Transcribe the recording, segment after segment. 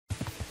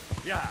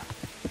Yeah.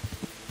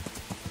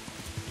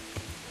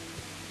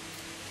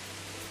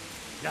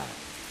 Yeah.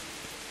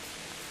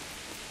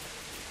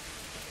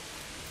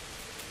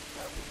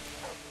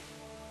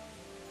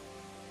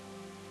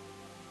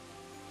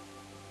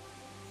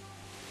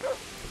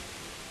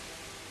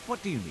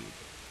 What do you need?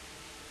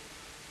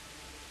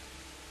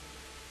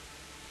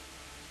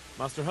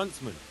 Master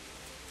Huntsman,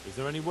 is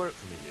there any work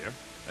for me here?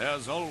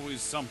 There's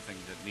always something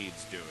that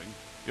needs doing.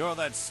 You're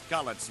that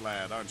Skalitz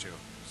lad, aren't you?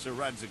 Sir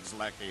Radzig's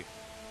lackey.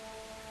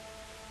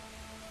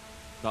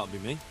 That'll be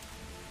me.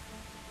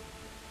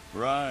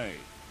 Right.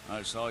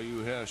 I saw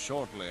you here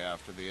shortly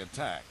after the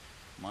attack.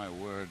 My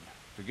word,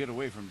 to get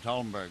away from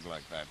Talmberg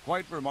like that,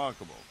 quite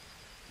remarkable.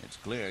 It's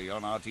clear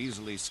you're not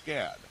easily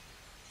scared.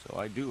 So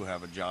I do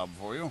have a job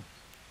for you.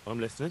 I'm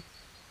listening.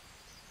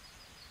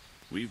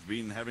 We've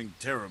been having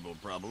terrible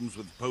problems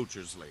with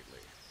poachers lately.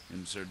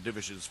 In Sir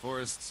Divish's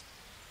forests,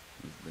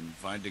 we've been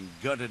finding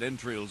gutted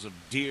entrails of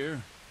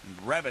deer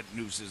and rabbit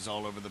nooses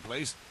all over the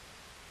place.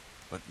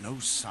 But no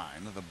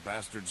sign of the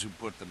bastards who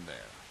put them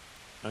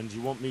there. And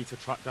you want me to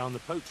track down the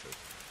poachers?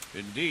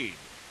 Indeed.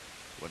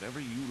 Whatever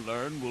you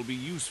learn will be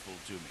useful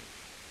to me.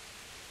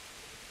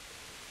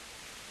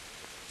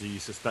 Do you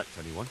suspect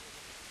anyone?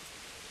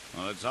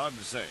 Well, it's hard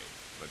to say,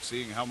 but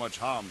seeing how much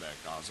harm they're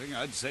causing,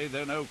 I'd say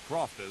they're no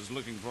crofters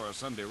looking for a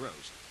Sunday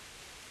roast.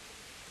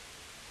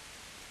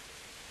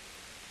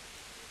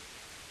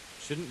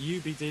 Shouldn't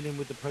you be dealing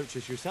with the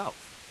poachers yourself?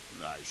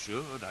 I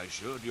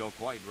should, you're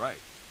quite right.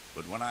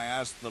 But when I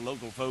ask the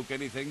local folk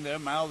anything, their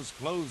mouths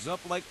close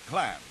up like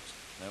clams.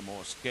 They're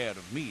more scared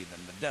of me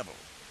than the devil.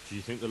 Do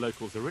you think the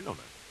locals are in on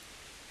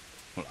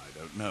it? Well, I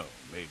don't know,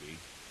 maybe.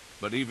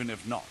 But even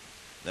if not,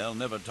 they'll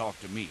never talk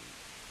to me.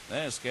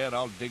 They're scared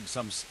I'll dig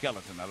some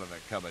skeleton out of their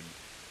cupboard.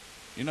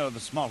 You know,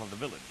 the smaller the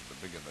village, the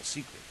bigger the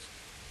secrets.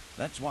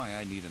 That's why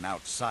I need an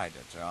outsider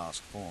to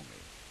ask for me.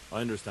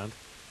 I understand.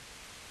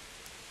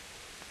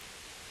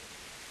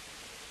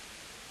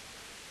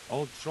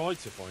 I'll try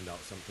to find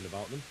out something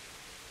about them.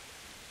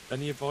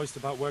 Any advice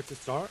about where to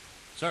start?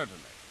 Certainly.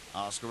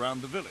 Ask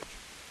around the village.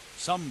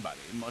 Somebody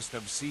must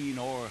have seen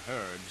or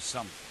heard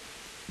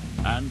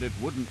something. And it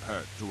wouldn't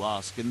hurt to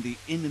ask in the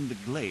inn in the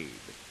glade,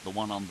 the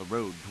one on the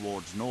road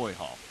towards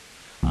Neuhof.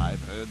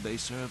 I've heard they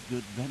serve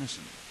good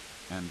venison,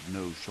 and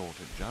no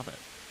shortage of it.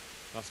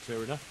 That's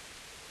clear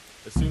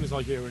enough. As soon as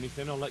I hear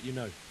anything, I'll let you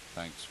know.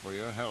 Thanks for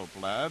your help,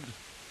 lad.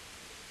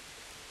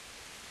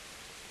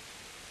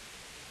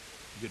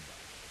 Goodbye.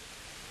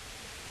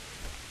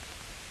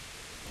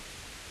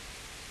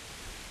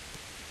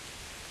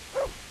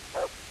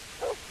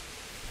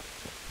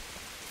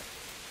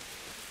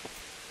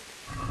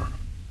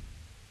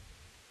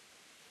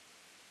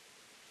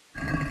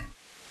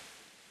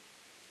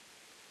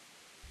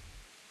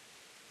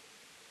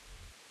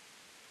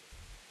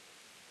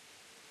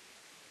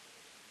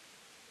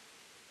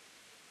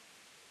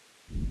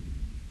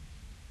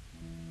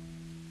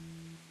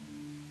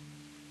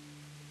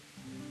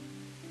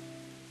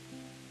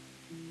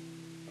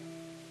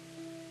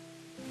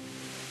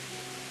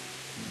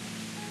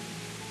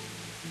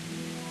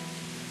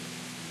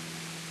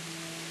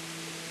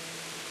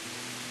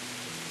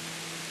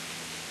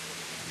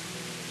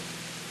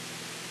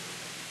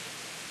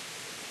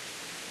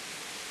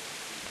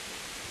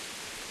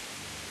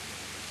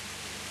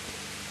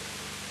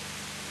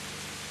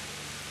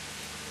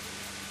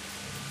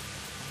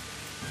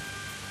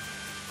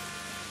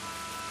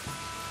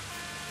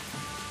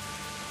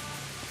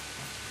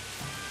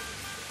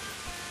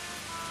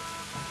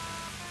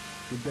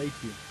 Good day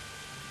to you.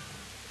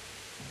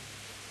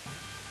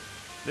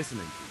 Listen,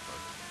 innkeeper,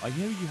 I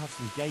hear you have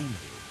some game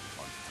here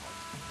from time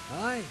to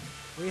time. Aye,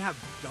 we have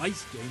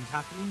dice games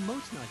happening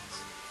most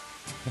nights.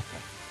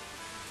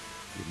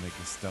 You'd make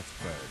a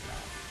stuffed bird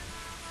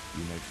now.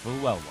 You know full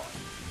well why.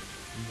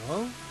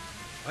 No,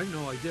 I've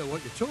no idea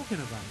what you're talking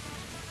about.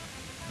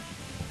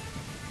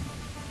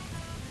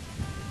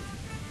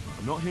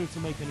 I'm not here to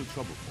make any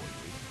trouble for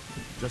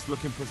you. Just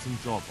looking for some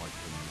job I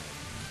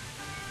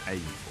can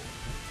aim for.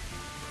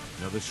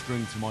 Another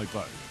string to my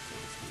bow, so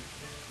to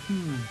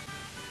speak.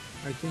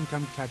 I think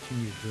I'm catching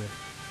your drift.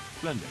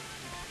 Splendid.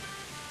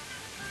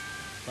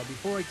 But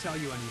before I tell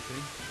you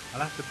anything,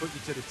 I'll have to put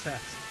you to the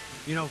test.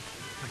 You know,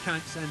 I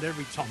can't send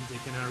every Tom, Dick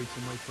and Harry to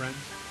my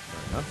friends.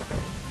 Fair enough.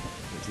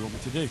 What do you want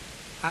me to do?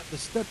 At the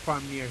stud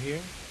farm near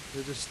here,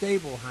 there's a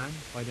stable hand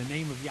by the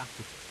name of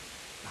Jakob.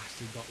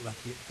 Bastard got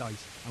lucky at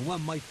dice, and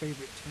won my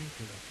favourite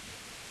tanker though.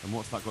 And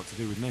what's that got to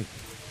do with me?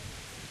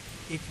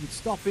 If you'd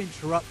stop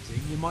interrupting,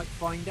 you might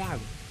find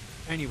out.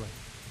 Anyway,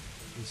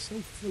 he's so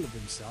full of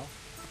himself,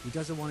 he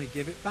doesn't want to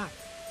give it back,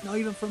 not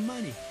even for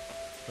money.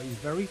 But he's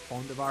very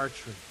fond of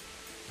archery,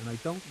 and I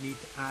don't need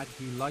to add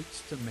he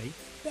likes to make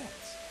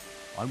bets.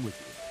 I'm with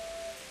you.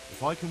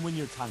 If I can win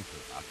your tanker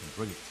back and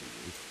bring it to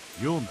you,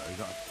 you'll know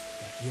that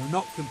You're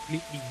not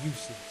completely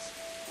useless.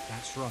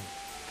 That's right.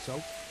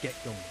 So, get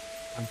going.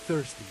 I'm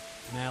thirsty,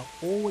 and I'll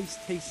always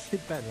taste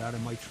it better out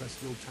of my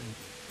trusty old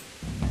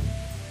tanker.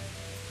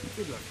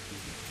 Good luck.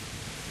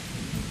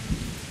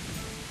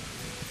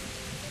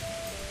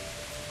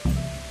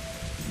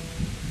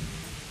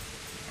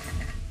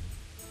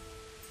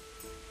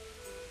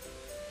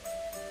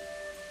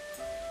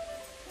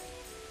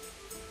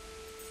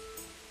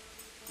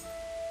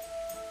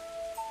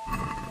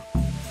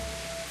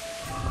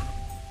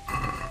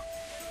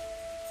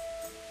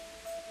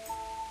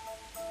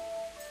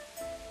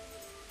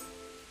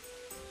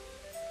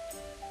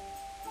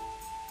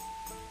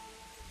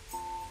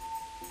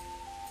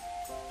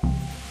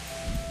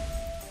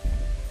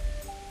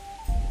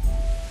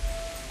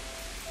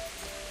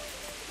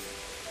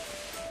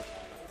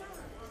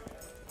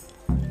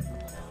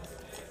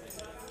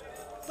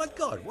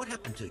 God, what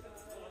happened to you?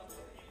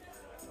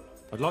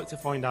 I'd like to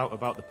find out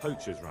about the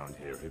poachers round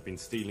here who've been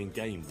stealing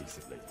game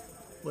recently.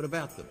 What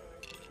about them?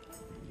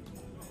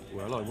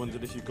 Well, I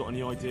wondered if you've got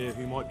any idea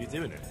who might be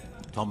doing it.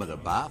 Tom of the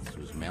Baths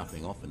was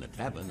mouthing off in the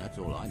tavern, that's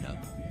all I know.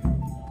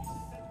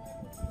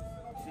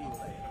 See you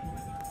later.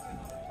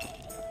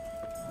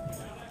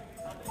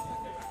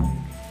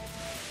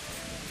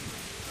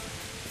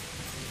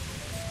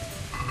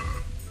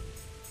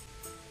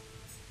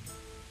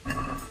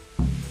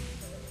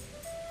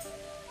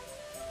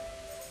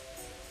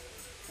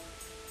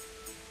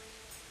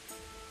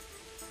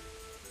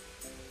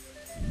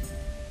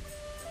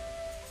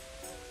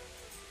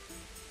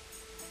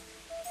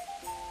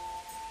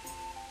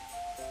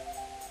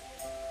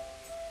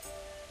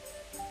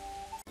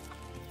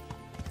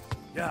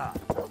 Yeah.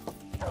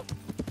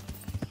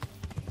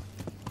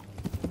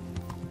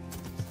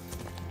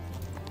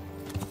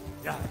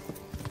 Yeah.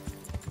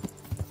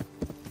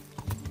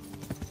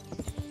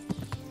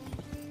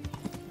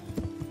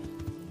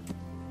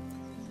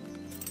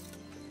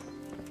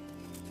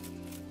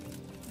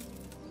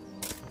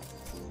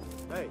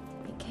 Hey.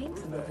 It came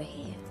from over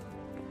here.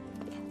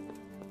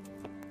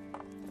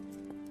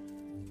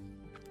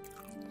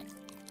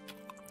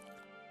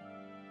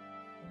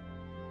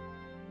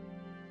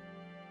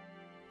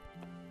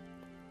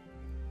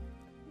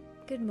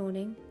 Good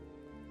morning.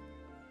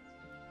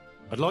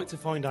 I'd like to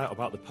find out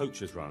about the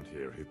poachers round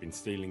here who've been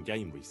stealing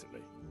game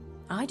recently.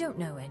 I don't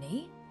know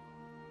any.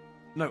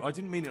 No, I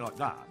didn't mean it like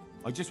that.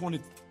 I just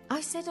wanted... I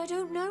said I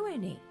don't know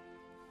any.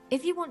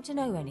 If you want to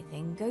know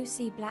anything, go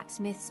see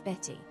Blacksmith's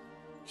Betty.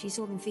 She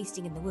saw them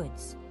feasting in the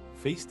woods.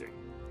 Feasting?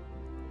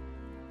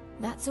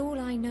 That's all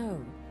I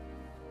know.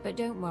 But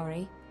don't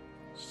worry.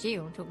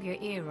 She'll took your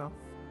ear off.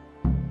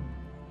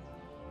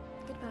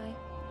 Goodbye.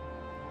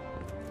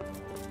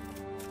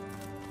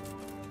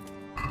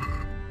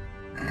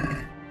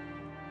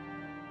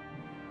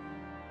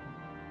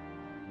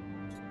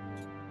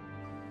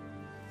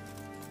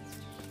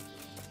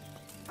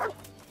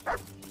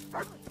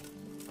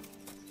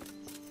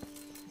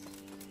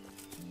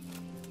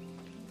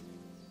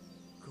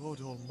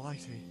 God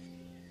almighty.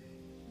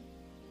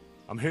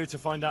 I'm here to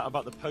find out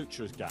about the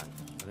poachers gang,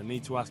 and I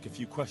need to ask a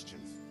few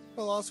questions.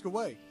 Well, ask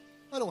away.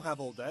 I don't have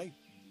all day.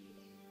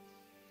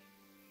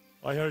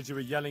 I heard you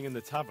were yelling in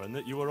the tavern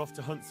that you were off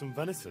to hunt some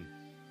venison.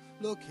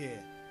 Look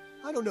here.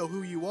 I don't know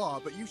who you are,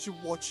 but you should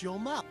watch your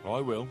mouth. I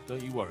will,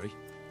 don't you worry.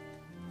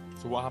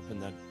 So what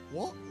happened then?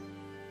 What?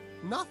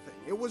 Nothing.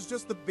 It was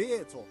just the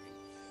beer talking.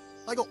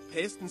 I got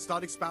pissed and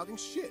started spouting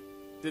shit.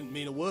 Didn't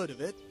mean a word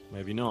of it.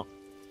 Maybe not.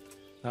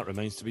 That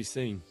remains to be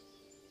seen.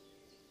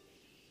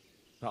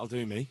 That'll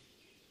do me.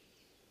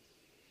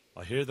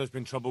 I hear there's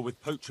been trouble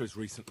with poachers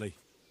recently.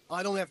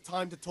 I don't have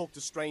time to talk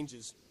to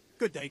strangers.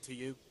 Good day to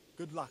you.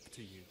 Good luck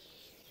to you.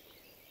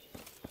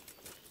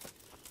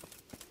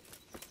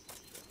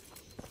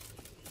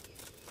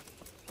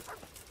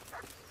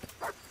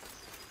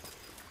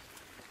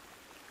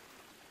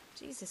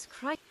 Jesus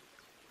Christ.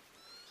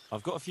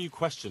 I've got a few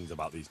questions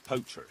about these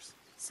poachers.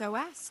 So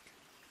ask.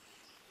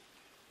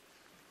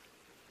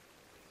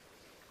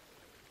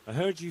 I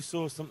heard you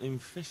saw something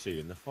fishy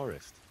in the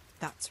forest.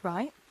 That's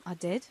right, I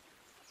did.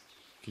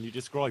 Can you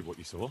describe what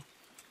you saw?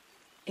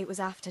 It was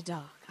after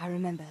dark, I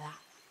remember that.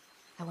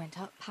 I went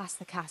up past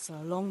the castle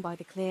along by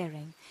the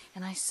clearing,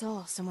 and I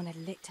saw someone had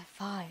lit a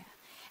fire,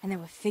 and there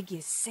were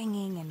figures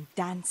singing and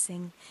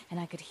dancing, and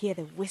I could hear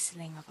the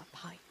whistling of a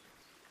pipe.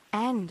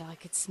 And I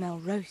could smell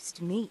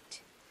roast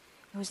meat.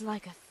 It was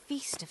like a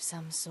feast of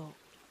some sort.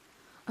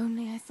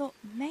 Only I thought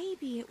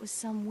maybe it was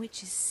some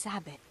witch's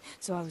sabbat,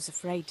 so I was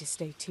afraid to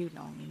stay too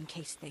long in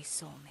case they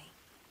saw me.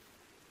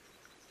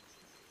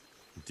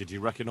 Did you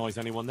recognize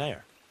anyone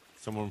there?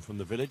 Someone from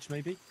the village,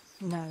 maybe?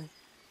 No.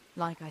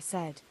 Like I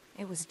said,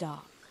 it was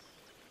dark.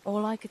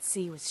 All I could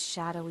see was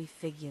shadowy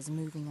figures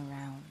moving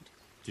around.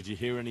 Did you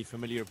hear any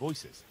familiar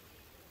voices?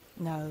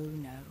 No.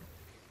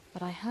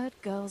 But I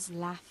heard girls'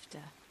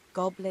 laughter,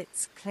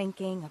 goblets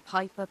clinking, a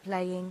piper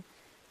playing.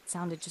 It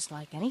sounded just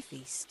like any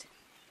feast.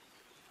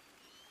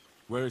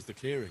 Where is the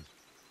clearing?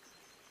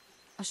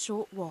 A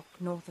short walk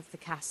north of the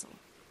castle.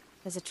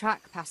 There's a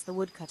track past the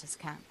woodcutter's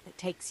camp that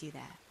takes you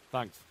there.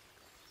 Thanks.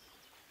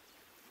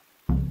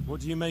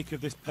 What do you make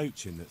of this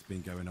poaching that's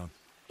been going on?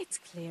 It's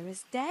clear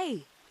as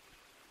day.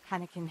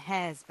 Hanekin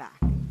Hare's back.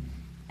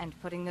 And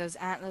putting those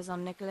antlers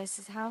on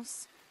Nicholas's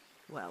house?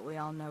 Well, we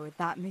all know what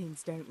that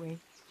means, don't we?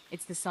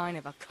 It's the sign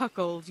of a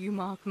cuckold, you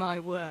mark my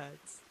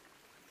words.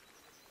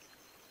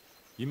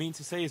 You mean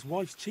to say his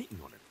wife's cheating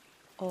on him?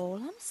 All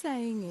I'm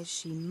saying is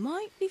she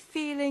might be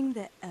feeling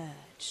the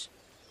urge.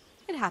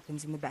 It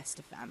happens in the best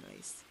of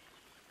families.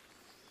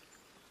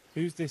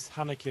 Who's this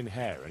Hanekin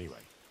Hare, anyway?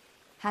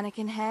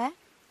 Hanekin Hare?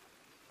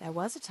 There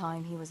was a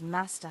time he was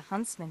master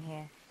huntsman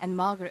here, and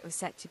Margaret was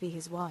set to be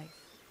his wife.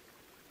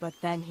 But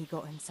then he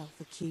got himself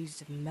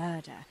accused of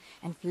murder,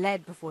 and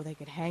fled before they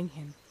could hang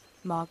him.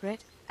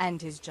 Margaret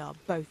and his job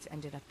both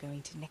ended up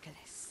going to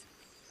Nicholas.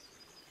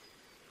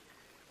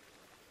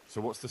 So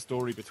what's the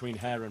story between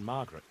Hare and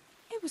Margaret?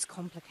 It was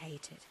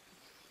complicated.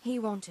 He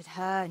wanted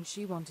her and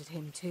she wanted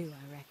him too,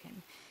 I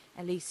reckon.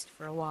 At least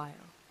for a while.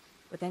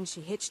 But then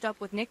she hitched up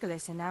with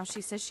Nicholas and now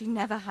she says she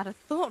never had a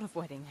thought of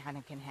wedding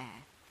Hanekin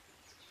Hare.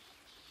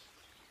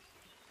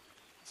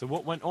 So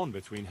what went on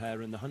between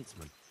Hare and the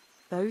huntsman?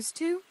 Those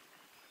two?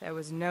 There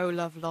was no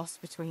love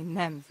lost between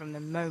them from the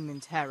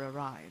moment Hare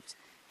arrived.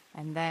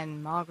 And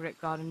then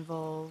Margaret got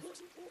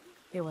involved.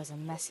 It was a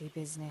messy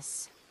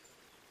business.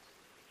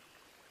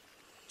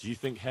 Do you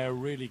think Hare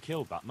really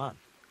killed that man?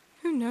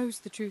 Who knows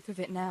the truth of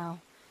it now?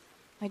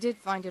 I did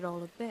find it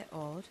all a bit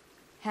odd.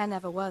 Hare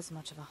never was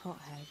much of a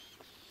hothead.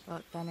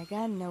 But then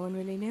again, no one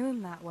really knew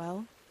him that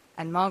well.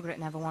 And Margaret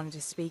never wanted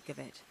to speak of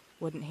it.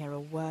 Wouldn't hear a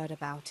word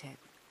about it.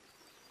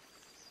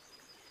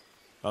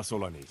 That's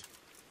all I need.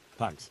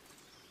 Thanks.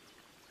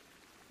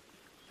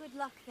 Good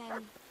luck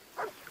then.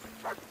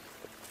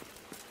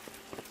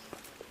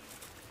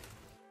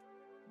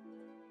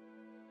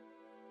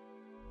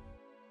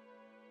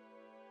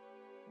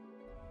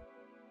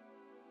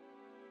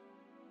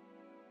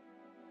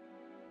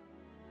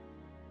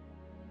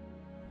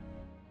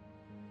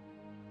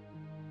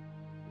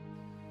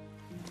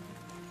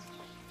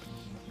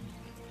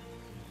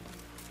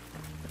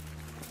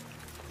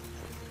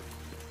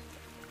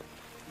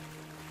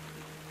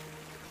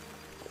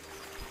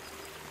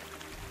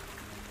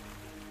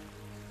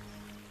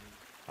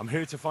 I'm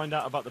here to find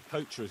out about the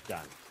poachers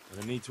gang, and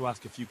I need to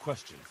ask a few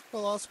questions.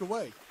 Well, ask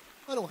away.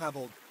 I don't have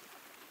all...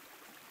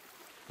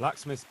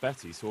 Blacksmith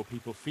Betty saw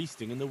people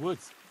feasting in the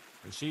woods,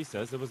 and she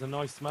says there was a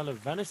nice smell of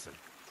venison.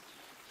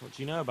 What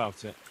do you know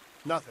about it?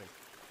 Nothing.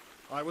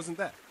 I wasn't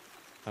there.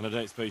 And I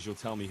don't suppose you'll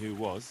tell me who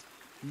was?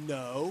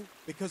 No,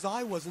 because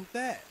I wasn't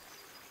there.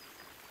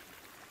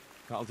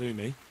 That'll do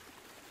me.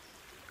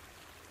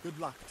 Good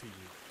luck to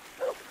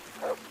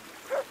you.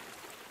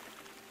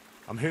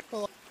 I'm here...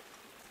 Well,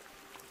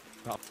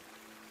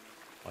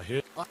 I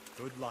hear...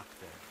 good luck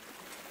then.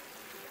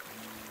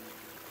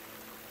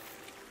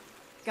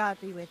 God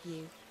be with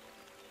you.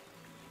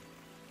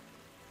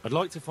 I'd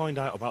like to find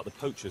out about the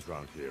poachers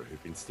round here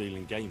who've been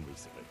stealing game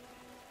recently.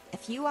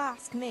 If you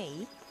ask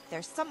me,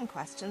 there's some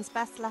questions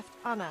best left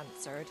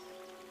unanswered.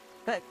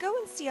 But go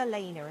and see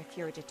Elena if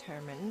you're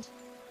determined.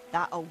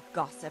 That old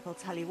gossip will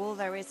tell you all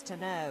there is to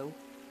know.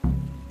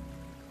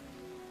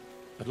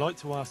 I'd like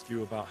to ask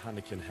you about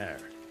Hanekin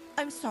Hare.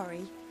 I'm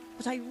sorry,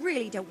 but I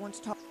really don't want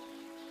to talk...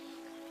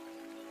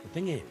 The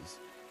thing is,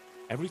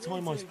 every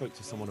time I spoke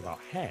to someone about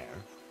Hare,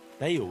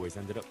 they always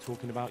ended up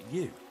talking about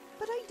you.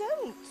 But I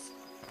don't.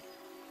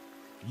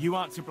 You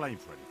aren't to blame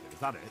for anything, is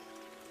that it?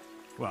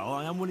 Well,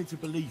 I am willing to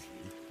believe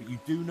you, but you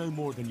do know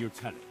more than you're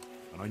telling,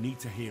 and I need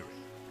to hear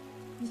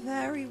it.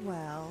 Very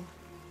well.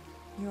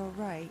 You're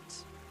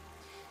right.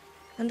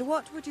 And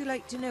what would you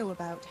like to know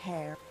about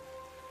Hare?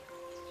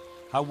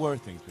 How were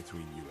things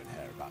between you and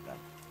Hare back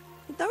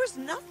then? There was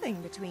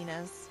nothing between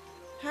us.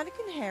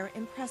 Hanekin Hare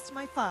impressed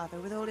my father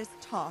with all his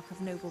talk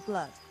of noble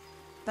blood.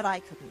 But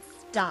I couldn't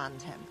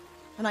stand him,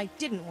 and I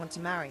didn't want to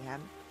marry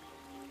him.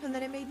 And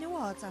then it made no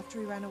odds after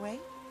he ran away.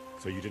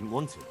 So you didn't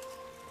want to?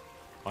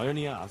 I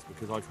only asked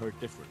because I've heard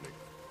differently.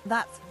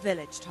 That's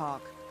village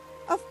talk.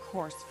 Of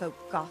course folk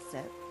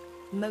gossip.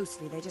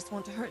 Mostly they just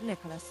want to hurt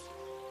Nicholas.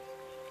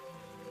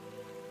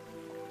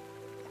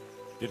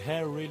 Did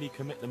Hare really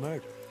commit the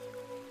murder?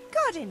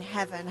 God in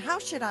heaven, how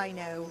should I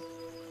know?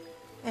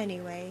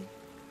 Anyway,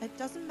 it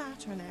doesn't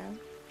matter now.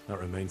 That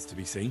remains to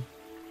be seen.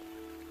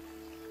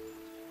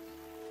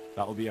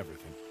 That'll be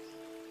everything.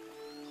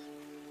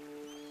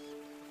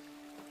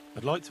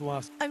 I'd like to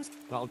ask...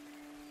 That'll...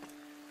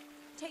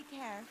 Take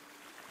care.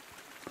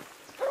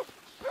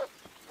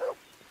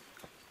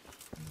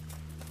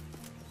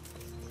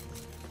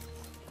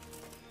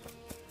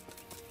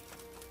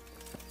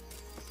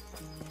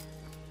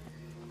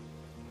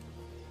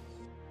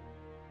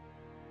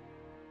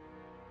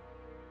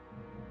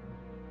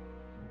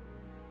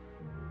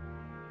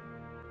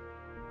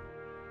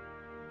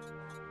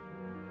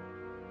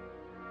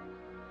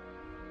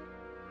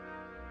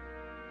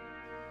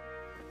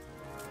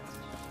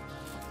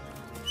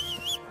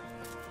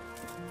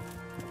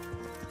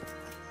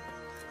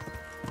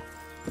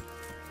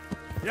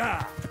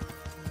 Yeah!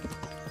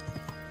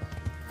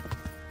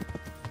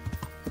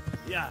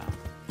 Yeah!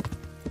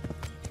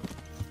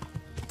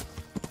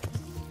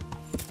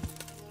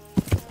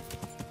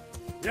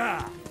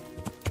 Yeah!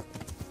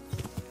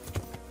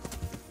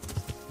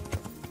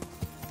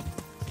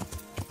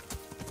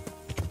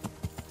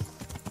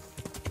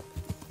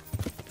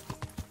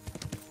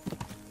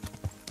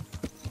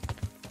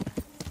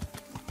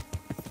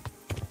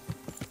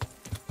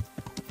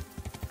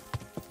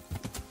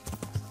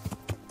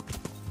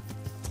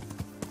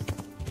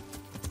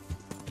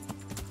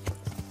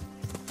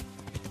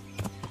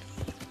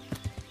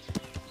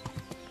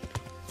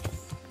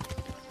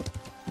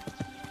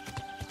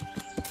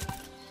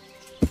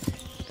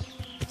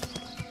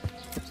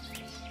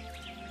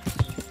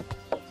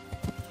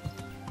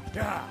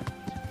 Yeah!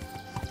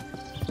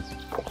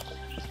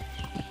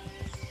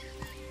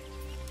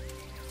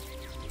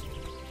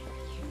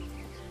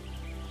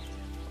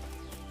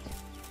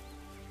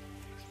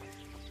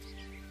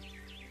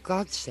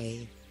 God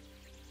save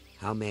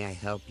How may I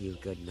help you,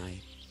 good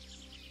knight?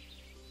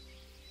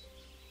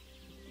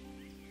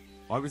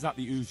 I was at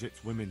the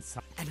Ujit's women's...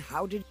 And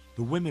how did...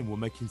 The women were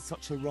making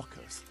such a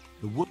ruckus.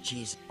 The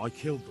witches... I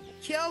killed them.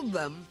 Killed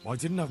them? I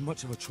didn't have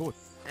much of a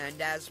choice.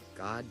 And as...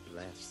 God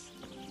bless.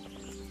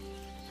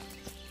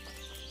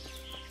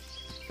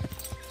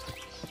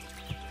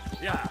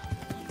 Yeah.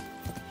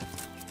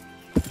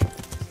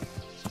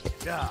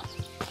 Yeah.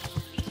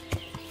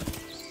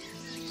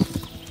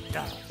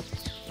 Yeah.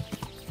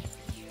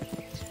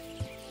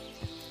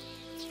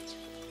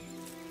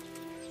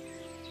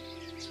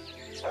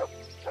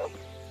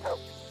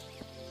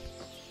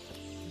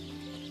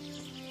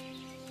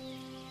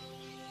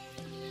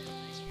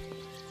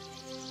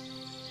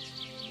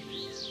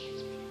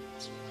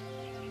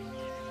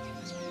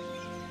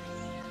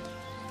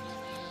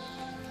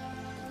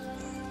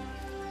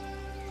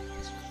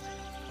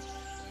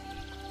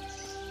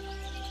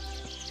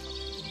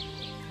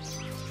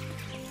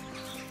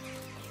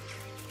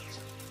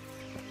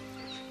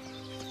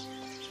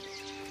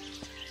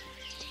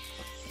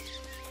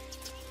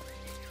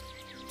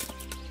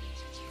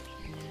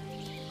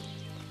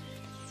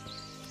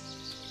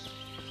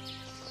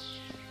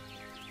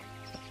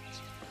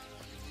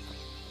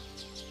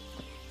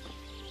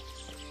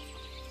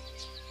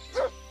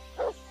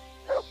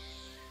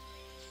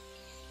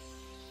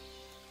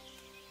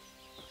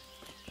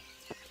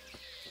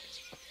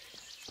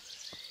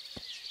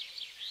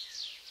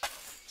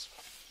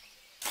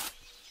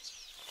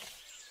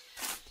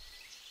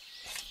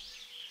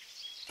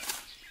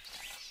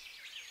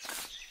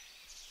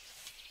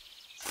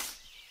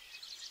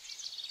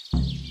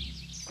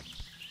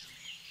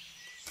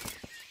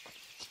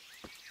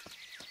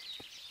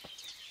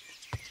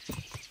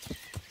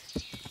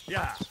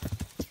 Yeah.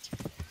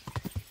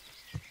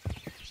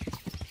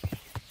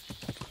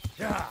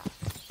 Yeah.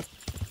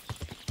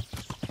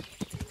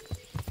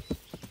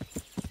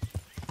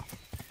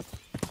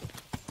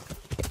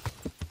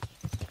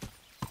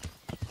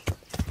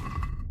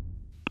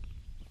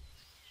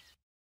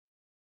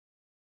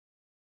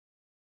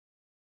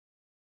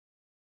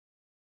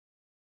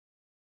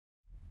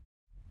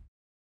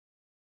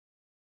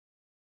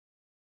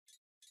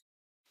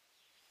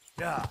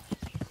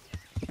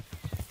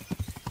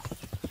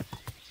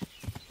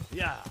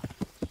 Yeah.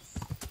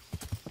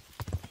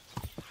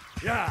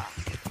 Yeah. Yeah.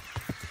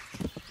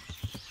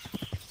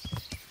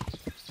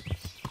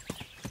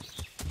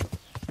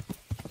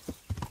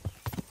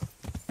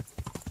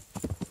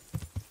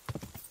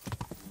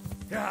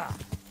 Yeah.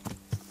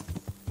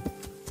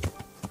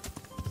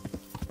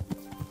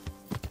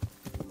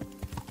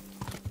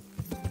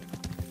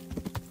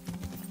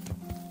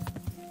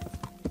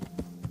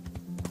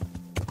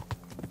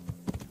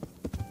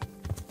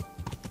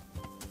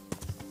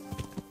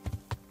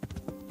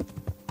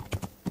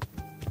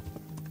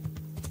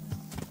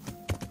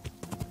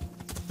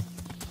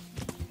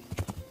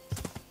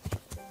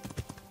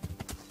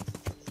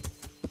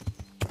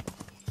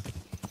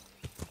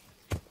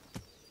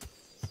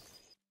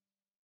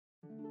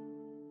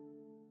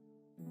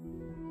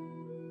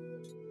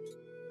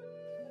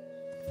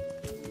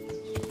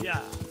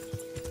 Yeah.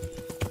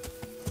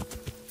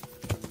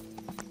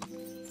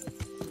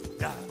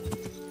 Yeah.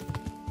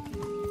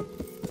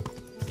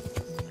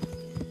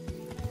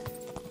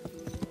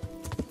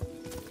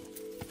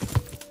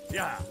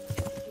 Yeah.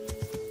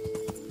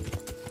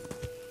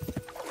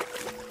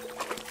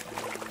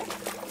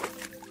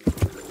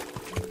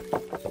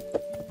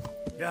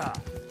 Yeah.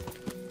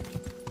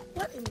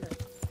 What in the...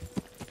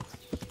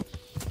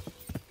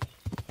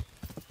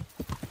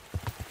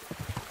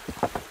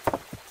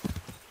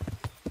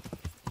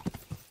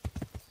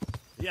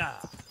 Yeah.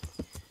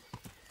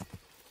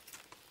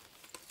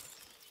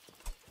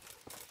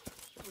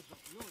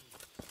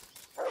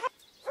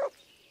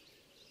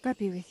 God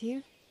be with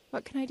you.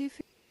 What can I do for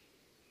you?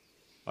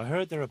 I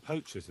heard there are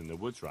poachers in the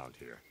woods round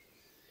here.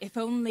 If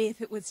only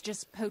if it was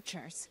just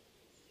poachers.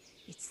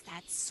 It's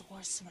that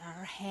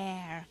sorcerer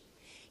Hare.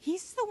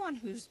 He's the one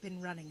who's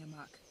been running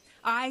amok.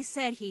 I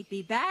said he'd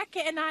be back,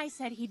 and I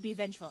said he'd be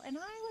vengeful, and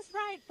I was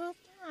right both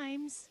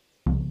times.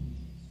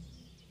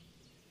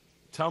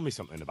 Tell me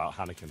something about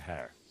Hanekin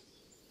Hare.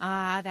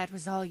 Ah, that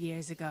was all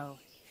years ago.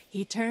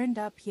 He turned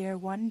up here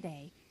one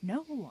day.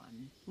 No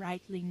one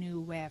rightly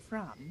knew where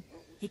from.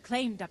 He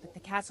claimed up at the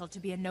castle to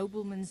be a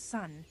nobleman's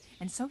son,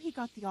 and so he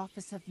got the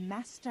office of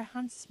Master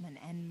Huntsman,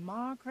 and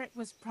Margaret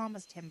was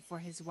promised him for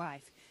his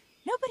wife.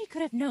 Nobody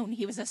could have known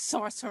he was a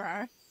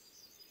sorcerer.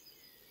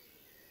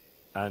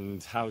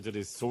 And how did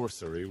his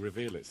sorcery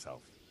reveal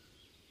itself?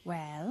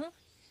 Well,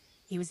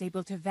 he was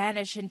able to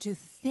vanish into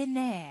thin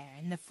air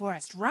in the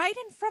forest right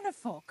in front of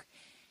folk.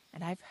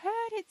 And I've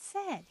heard it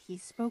said he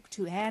spoke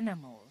to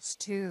animals,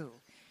 too,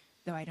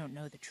 though I don't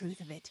know the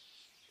truth of it.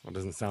 That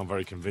doesn't sound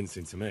very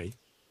convincing to me.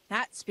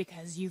 That's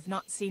because you've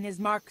not seen his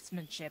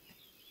marksmanship.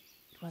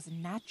 It was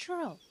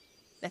natural,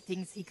 the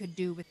things he could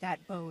do with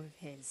that bow of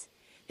his.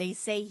 They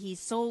say he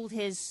sold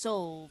his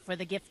soul for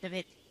the gift of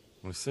it.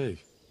 I see.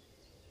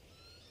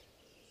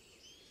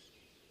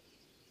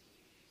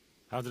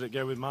 How did it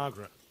go with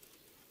Margaret?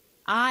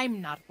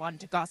 I'm not one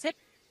to gossip,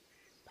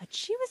 But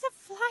she was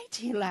a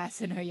flighty lass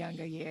in her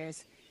younger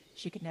years.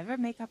 She could never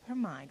make up her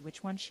mind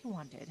which one she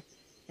wanted,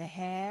 the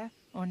Hare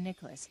or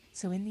Nicholas.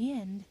 So in the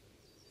end,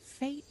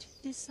 fate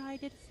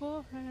decided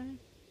for her.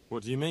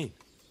 What do you mean?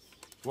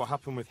 What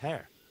happened with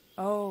Hare?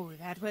 Oh,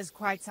 that was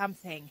quite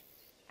something.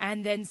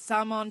 And then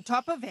some on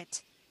top of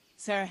it.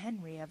 Sir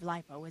Henry of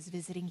Lipo was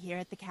visiting here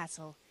at the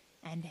castle,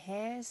 and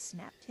Hare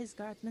snapped his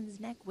guardsman's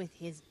neck with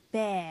his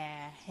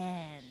bare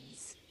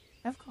hands.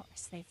 Of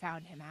course, they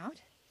found him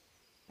out.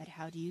 But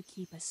how do you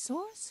keep a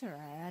sorcerer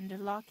under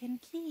lock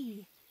and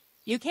key?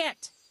 You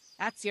can't.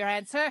 That's your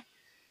answer.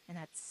 And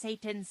that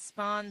Satan's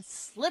spawn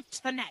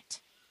slipped the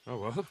net. Oh,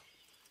 well,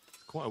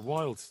 it's quite a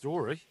wild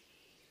story.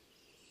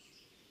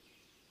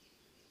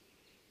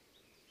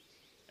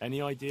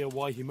 Any idea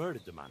why he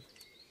murdered the man?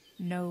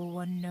 No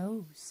one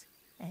knows,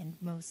 and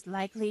most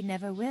likely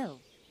never will.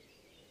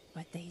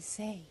 But they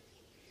say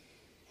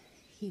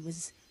he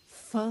was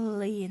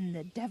fully in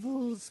the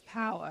devil's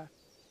power.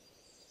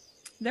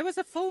 There was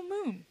a full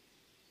moon,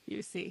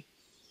 you see.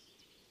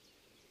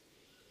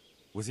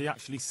 Was he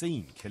actually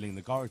seen killing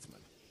the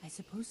guardsman? I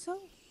suppose so.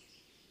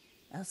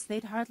 Else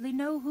they'd hardly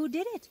know who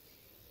did it,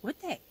 would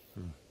they?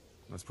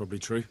 That's probably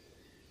true.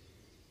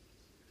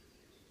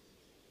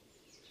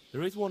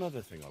 There is one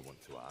other thing I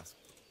want to ask.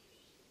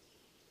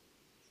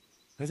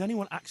 Has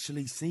anyone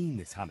actually seen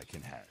this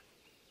Hanekin Hare?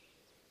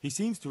 He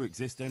seems to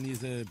exist only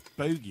as a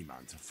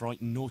bogeyman to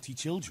frighten naughty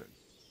children.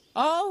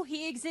 Oh,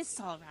 he exists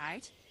all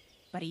right.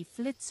 But he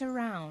flits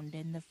around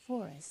in the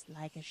forest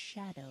like a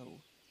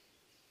shadow.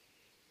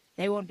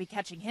 They won't be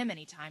catching him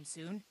anytime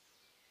soon.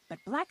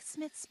 But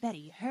Blacksmith's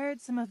Betty heard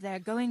some of their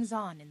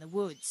goings-on in the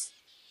woods.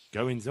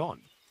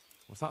 Goings-on?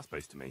 What's that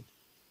supposed to mean?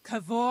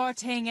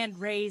 Cavorting and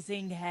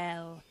raising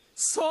hell.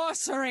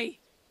 Sorcery!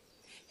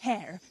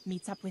 Hare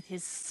meets up with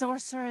his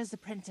sorcerer's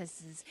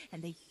apprentices,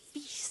 and they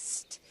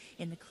feast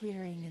in the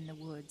clearing in the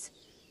woods.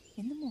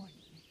 In the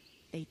morning,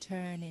 they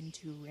turn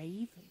into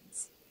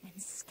ravens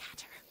and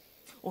scatter.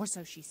 Or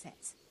so she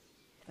says.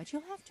 But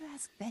you'll have to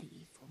ask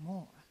Betty for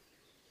more.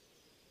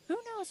 Who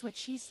knows what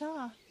she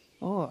saw?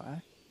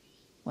 Or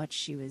what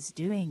she was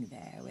doing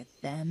there with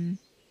them?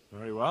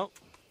 Very well.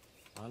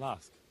 I'll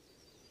ask.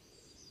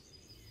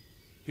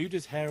 Who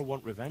does Hare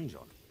want revenge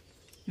on?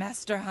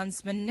 Master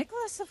Huntsman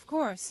Nicholas, of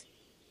course.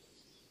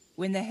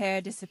 When the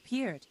Hare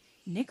disappeared,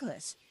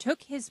 Nicholas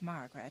took his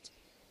Margaret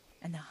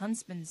and the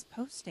huntsman's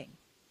posting.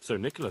 So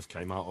Nicholas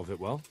came out of it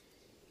well?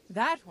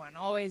 That one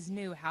always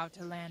knew how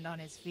to land on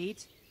his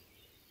feet.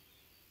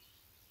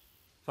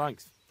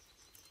 Thanks.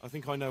 I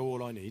think I know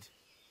all I need.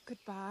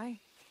 Goodbye.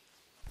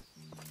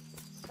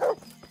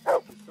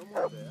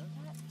 Someone there?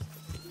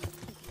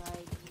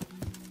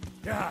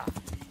 Yeah!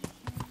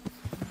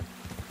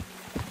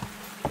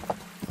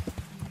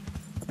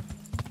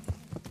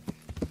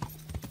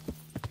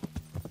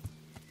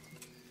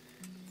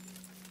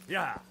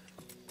 Yeah!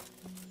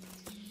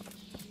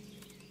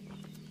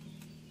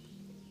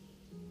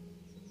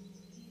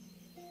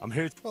 I'm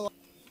here to... What?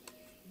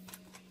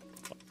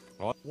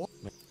 What?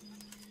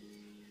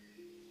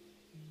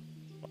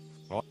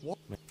 What? What?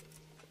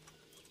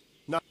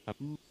 No.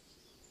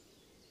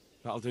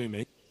 That'll do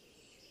me.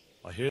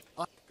 I hear...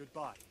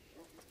 Goodbye.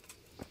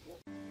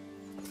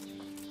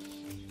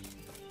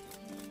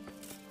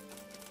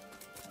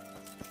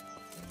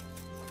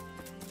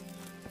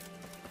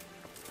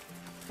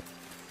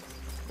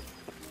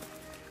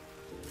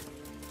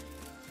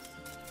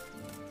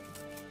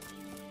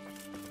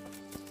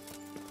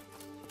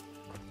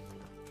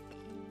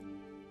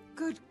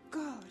 Good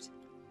God.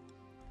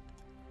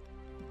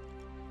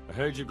 I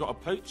heard you've got a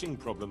poaching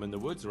problem in the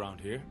woods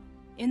around here.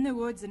 In the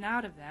woods and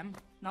out of them.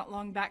 Not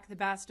long back, the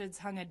bastards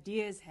hung a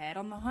deer's head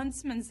on the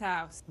huntsman's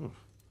house.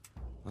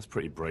 That's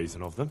pretty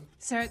brazen of them.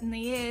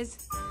 Certainly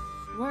is.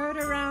 Word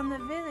around the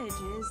village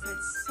is that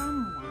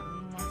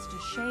someone wants to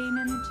shame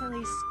him till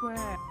he's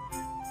square.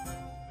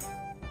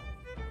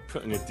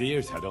 Putting a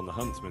deer's head on the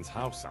huntsman's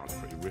house sounds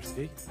pretty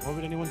risky. Why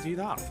would anyone do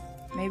that?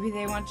 Maybe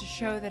they want to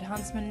show that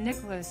Huntsman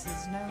Nicholas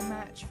is no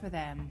match for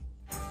them.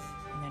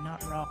 And they're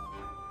not wrong.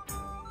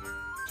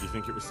 Do you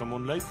think it was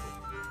someone local?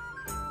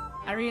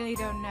 I really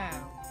don't know.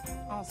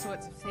 All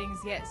sorts of things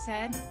get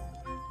said.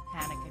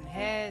 Hanekin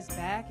Hare's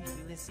back, if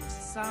you listen to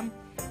some,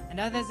 and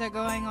others are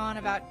going on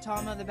about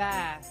Tom of the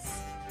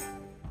Baths.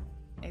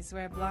 They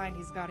swear blind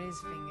he's got his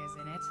fingers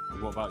in it.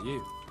 And what about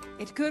you?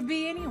 It could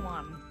be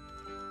anyone.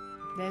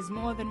 There's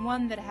more than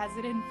one that has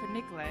it in for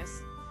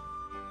Nicholas.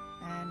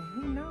 And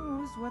who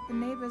knows what the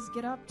neighbors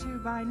get up to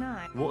by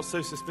night. What's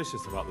so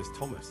suspicious about this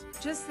Thomas?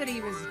 Just that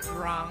he was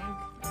drunk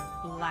and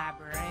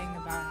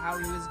blabbering about how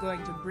he was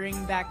going to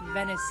bring back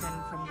venison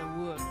from the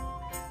wood.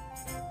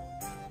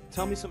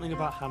 Tell me something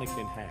about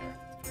Hanekin Hare.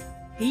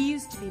 He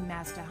used to be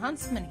Master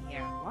Huntsman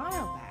here a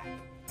while back.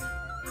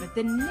 But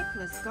then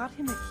Nicholas got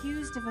him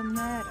accused of a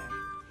murder,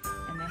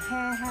 and the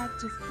Hare had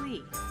to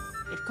flee.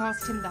 It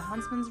cost him the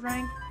huntsman's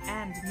rank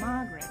and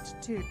Margaret,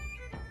 too.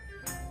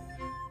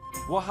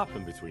 What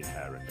happened between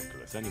Hare and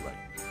Nicholas, anyway?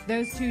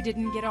 Those two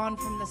didn't get on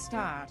from the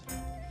start.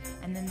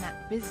 And then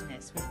that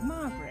business with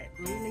Margaret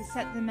really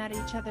set them at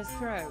each other's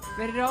throat.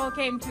 But it all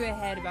came to a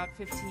head about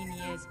 15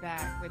 years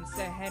back when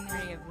Sir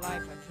Henry of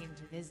Lifer came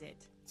to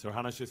visit. Sir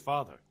Hanish's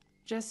father?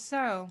 Just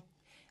so.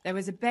 There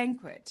was a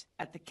banquet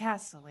at the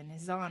castle in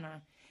his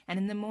honor, and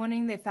in the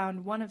morning they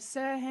found one of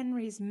Sir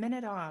Henry's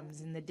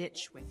men-at-arms in the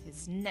ditch with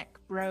his neck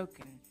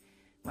broken.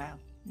 Well,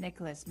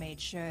 Nicholas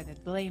made sure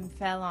that blame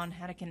fell on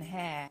Hanekin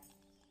Hare.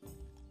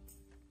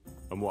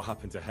 And what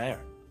happened to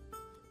Hare?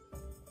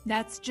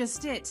 That's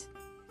just it.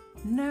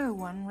 No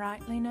one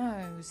rightly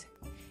knows.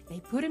 They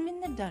put him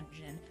in the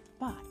dungeon,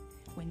 but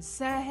when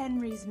Sir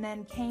Henry's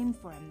men came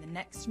for him the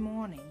next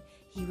morning,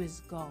 he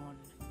was gone.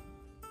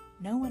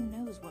 No one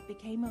knows what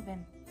became of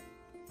him.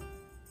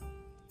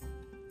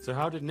 So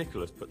how did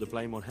Nicholas put the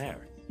blame on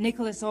Hare?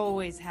 Nicholas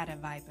always had a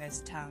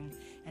viper's tongue,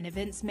 and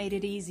events made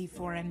it easy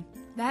for him.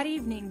 That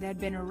evening there'd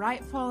been a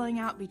right falling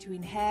out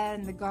between Hare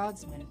and the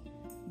guardsman.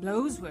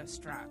 Blows were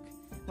struck.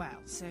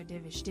 Well, Sir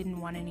Divish didn't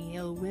want any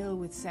ill will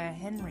with Sir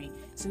Henry,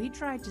 so he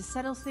tried to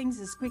settle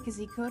things as quick as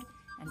he could,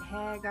 and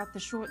Hare got the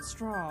short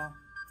straw.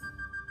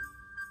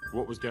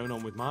 What was going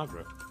on with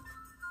Margaret?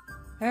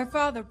 Her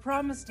father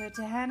promised her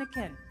to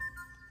Hanekin,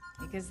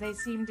 because they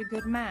seemed a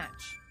good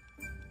match.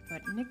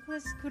 But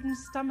Nicholas couldn't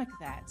stomach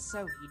that,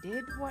 so he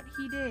did what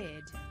he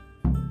did.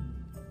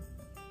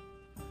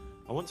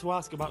 I want to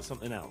ask about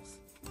something else.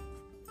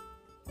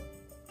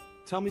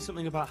 Tell me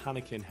something about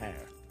Hanekin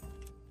Hare.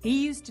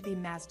 He used to be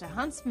master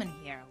huntsman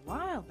here a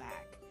while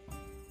back,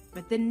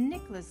 but then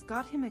Nicholas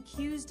got him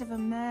accused of a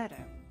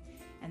murder,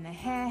 and the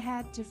Hare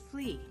had to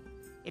flee.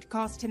 It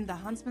cost him the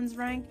huntsman's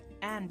rank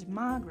and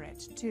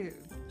Margaret, too.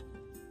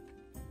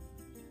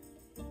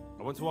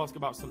 I want to ask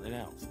about something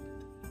else.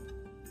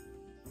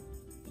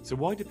 So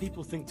why do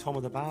people think Tom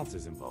of the Baths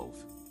is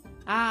involved?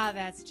 Ah,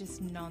 that's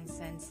just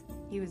nonsense.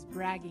 He was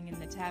bragging in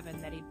the tavern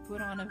that he'd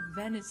put on a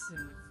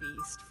venison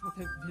feast for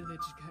the village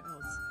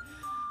girls.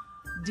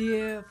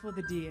 Deer for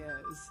the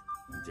deers.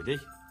 Did he?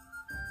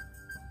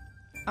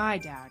 I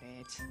doubt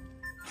it.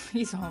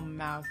 He's all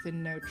mouth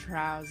and no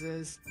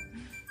trousers.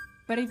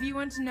 But if you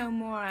want to know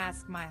more,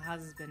 ask my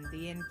husband,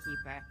 the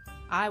innkeeper.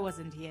 I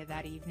wasn't here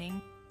that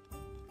evening.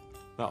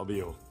 That'll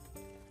be all.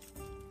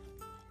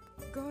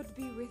 God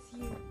be with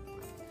you.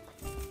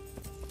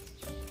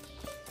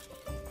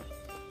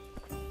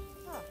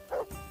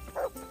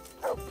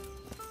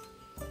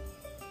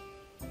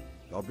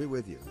 God be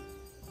with you.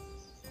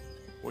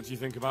 What do you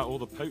think about all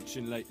the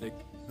poaching lately?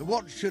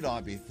 What should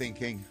I be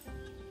thinking?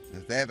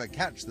 If they ever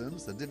catch them,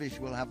 Sir Divish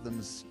will have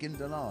them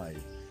skinned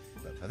alive.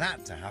 But for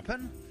that to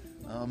happen,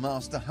 our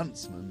master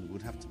huntsman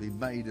would have to be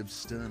made of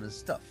sterner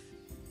stuff.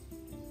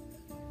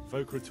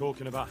 Folk are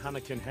talking about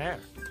Hanekin Hare.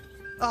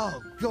 Oh,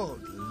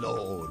 good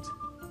Lord.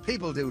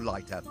 People do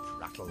like to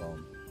prattle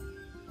on.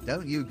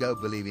 Don't you go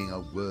believing a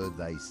word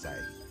they say.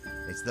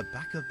 It's the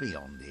back of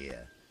beyond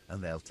here,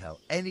 and they'll tell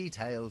any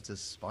tale to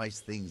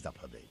spice things up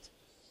a bit.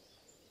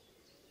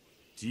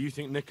 Do you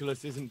think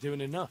Nicholas isn't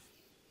doing enough?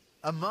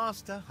 A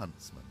master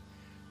huntsman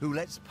who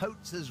lets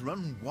poachers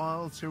run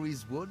wild through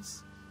his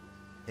woods?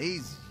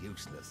 He's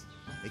useless.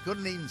 He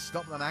couldn't even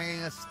stop them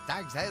hanging a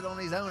stag's head on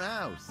his own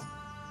house.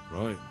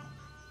 Right.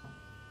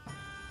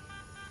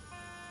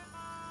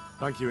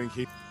 Thank you,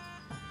 innkeeper.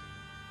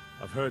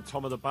 I've heard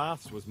Tom of the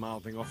Baths was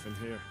mouthing off in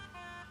here.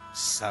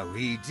 So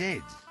he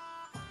did.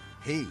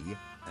 He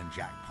and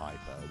Jack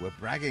Piper were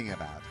bragging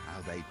about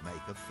how they'd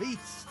make a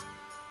feast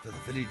for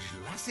the village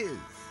lasses,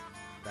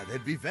 that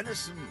there'd be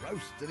venison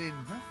roasted in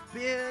enough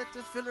beer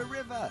to fill a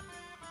river.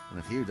 And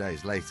a few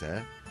days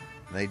later,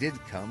 they did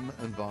come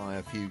and buy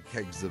a few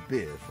kegs of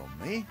beer from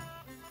me.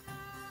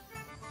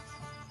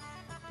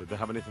 Did they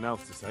have anything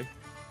else to say?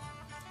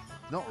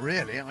 Not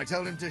really. I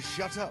told him to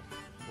shut up,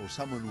 or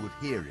someone would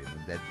hear him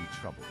and there'd be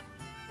trouble.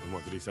 And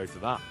what did he say to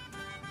that?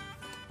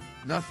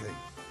 Nothing.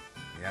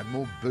 He had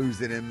more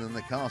booze in him than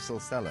the castle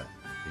cellar.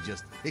 He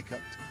just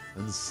hiccuped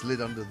and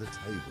slid under the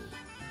table.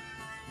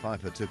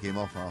 Piper took him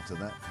off after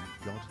that,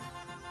 thank God.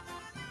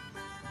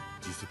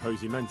 Do you suppose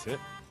he meant it?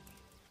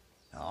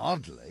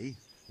 Hardly.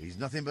 He's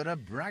nothing but a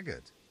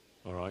braggart.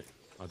 All right.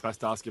 I'd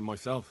best ask him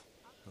myself.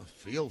 Well,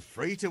 feel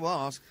free to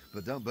ask,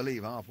 but don't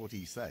believe half what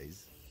he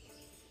says.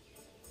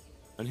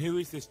 And who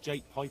is this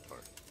Jake Piper?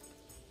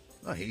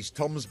 Oh, he's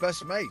Tom's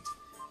best mate.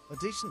 A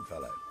decent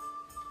fellow.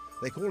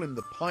 They call him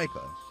the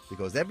Piper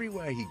because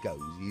everywhere he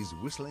goes, he's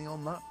whistling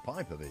on that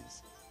pipe of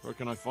his. Where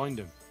can I find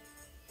him?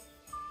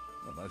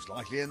 Well, most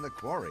likely in the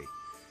quarry.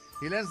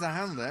 He lends a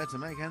hand there to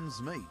make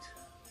ends meet.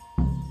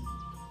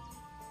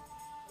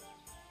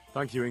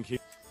 Thank you,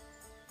 innkeeper.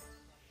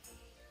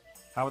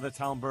 How are the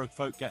Talmberg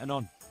folk getting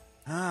on?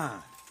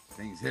 Ah,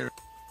 things here.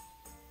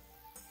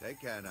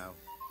 Take care now.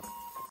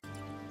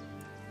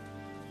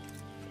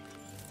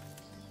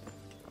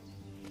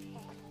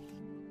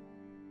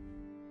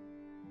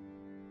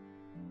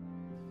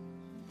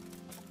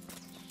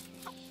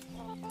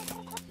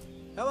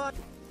 How are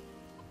you?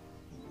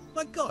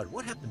 My God,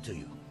 what happened to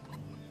you?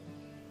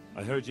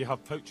 I heard you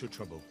have poacher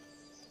trouble.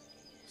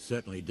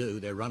 Certainly do.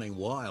 They're running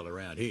wild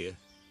around here.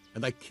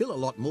 And they kill a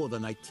lot more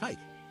than they take.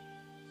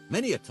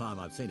 Many a time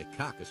I've seen a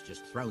carcass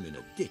just thrown in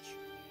a ditch.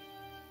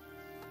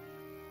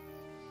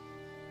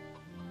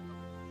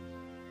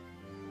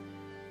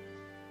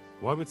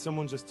 Why would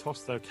someone just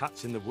toss their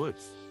catch in the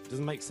woods? It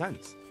doesn't make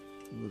sense.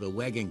 Well, the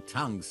wagging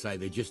tongues say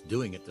they're just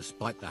doing it to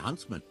spite the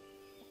huntsman.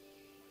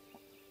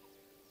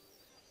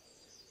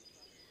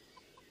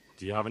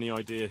 Do you have any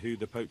idea who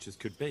the poachers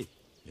could be?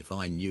 If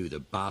I knew, the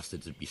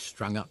bastards would be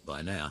strung up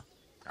by now.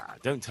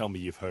 Don't tell me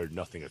you've heard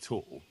nothing at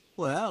all.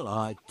 Well,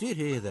 I did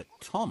hear that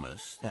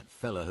Thomas, that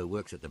fella who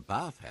works at the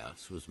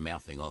bathhouse, was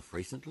mouthing off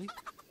recently,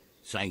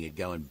 saying he'd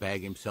go and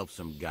bag himself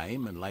some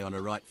game and lay on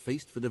a right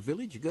feast for the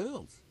village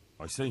girls.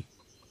 I see.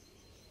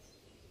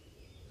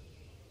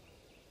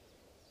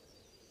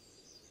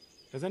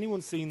 Has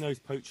anyone seen those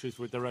poachers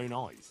with their own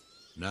eyes?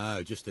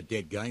 No, just the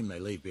dead game they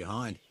leave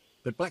behind.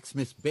 But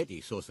blacksmith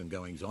Betty saw some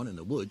goings-on in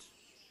the woods.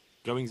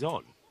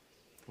 Goings-on?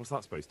 What's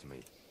that supposed to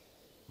mean?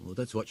 Well,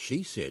 that's what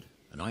she said,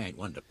 and I ain't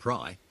one to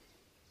pry.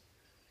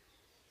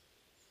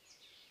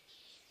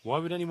 Why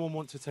would anyone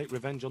want to take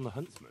revenge on the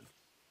huntsman?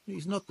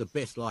 He's not the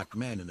best-liked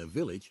man in the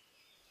village.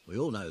 We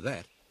all know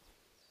that.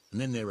 And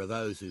then there are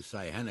those who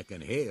say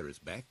Hanekin Hare is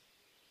back.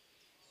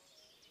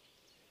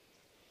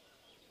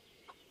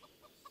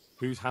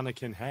 Who's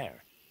Hanekin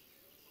Hare?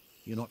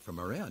 You're not from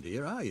around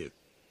here, are you?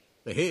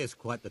 The Hare's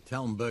quite the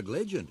Talmberg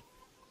legend.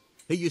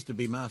 He used to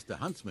be master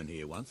huntsman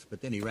here once, but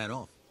then he ran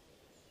off.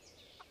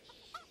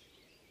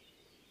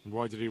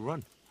 Why did he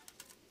run?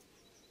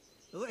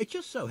 Well, it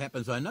just so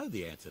happens I know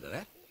the answer to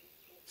that.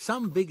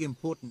 Some big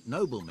important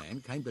nobleman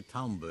came to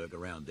Talmberg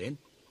around then,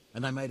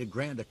 and they made a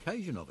grand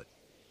occasion of it.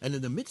 And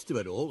in the midst of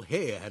it all,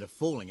 Hare had a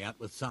falling out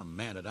with some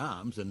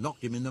man-at-arms and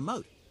knocked him in the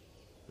moat.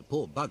 The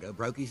poor bugger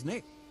broke his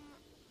neck.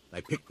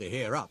 They picked the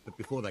Hare up, but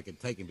before they could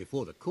take him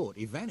before the court,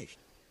 he vanished.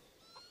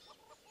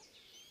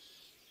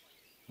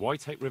 Why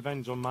take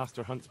revenge on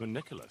Master Huntsman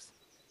Nicholas?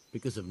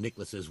 Because of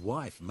Nicholas's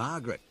wife,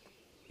 Margaret.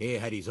 Hare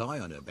had his eye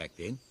on her back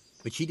then,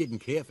 but she didn't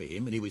care for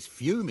him and he was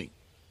fuming.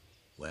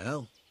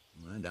 Well,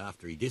 and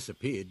after he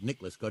disappeared,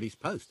 Nicholas got his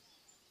post.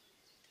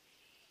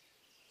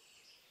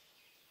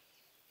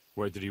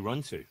 Where did he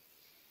run to?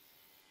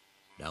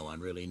 No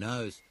one really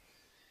knows.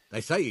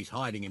 They say he's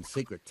hiding in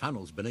secret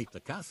tunnels beneath the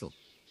castle,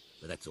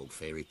 but that's all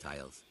fairy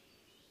tales.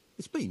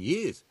 It's been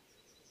years.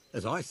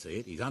 As I see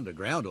it, he's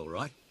underground all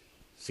right,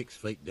 6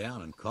 feet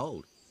down and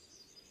cold.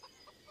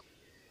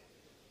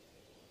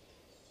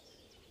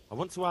 I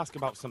want to ask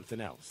about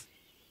something else.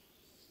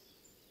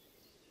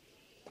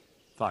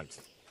 Thanks.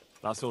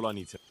 That's all I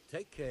need to...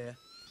 Take care.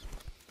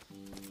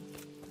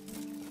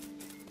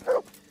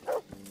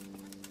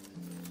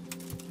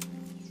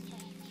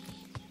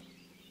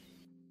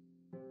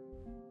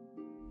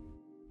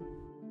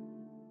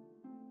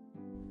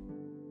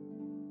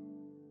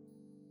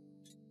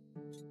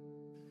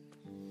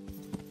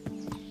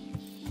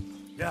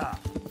 Yeah.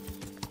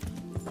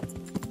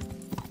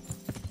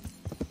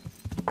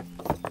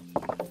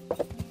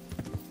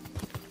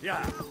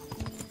 Yeah.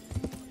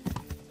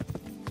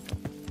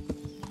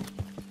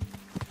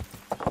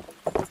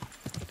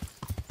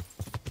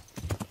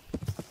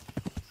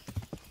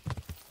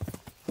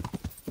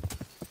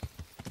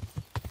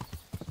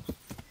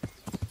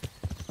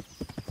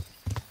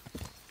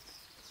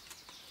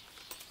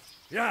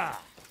 Yeah.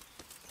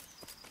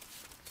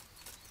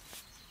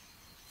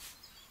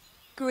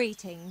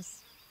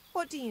 Greetings.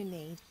 What do you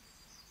need?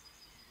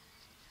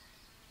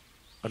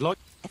 I'd like...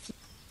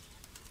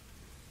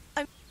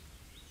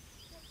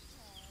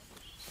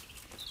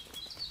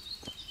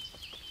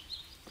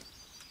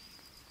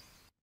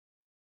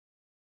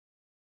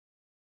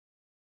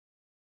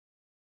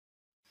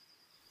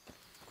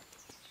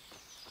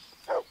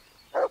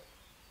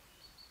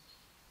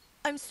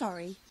 I'm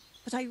sorry,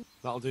 but I...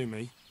 That'll do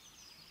me.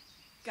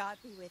 God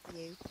be with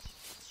you.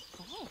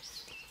 Oh.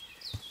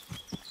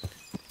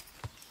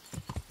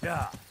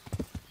 Yeah.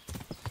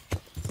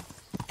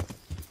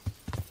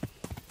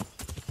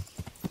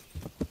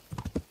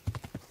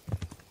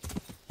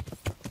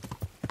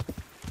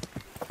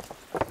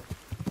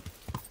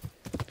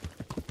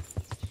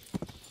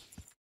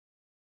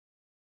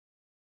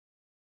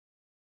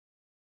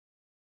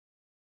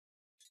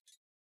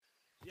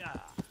 Yeah.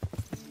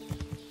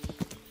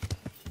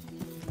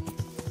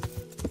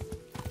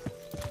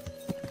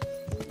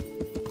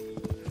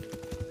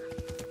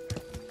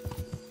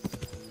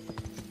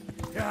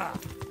 Yeah.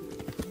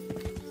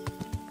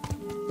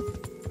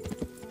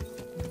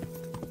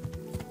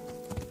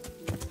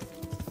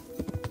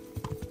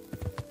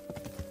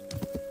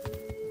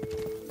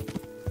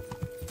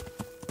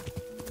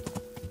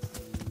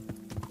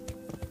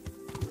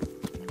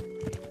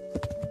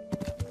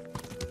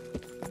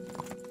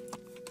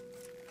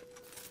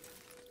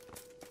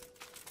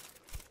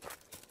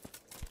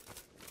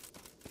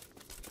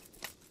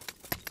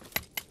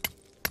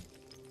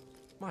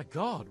 My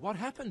God, what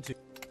happened to...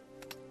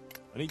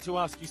 I need to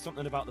ask you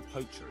something about the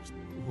poachers.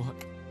 What?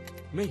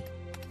 Me?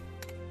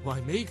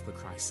 Why me, for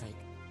Christ's sake?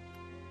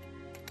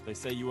 They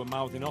say you were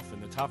mouthing off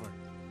in the tavern.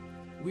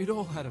 We'd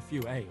all had a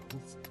few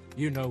ales.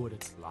 You know what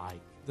it's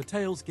like. The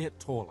tales get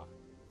taller.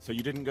 So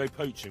you didn't go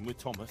poaching with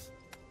Thomas?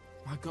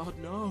 My God,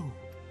 no.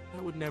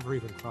 That would never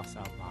even cross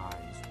our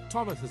minds.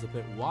 Thomas is a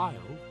bit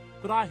wild,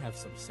 but I have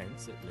some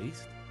sense at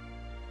least.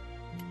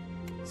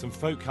 Some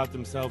folk had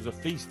themselves a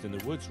feast in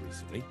the woods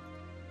recently,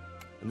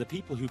 and the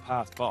people who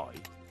passed by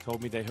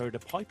told me they heard a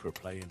piper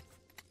playing.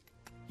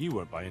 You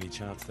weren't by any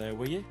chance there,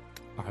 were you?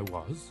 I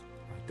was.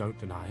 I don't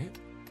deny it.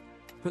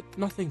 But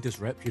nothing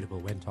disreputable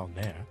went on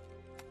there.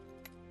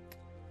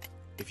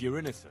 If you're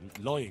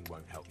innocent, lying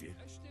won't help you.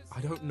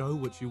 I don't know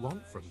what you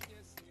want from me.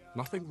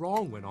 Nothing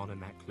wrong went on in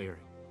that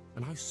clearing,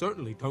 and I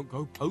certainly don't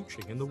go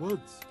poaching in the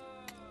woods.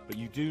 But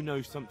you do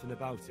know something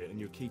about it, and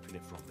you're keeping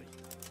it from me.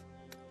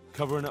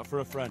 Covering up for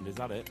a friend, is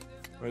that it?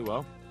 Very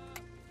well.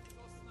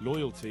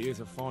 Loyalty is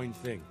a fine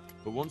thing,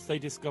 but once they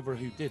discover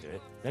who did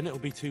it, then it'll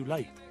be too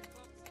late.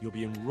 You'll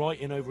be right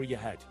in over your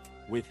head,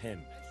 with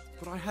him.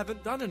 But I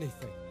haven't done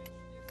anything.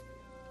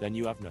 Then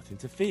you have nothing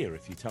to fear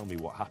if you tell me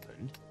what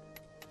happened.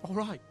 All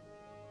right.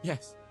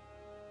 Yes.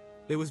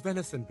 There was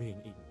venison being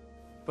eaten,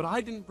 but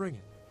I didn't bring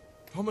it.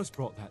 Thomas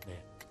brought that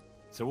there.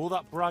 So all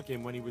that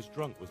bragging when he was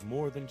drunk was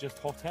more than just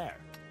hot air?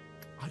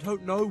 I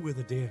don't know where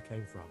the deer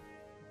came from.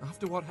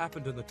 After what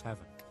happened in the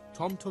tavern,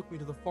 Tom took me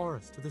to the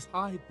forest to this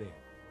hide there.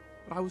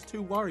 But I was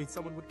too worried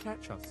someone would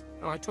catch us,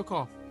 and I took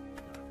off.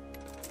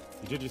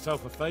 You did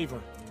yourself a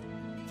favour.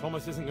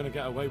 Thomas isn't going to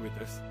get away with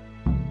this.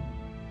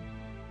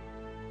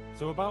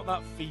 So about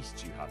that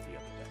feast you had the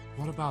other day.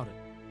 What about it?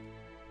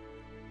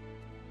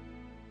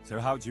 So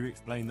how do you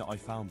explain that I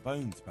found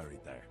bones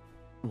buried there?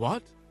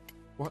 What?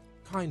 What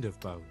kind of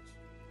bones?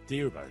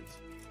 Deer bones.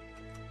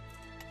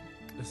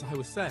 As I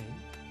was saying,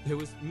 there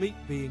was meat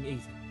being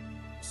eaten,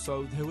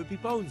 so there would be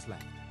bones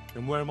left.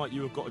 Then where might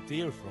you have got a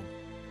deer from?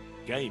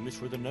 Game is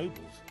for the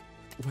nobles.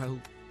 Well,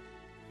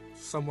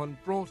 someone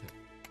brought it.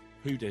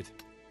 Who did?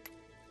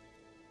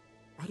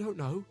 I don't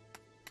know.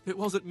 It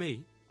wasn't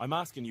me. I'm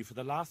asking you for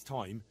the last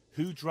time,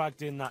 who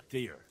dragged in that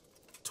deer?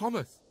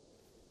 Thomas.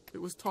 It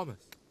was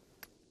Thomas.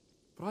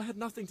 But I had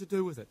nothing to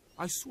do with it,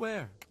 I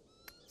swear.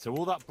 So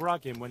all that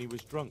bragging when he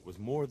was drunk was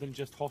more than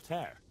just hot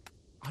air?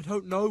 I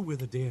don't know where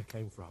the deer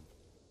came from.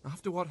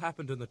 After what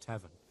happened in the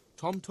tavern,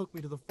 Tom took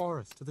me to the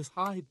forest to this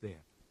hide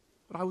there.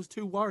 But I was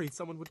too worried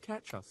someone would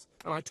catch us,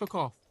 and I took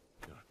off.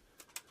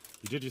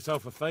 You did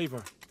yourself a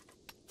favour.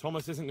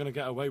 Thomas isn't going to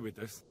get away with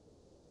this.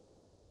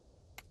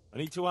 I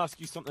need to ask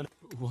you something.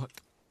 What?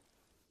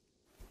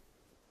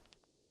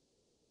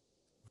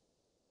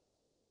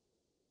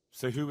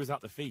 So who was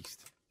at the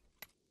feast?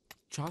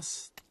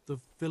 Just the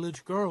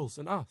village girls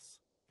and us.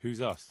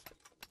 Who's us?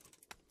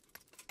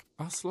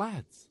 Us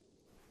lads.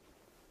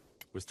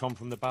 Was Tom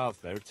from the baths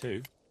there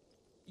too?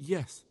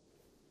 Yes.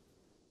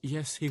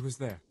 Yes, he was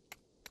there.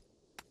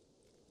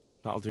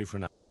 That'll do for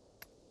now.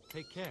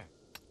 Take care.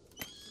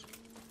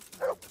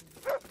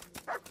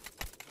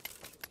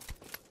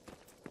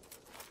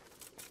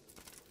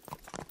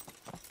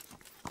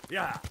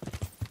 Yeah.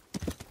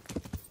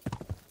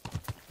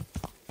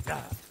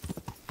 Yeah.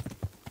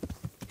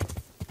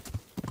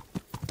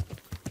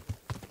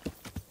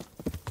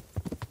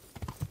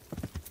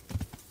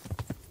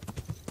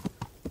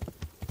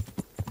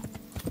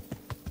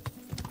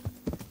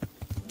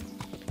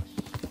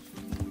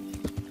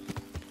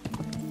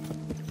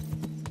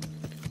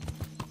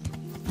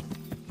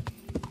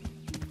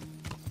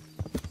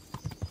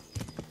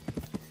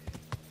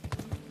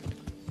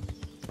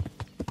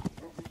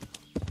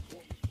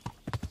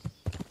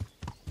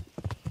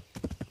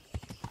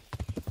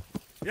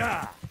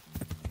 Yeah.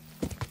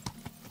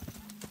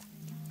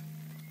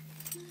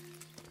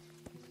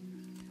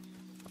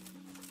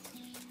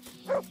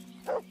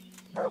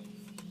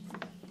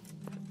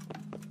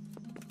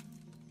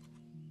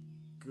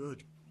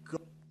 Good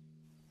God.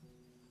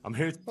 I'm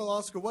here. Well,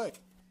 ask away.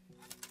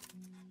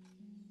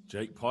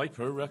 Jake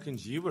Piper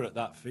reckons you were at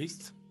that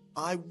feast.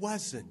 I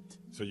wasn't.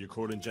 So you're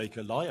calling Jake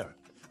a liar?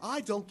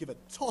 I don't give a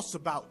toss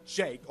about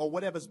Jake or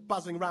whatever's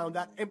buzzing around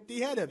that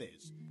empty head of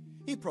his.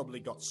 He probably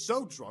got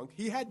so drunk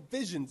he had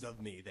visions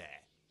of me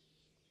there.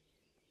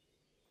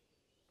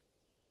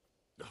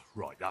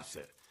 Right, that's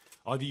it.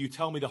 Either you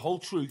tell me the whole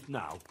truth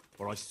now,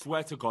 or I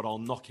swear to God I'll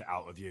knock it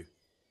out of you.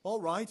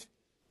 All right.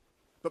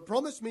 But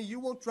promise me you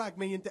won't drag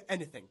me into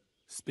anything.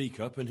 Speak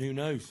up and who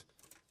knows?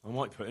 I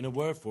might put in a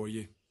word for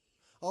you.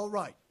 All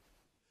right.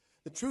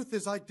 The truth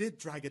is I did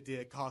drag a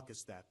deer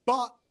carcass there,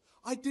 but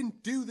I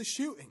didn't do the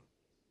shooting.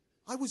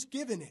 I was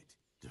given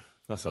it.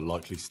 That's a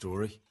likely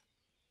story.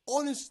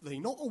 Honestly,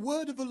 not a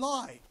word of a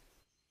lie.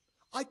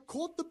 I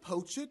caught the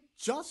poacher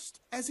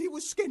just as he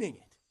was skinning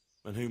it.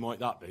 And who might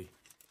that be?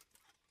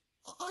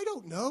 I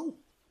don't know.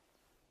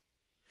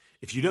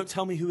 If you don't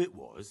tell me who it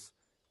was,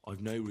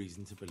 I've no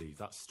reason to believe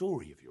that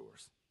story of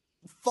yours.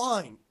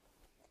 Fine.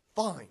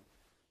 Fine.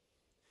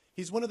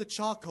 He's one of the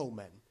charcoal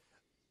men.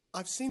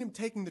 I've seen him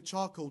taking the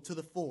charcoal to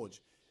the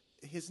forge.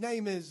 His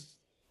name is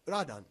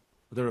Radan.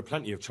 There are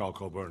plenty of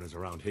charcoal burners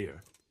around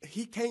here.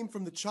 He came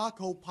from the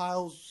charcoal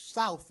piles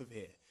south of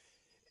here.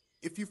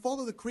 If you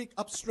follow the creek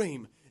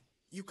upstream,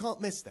 you can't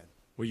miss them.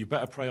 Well, you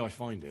better pray I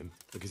find him,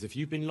 because if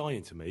you've been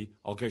lying to me,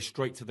 I'll go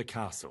straight to the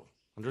castle.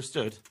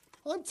 Understood?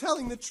 I'm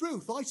telling the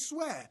truth, I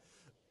swear.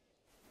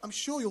 I'm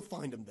sure you'll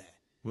find him there.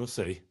 We'll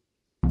see.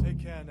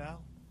 Take care now.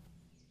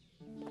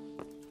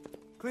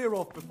 Clear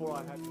off before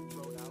I have you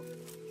thrown out.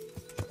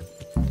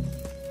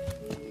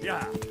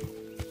 Yeah.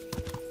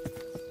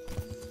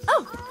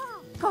 Oh!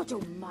 God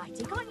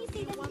almighty, can't you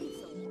see the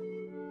weasel?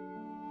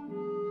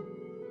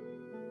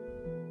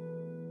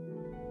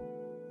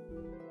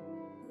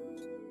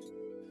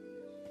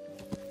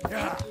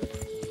 Yeah.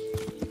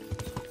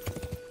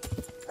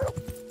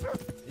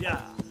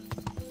 Yeah.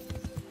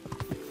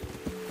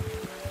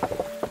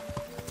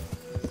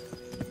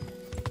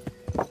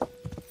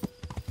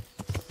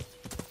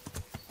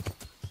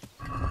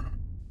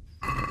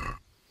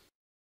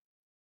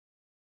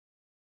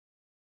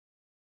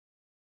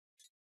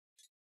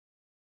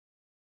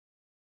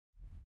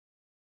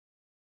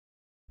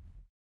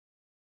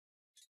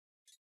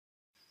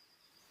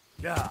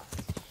 Yeah.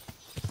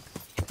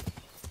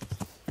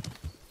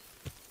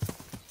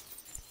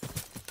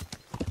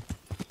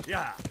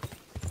 Yeah.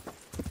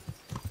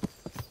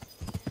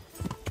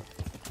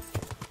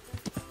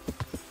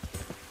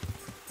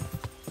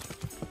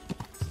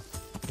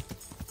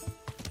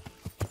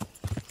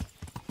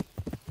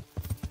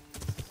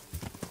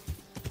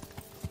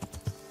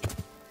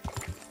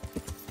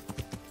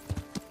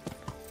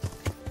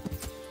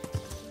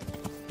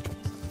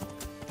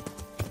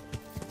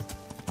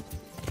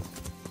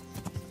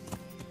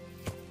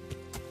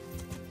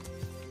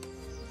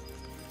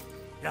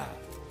 Yeah.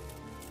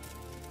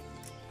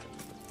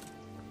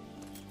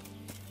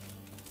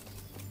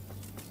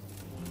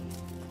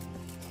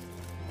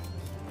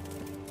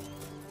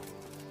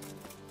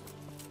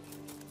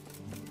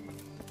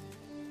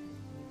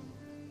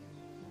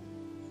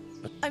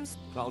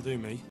 That'll do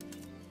me.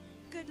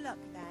 Good luck,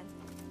 then.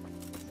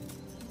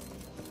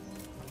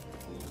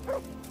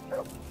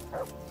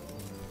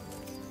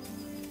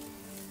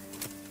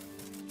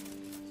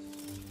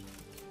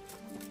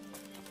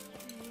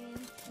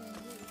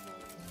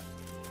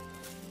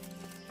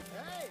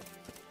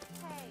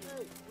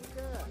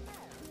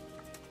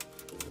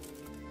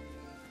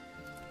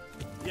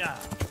 Yeah.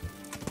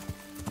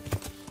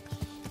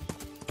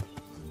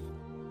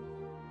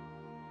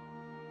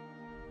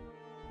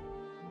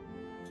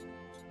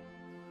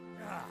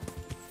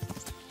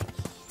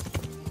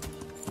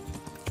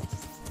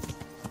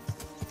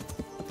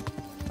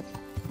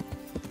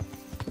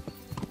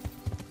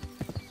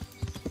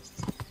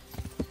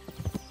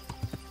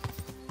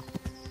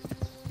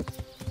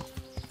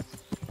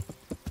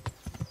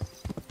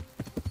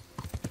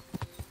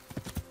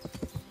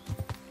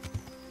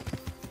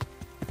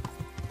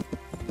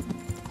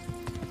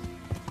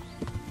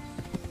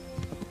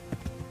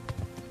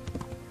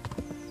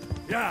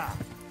 Yeah.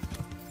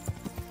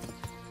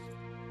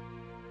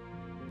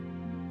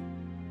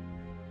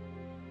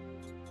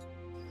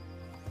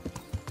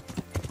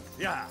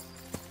 Yeah.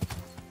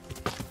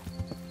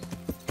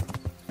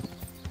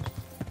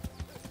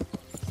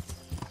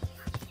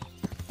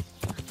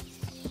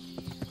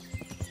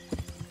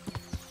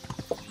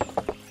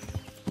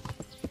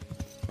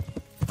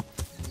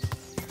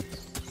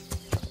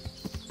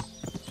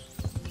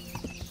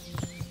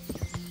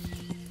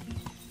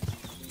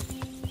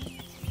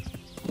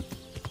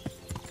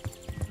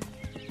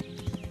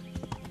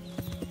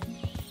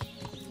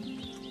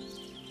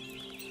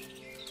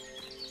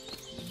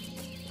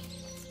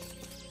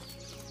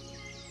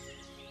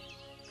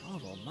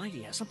 God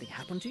almighty, has something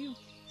happened to you?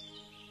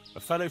 A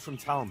fellow from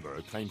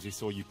Talmberg claims he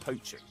saw you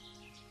poaching.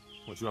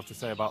 What do you have to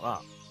say about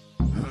that?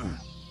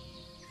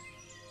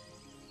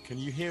 Can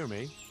you hear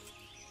me?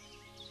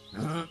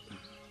 I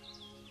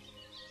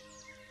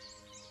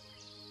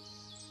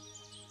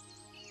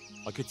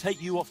could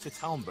take you off to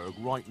Talmberg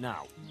right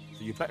now,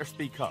 so you better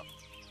speak up.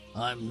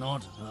 I'm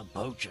not a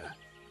poacher.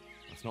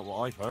 That's not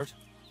what I've heard.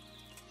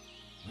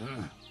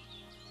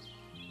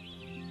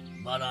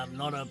 But I'm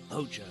not a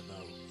poacher,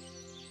 though.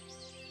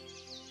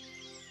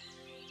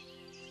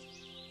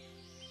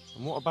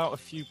 And what about a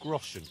few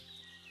Groschen?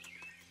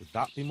 Would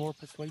that be more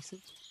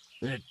persuasive?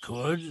 It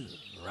could,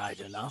 right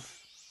enough.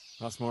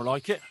 That's more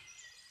like it.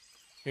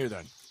 Here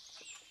then.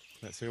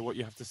 Let's hear what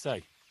you have to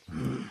say.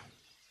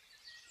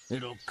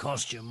 It'll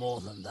cost you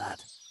more than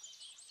that.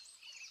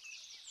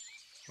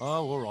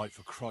 Oh, all right,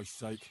 for Christ's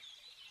sake.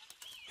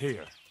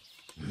 Here.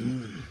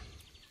 And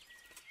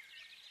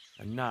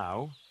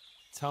now,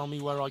 tell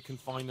me where I can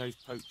find those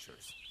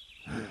poachers.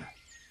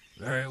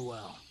 Very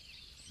well.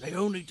 They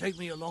only take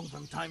me along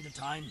from time to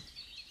time.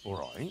 All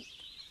right.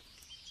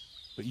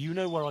 But you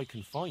know where I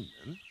can find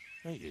them,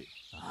 don't you?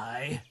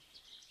 Aye.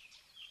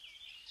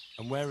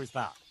 And where is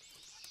that?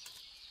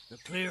 The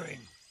clearing.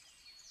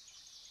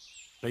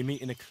 They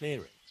meet in a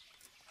clearing.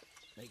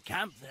 They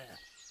camp there.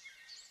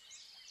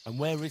 And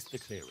where is the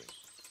clearing?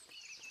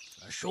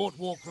 A short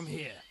walk from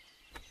here.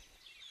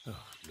 Oh,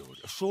 Lord.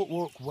 A short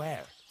walk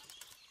where?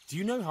 Do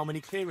you know how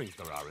many clearings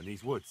there are in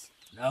these woods?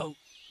 No.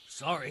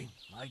 Sorry,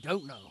 I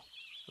don't know.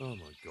 Oh,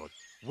 my God.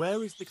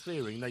 Where is the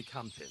clearing they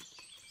camp in?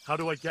 How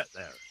do I get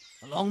there?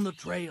 Along the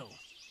trail.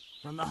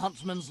 From the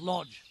huntsman's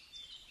lodge.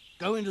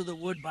 Go into the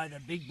wood by the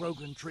big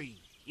broken tree.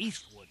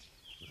 Eastward.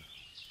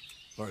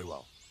 Very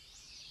well.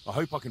 I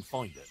hope I can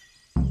find it.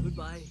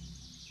 Goodbye.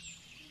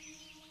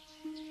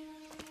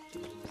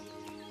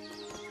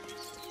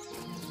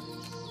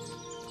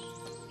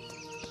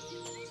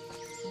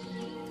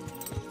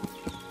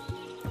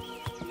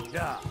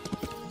 Yeah.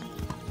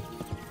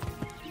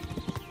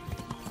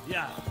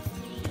 Yeah.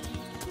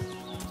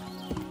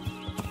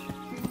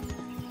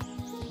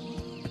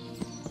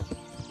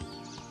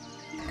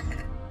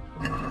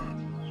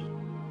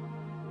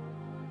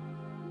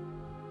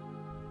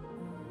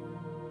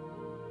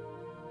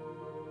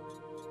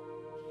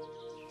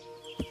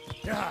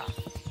 Yeah.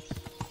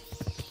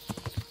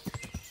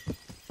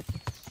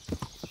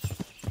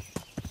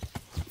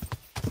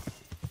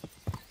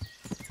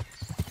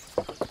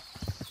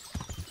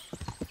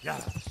 Yeah.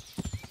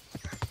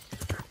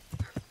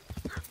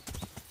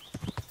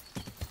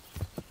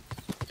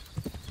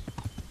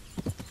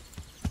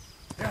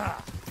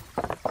 Yeah.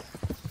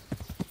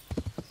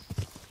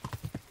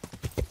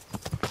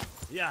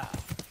 Yeah.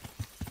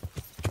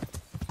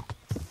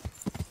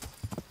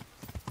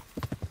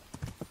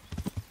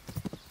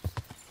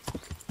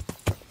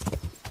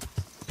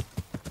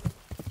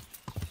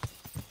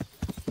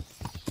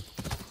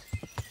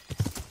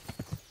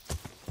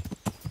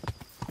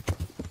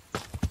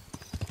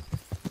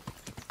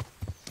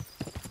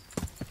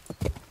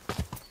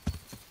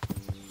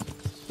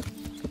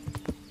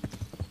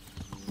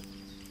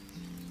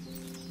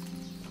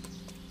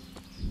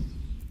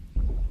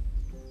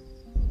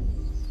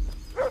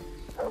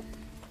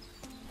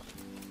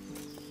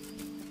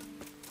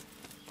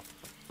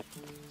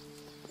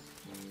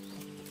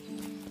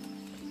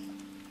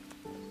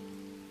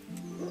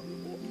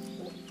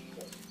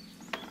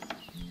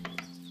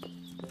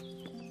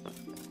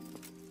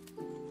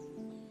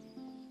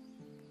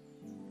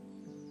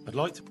 I'd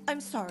like to...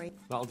 I'm sorry.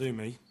 That'll do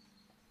me.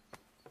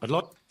 I'd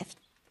like...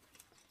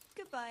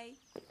 Goodbye.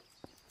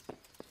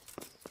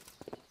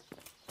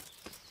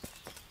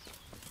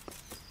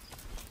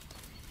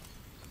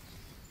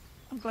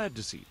 I'm glad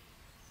to see you.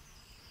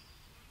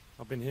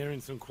 I've been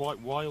hearing some quite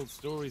wild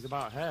stories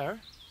about Hare.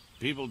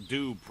 People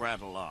do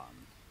prattle on.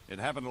 It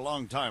happened a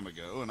long time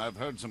ago, and I've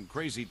heard some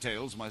crazy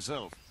tales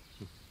myself.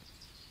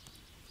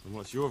 And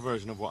what's your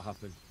version of what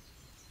happened?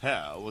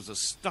 Hare was a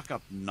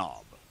stuck-up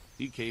knob.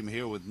 He came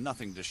here with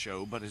nothing to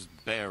show but his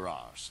bare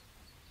arse.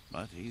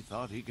 But he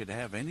thought he could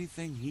have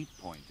anything he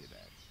pointed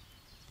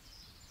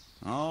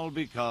at. All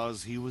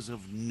because he was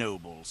of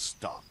noble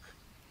stock.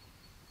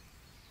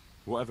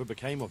 Whatever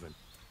became of him?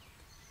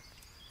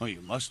 Oh, you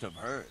must have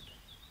heard.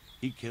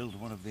 He killed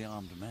one of the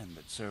armed men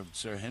that served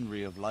Sir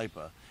Henry of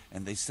Lipa,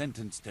 and they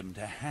sentenced him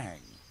to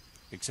hang.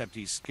 Except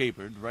he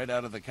scapered right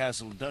out of the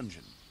castle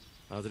dungeon.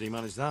 How did he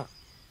manage that?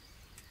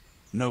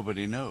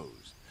 Nobody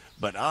knows,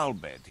 but I'll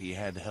bet he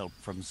had help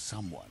from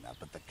someone up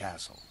at the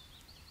castle.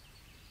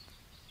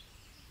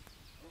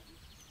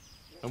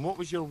 And what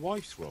was your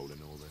wife's role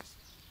in all this?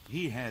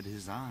 He had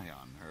his eye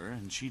on her,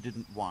 and she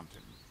didn't want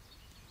him.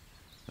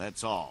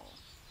 That's all.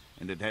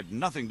 And it had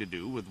nothing to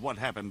do with what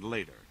happened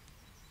later.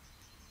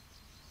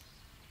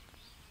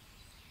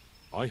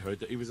 I heard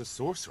that he was a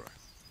sorcerer.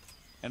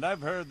 And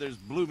I've heard there's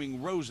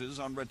blooming roses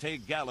on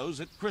Rattay Gallows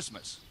at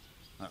Christmas.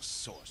 A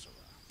sorcerer.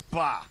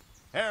 Bah!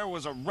 Hare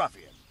was a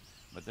ruffian,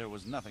 but there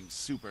was nothing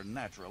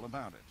supernatural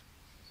about it.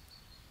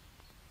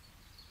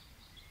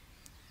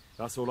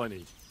 That's all I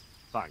need.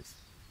 Thanks.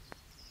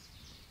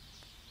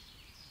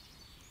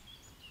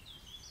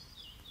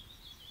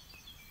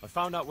 I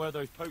found out where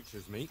those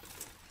poachers meet.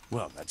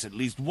 Well, that's at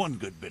least one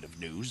good bit of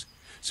news.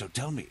 So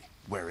tell me,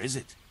 where is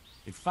it?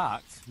 In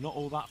fact, not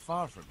all that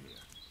far from here.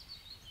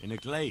 In a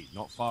glade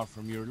not far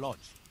from your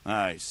lodge.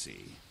 I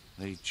see.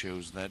 They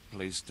chose that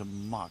place to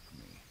mock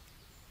me.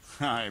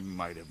 I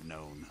might have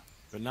known.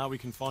 But now we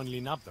can finally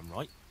nab them,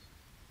 right?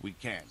 We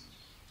can.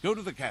 Go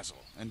to the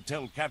castle and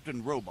tell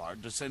Captain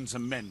Robard to send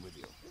some men with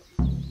you.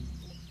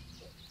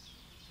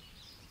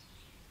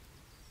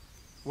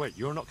 Wait,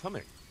 you're not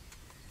coming?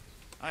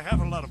 I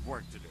have a lot of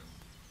work to do.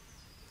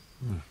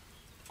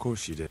 Of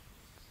course you did.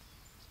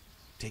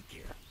 Take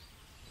care.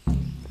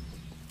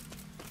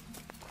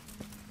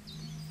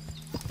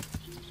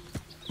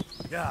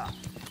 Yeah.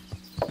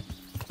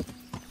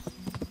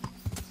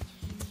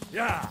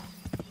 Yeah.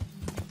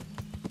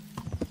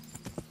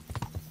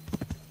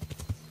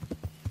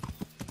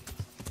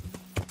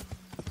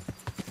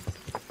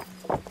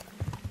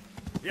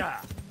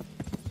 Yeah.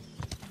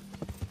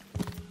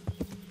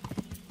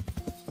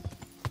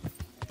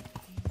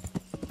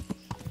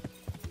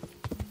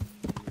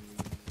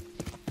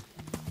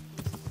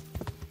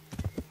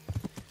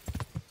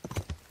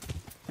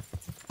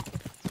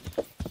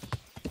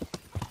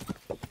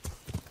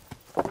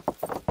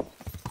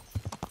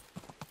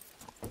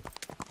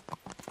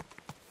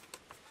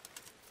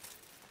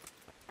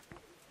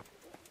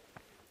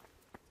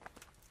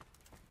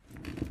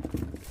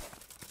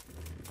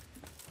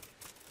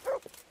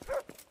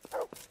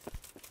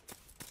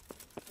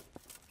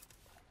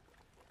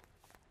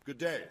 Good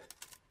day.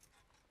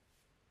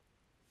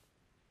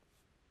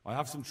 I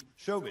have some...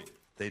 Show me.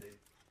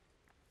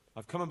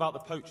 I've come about the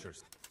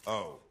poachers.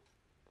 Oh.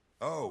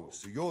 Oh,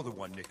 so you're the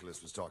one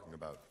Nicholas was talking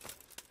about.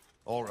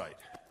 All right.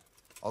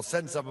 I'll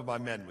send some of my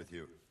men with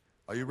you.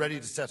 Are you ready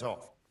to set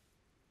off?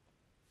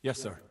 Yes,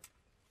 sir.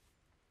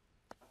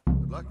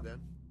 Good luck,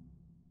 then.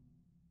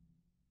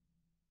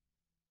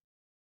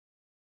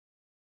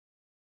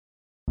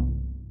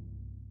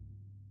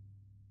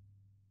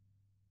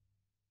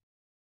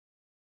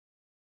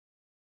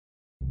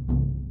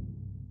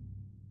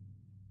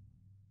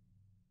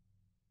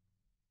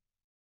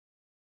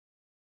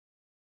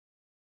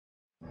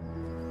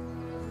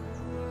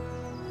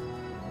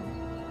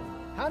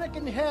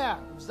 Hanekin Hare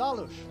of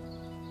Zalush,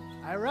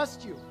 I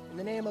arrest you in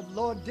the name of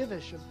Lord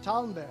Divish of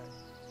Talmberg.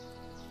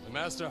 The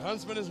master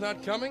huntsman is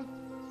not coming?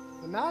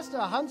 The master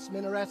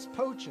huntsman arrests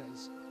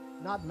poachers,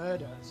 not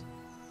murderers.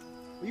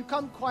 Will you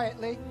come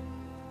quietly?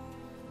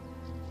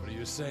 What do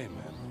you say,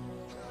 man?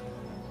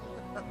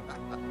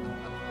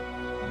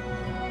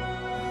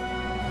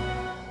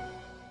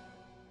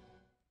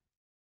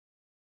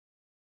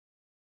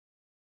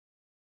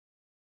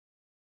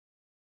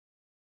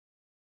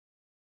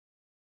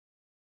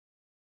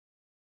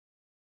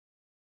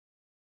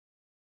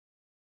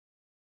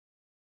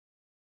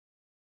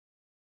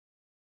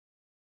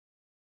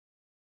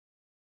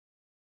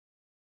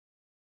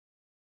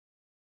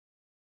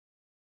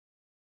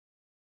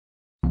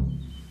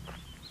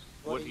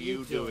 What are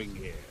you doing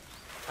here?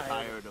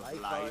 Tired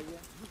of life?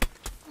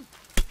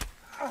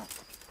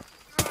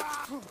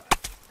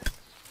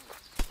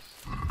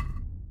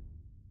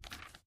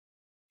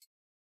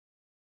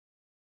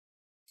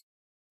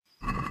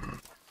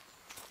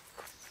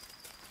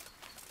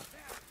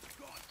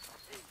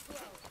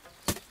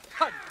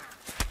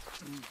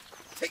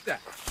 Take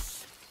that!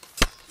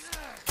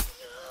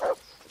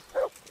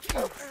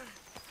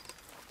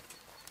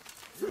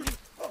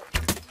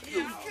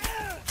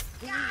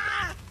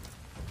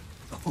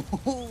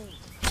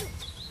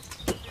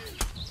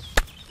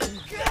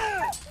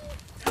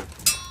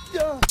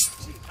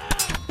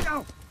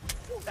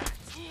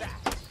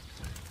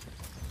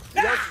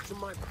 To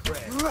my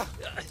prayer.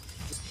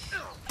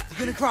 You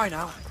gonna cry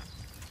now?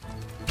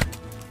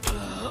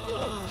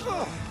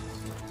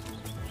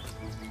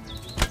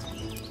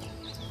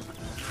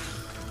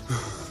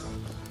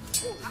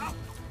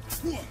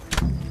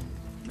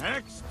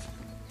 Next.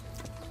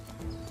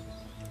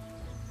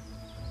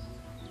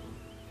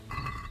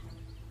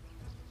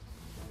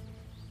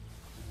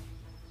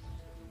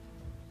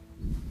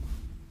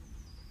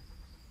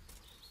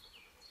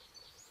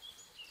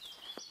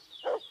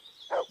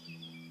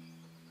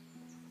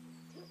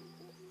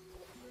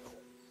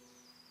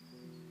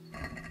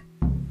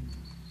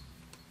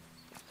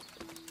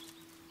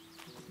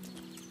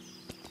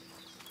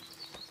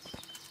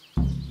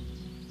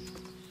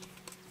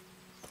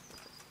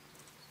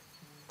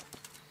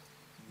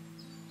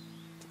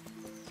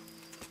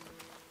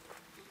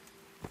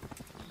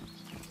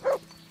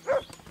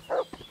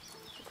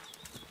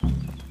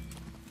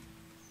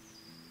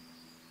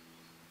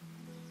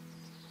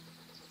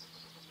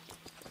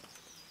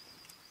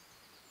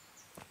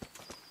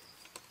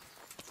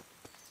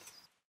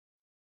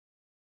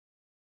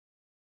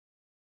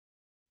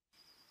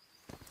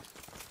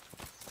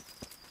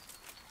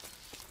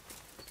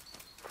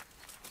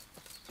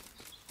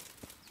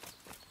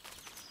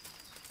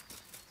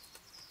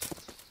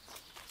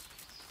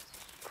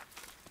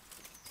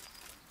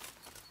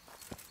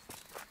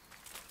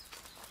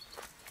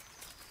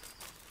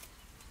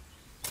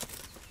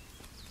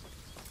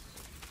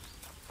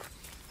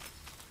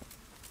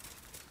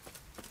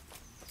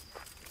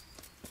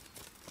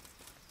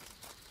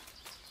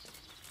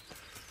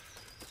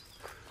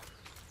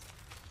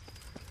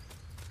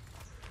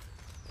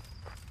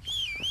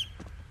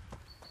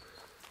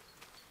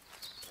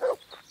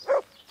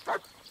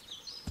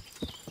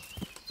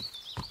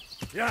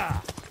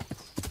 Yeah!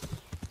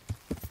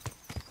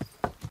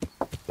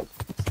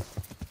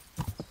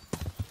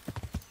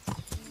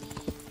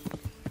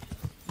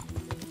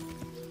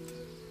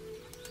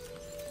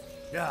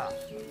 Yeah.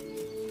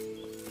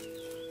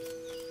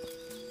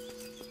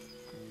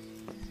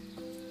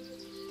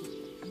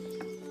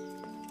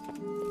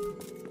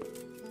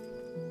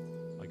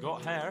 I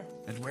got Hare.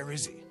 And where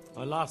is he?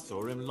 I last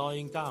saw him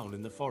lying down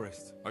in the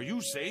forest. Are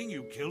you saying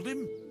you killed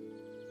him?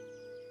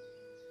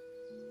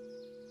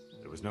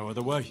 There was no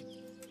other way.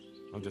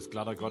 I'm just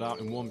glad I got out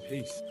in one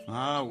piece.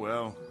 Ah,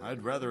 well,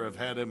 I'd rather have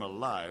had him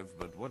alive,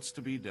 but what's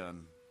to be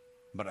done?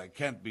 But I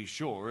can't be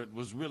sure it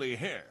was really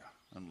Hare,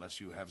 unless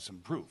you have some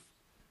proof.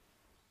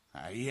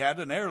 He had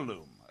an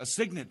heirloom, a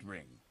signet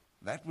ring.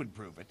 That would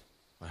prove it.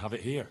 I have it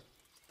here.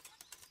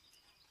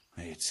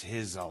 It's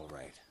his, all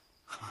right.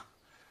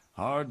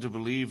 Hard to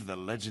believe the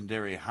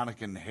legendary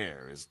Hanekin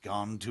Hare is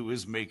gone to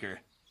his maker.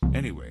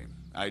 Anyway,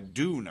 I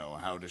do know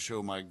how to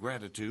show my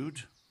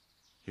gratitude.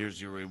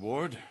 Here's your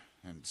reward,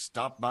 and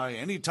stop by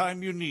any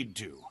time you need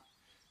to.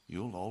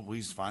 You'll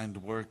always find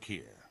work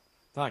here.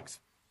 Thanks.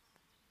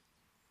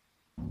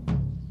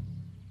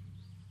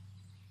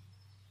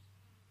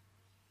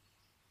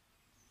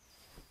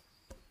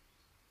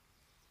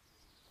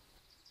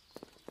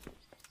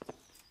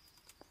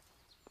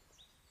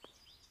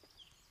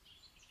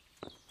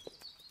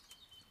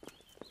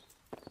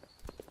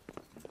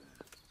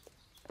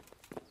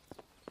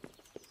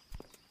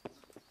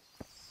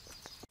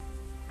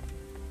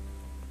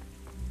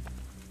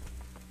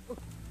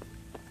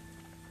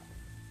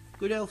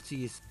 Good health to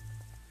you.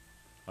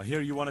 I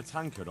hear you won a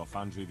tankard off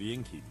Andrew the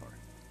innkeeper.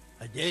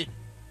 I did.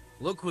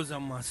 Luck was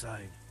on my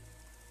side.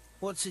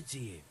 What's it to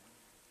you?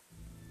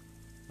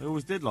 I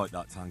always did like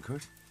that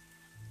tankard.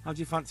 How do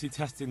you fancy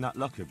testing that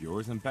luck of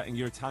yours and betting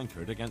your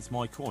tankard against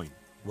my coin?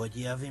 What do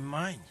you have in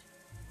mind?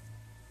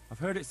 I've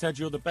heard it said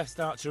you're the best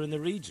archer in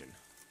the region,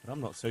 but I'm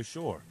not so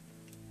sure.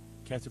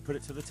 Care to put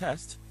it to the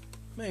test?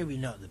 Maybe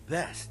not the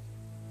best,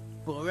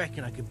 but I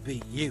reckon I could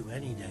beat you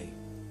any day.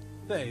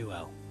 Very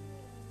well.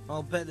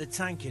 I'll bet the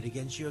tankard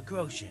against your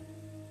Groschen.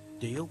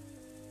 Deal?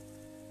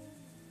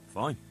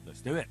 Fine,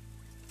 let's do it.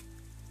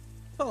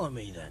 Follow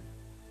me then.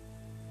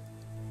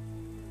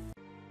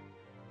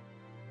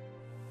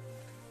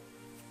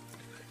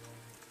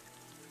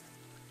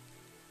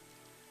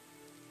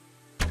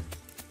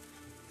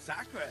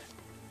 Sacre!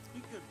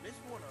 You could miss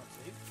one or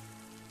two.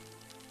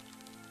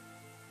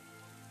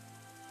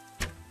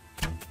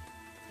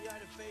 You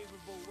had a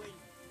favourable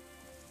wind.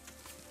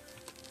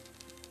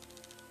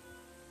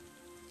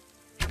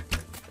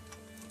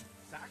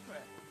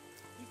 Sacre!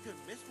 You could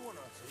miss one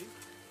or two.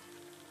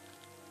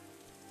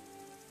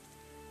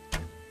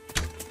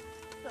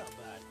 Not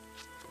bad.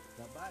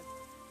 Not bad.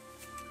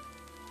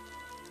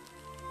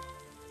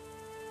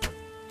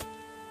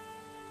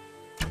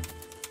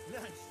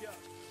 Nice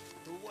shot.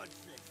 But what's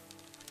this?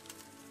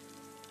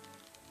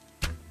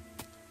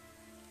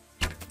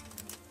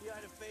 You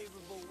had a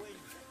favourable wind.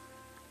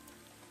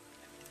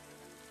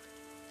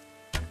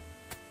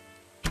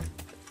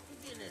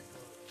 Look at this.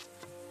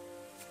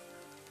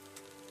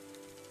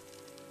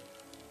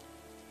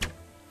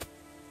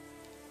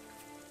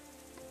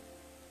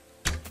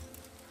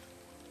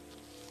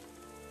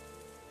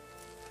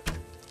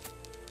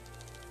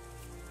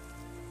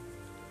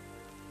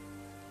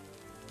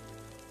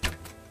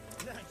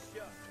 Nice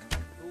shot.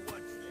 But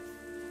what's this?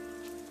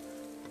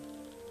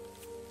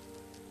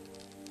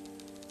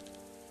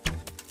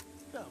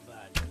 Not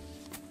bad.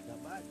 Not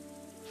bad.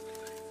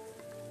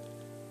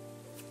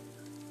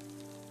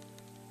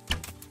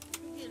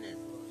 Look at this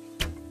one.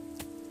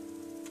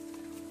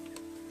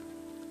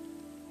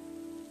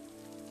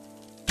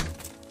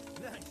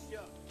 Nice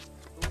shot.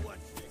 But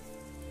what's this?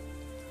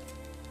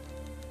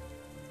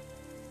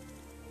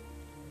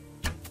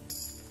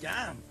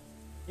 Damn.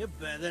 You're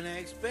better than I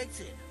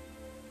expected.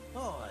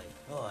 All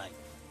right.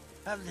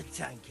 Have the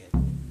tankard.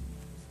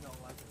 It's not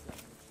like it's that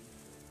much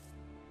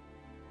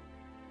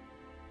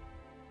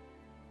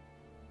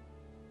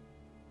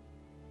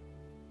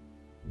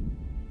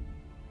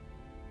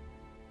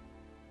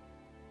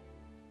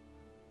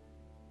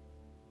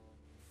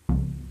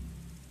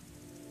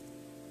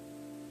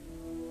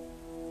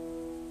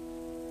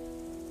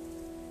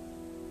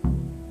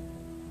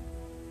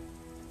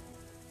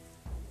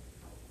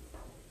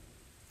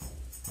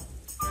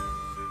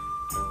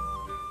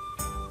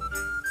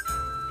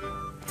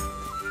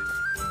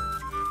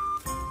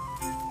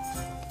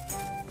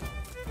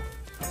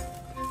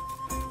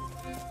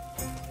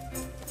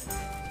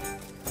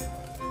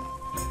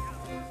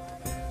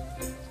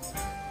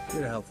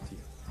Good health to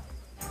you.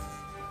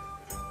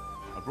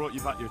 I brought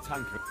you back your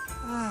tankard.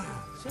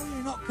 Ah, so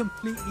you're not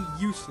completely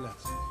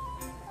useless.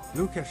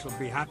 Lukesh will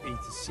be happy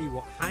to see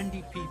what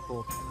handy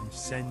people I'm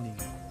sending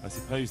you. I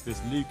suppose this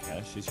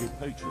Lukesh is your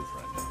poacher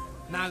friend.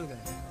 Now then,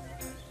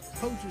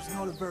 poacher's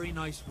not a very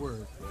nice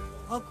word.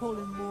 I'll call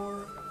him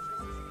more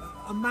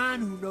a man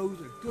who knows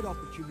a good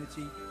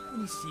opportunity when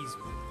he sees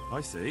one.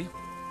 I see.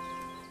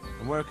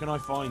 And where can I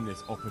find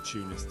this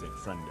opportunistic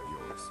friend of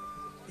yours?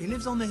 He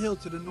lives on the hill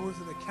to the north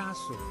of the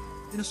castle,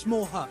 in a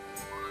small hut.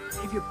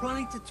 If you're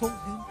planning to talk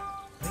to him,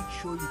 make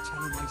sure you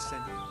tell him I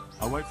sent you.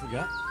 I won't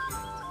forget.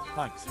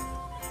 Thanks.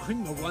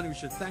 I'm the one who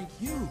should thank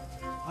you.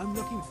 I'm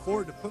looking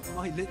forward to putting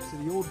my lips to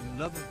the old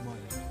love of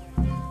mine.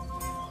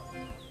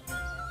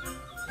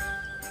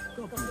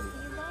 God bless you.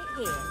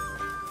 Right here.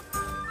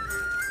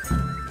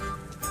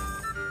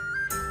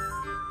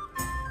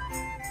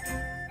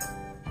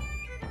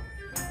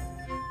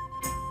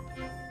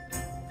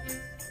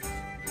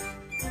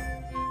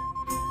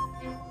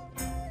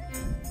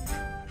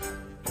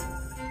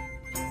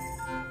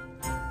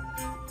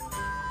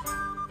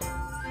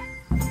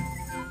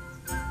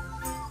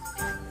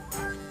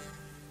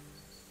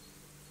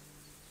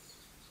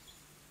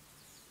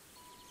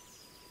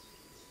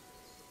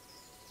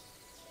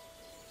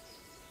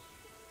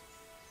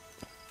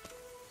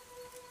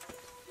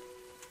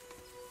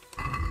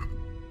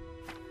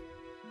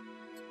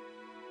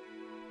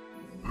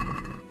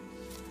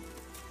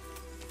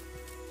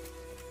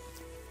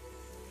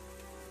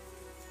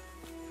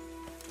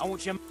 I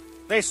want you...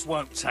 This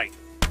won't take.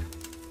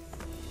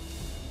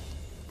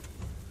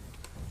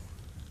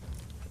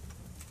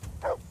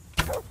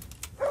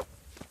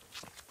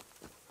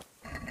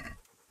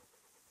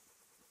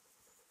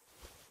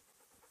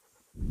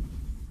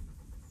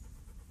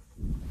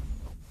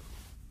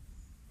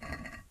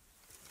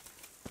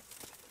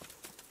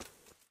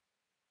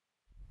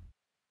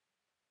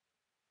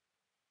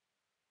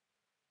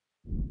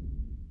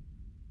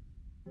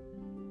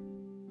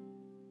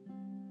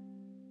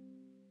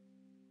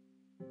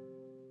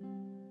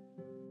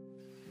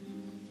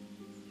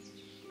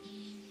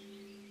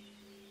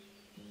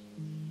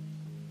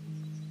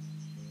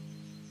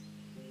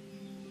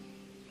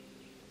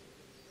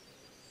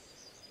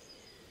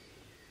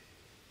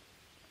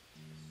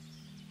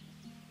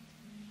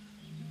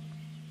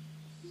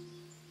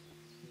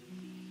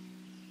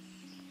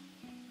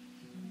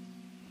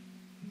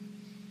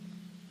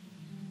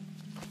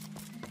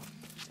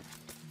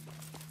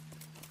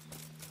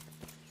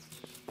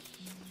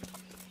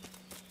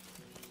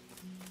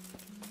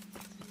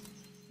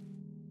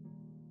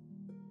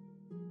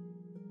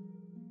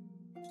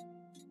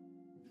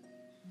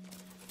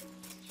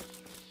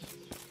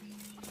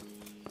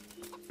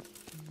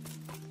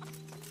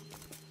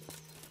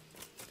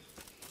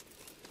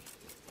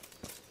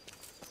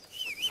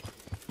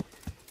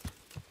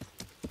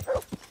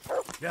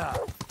 Yeah.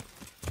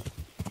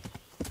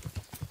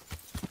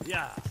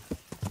 Yeah.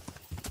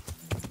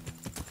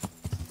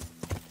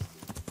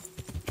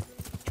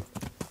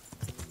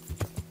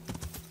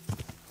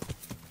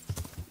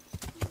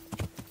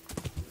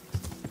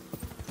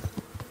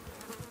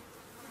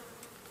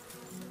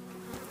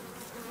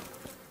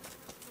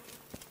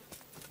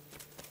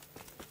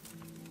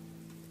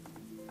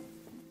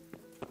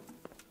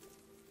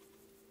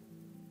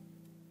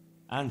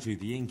 Andrew,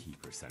 the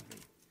innkeeper, sent me.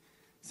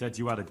 Said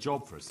you had a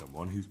job for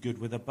someone who's good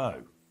with a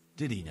bow.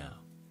 Did he now?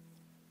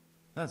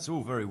 That's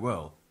all very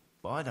well,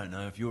 but I don't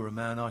know if you're a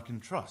man I can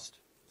trust.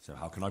 So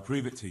how can I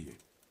prove it to you?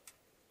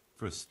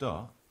 For a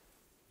start,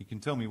 you can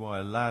tell me why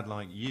a lad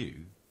like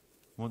you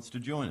wants to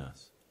join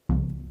us.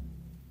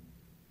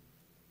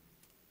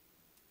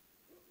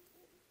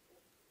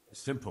 It's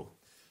simple.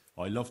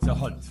 I love to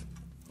hunt,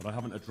 but I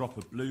haven't a drop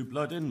of blue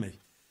blood in me.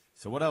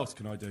 So what else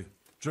can I do?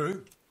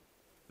 True.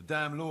 The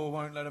damn law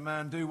won't let a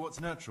man do what's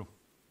natural.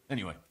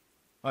 Anyway,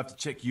 I have to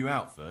check you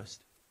out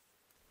first.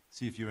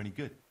 See if you're any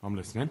good. I'm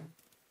listening.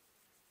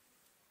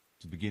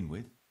 To begin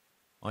with,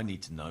 I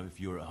need to know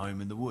if you're at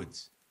home in the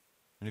woods.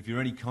 And if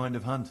you're any kind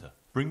of hunter.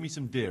 Bring me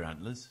some deer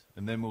antlers,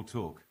 and then we'll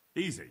talk.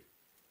 Easy.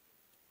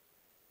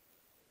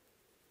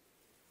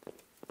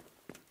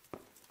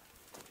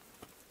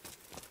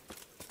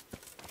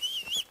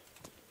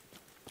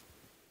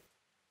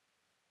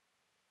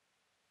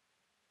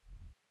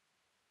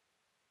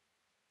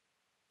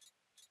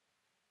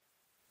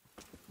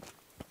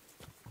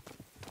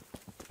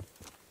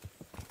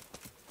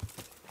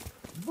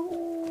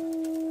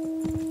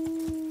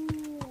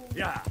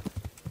 Yeah.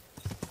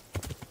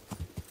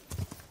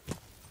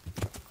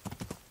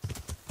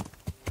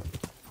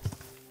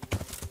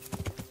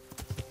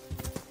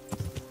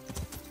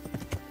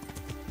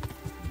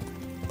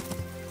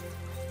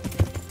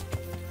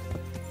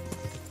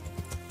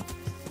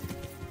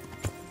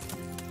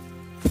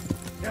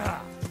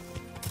 Yeah.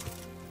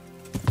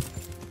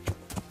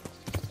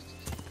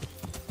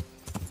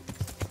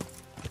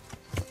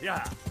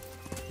 Yeah.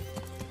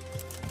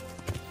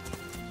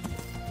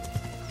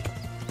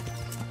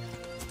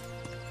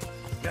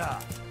 Yeah.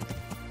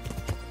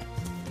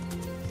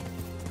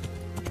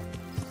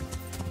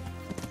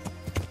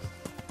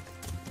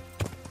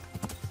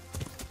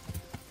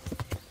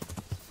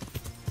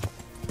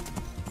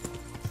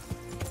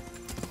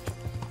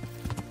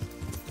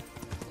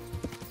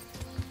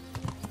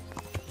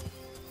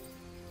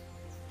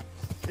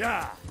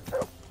 Yeah.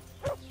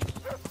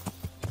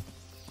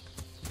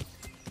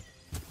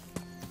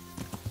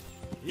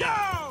 Yo!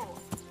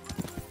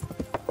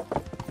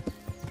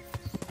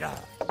 Yeah.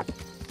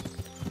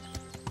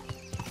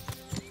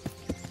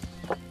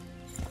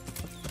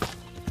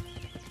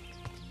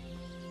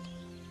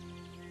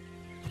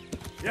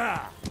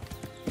 Yeah.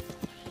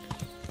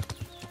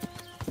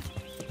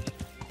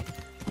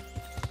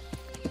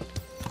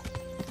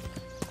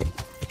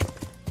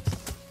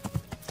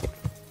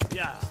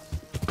 Yeah.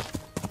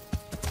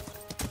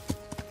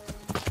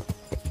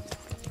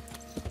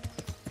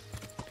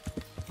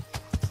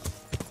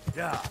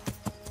 Yeah.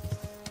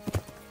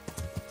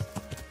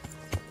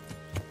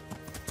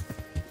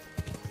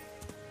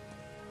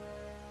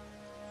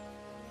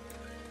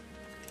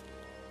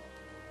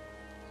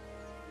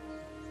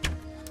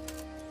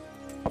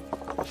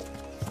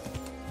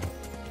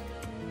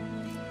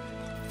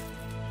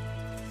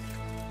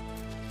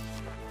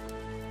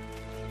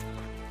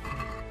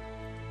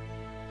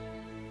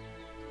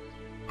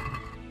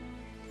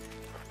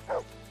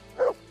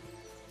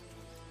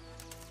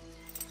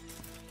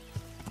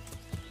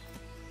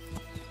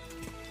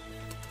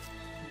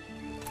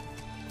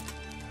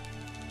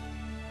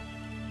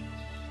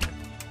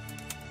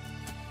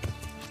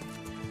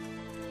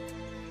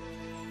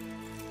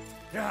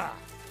 Yeah.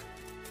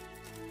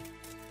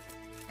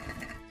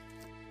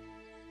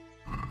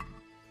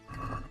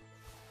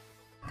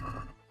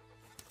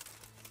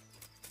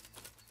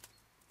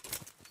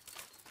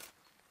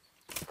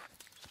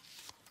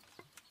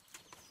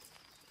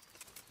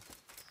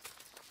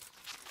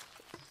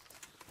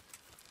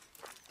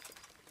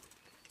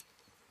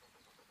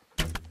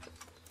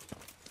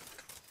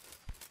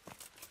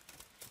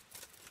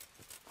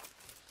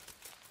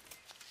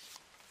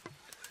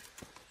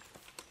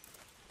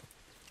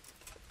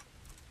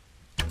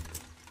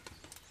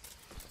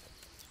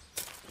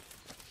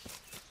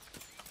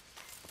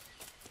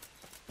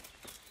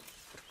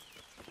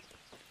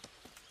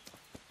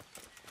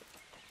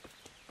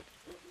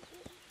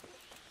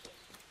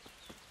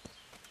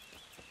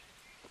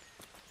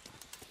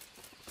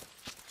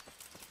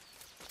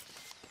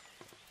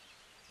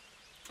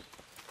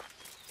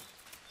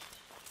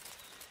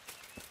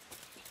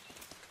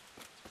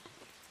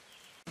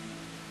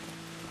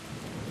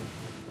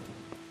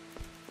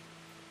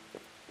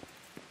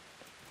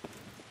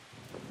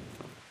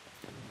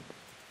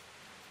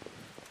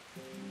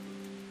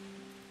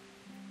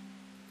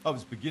 I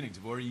was beginning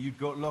to worry you'd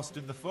got lost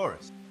in the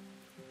forest.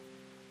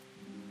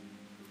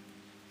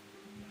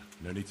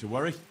 No need to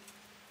worry.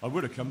 I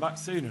would have come back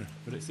sooner,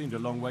 but it seemed a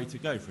long way to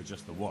go for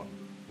just the one.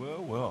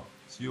 Well, well,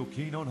 so you're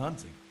keen on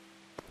hunting?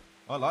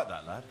 I like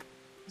that, lad.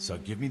 So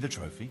give me the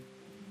trophy,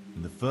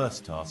 and the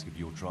first task of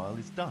your trial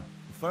is done.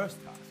 The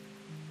first task?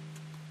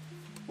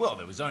 Well,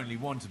 there was only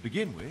one to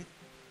begin with,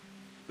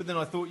 but then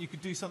I thought you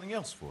could do something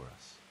else for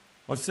us.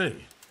 I see.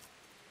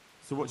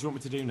 So what do you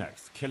want me to do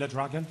next? Kill a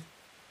dragon?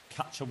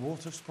 Catch a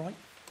water sprite?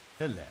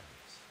 Hilarious.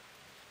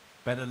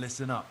 Better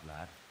listen up,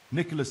 lad.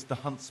 Nicholas the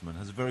huntsman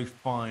has a very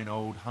fine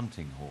old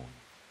hunting horn.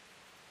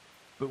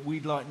 But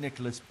we'd like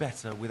Nicholas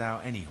better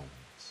without any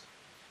horns.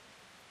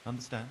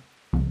 Understand?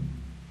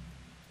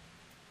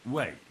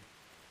 Wait.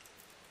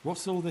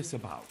 What's all this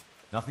about?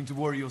 Nothing to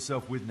worry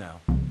yourself with now.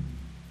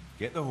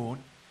 Get the horn,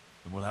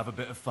 and we'll have a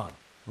bit of fun.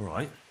 All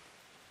right.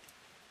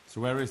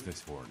 So where is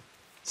this horn?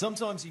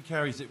 Sometimes he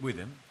carries it with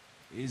him.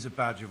 It is a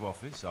badge of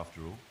office,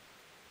 after all.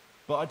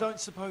 But I don't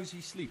suppose he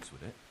sleeps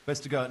with it.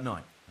 Best to go at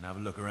night and have a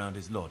look around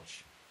his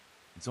lodge.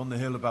 It's on the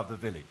hill above the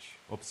village,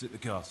 opposite the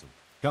castle.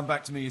 Come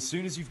back to me as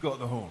soon as you've got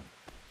the horn.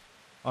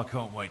 I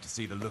can't wait to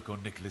see the look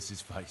on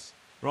Nicholas's face.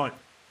 Right.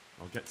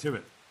 I'll get to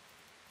it.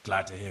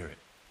 Glad to hear it.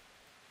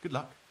 Good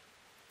luck.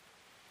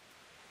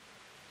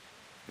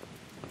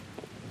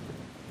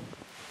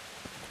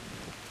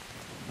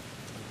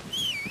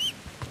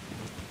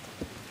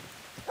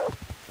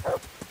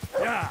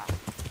 Yeah.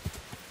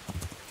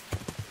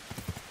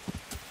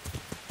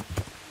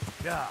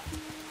 Yeah.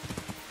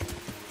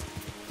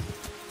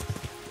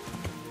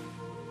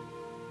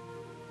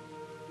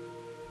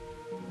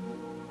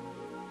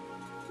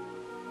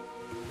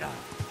 Yeah.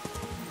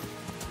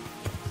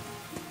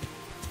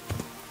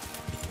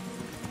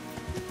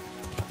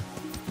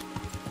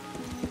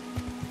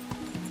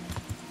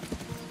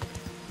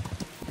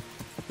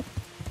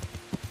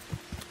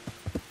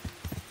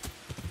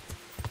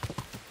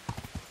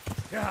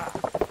 Yeah.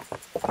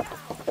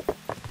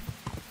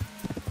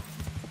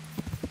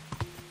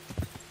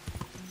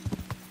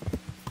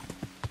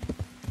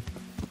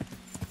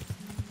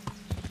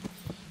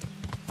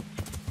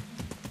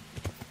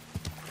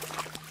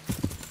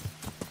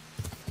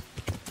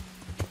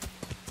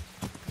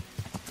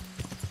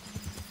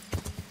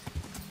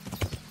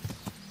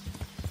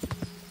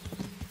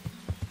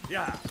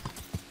 Yeah.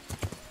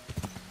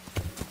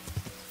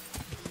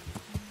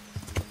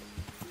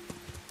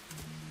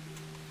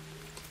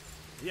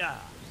 Yeah.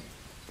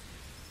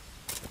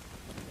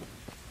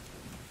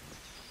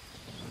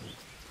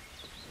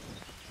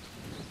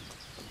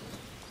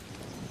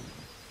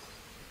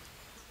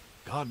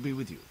 God be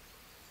with you.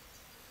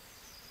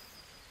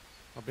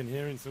 I've been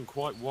hearing some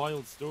quite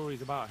wild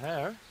stories about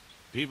Hare.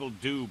 People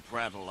do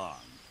prattle on.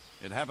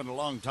 It happened a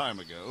long time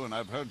ago, and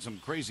I've heard some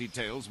crazy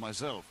tales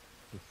myself.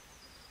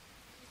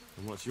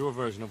 And what's your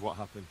version of what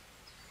happened?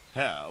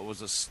 Hare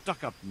was a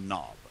stuck-up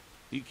knob.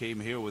 He came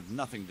here with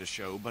nothing to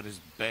show but his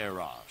bare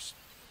arse.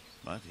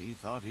 But he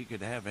thought he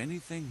could have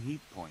anything he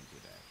pointed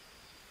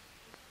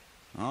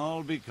at.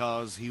 All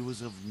because he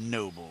was of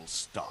noble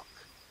stock.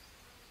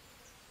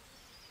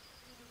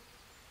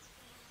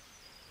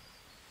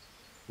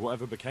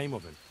 Whatever became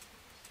of him?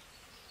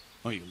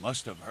 Oh, you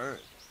must have heard.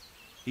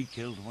 He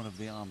killed one of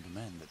the armed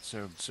men that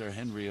served Sir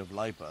Henry of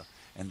Lipa,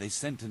 and they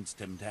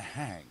sentenced him to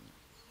hang.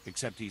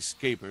 Except he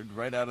scapered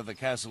right out of the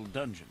castle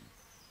dungeon.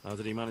 How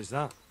did he manage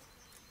that?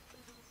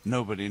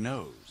 Nobody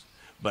knows,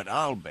 but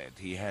I'll bet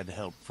he had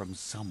help from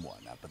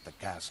someone up at the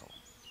castle.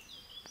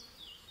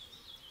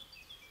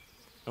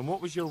 And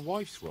what was your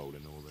wife's role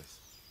in all this?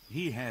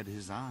 He had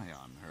his eye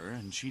on her,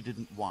 and she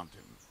didn't want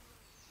him.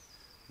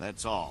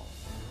 That's all.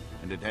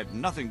 And it had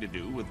nothing to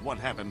do with what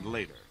happened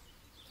later.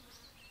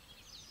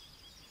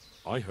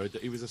 I heard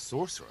that he was a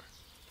sorcerer.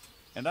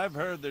 And I've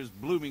heard there's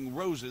blooming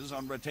roses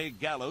on Rattay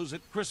Gallows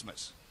at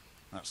Christmas.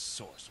 A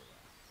sorcerer.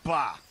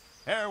 Bah!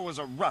 Hare was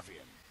a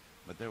ruffian,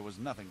 but there was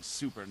nothing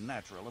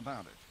supernatural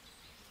about it.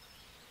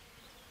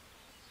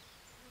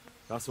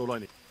 That's all I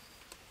need.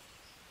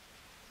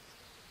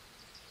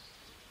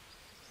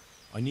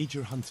 I need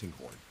your hunting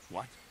horn.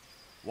 What?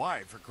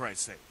 Why, for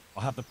Christ's sake?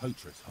 I have the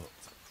poachers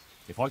hooked.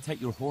 If I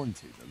take your horn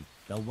to them,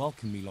 they'll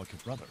welcome me like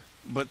a brother.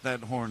 But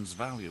that horn's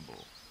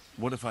valuable.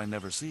 What if I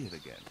never see it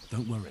again?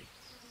 Don't worry.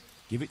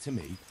 Give it to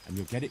me, and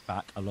you'll get it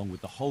back along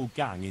with the whole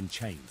gang in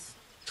chains.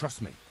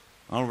 Trust me.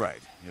 All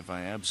right, if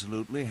I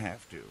absolutely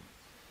have to.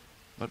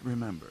 But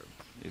remember,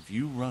 if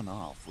you run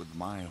off with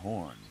my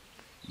horn,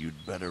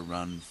 you'd better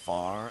run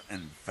far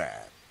and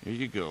fast. Here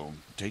you go.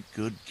 Take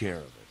good care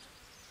of it.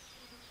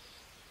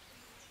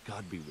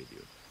 God be with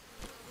you.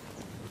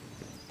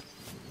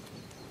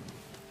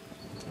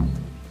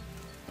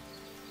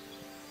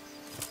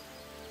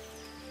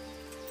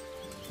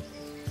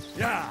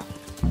 Yeah!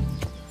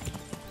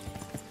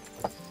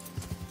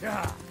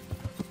 Yeah!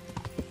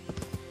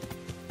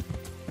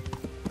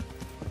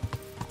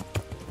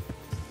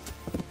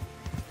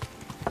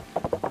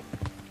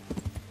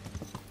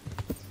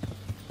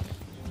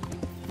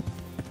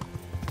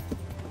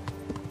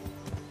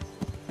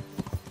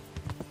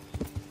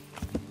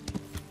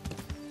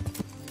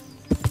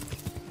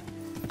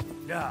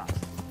 Yeah!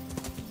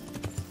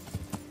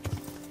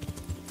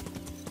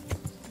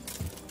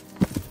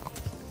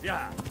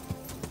 Yeah!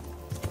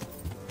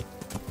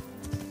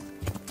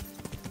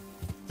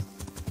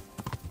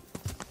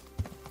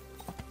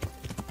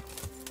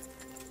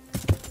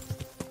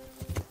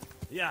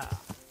 Yeah.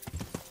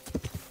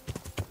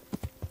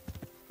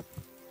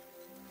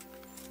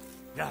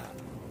 Yeah.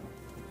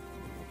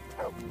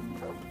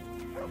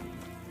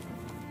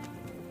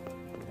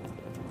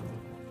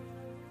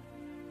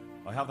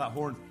 I have that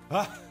horn.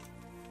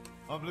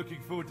 I'm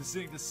looking forward to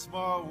seeing the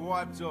smile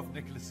wiped off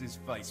Nicholas's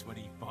face when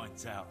he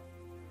finds out.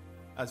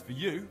 As for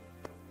you,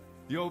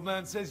 the old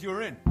man says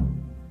you're in.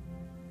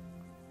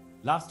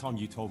 Last time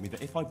you told me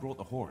that if I brought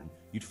the horn,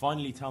 you'd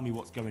finally tell me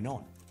what's going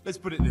on. Let's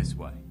put it this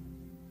way.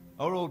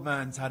 Our old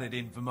man's had it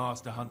in for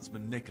Master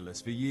Huntsman Nicholas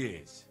for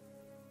years.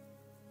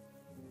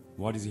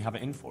 Why does he have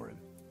it in for him?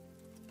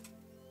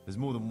 There's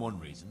more than one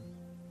reason.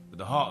 But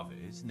the heart of it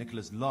is,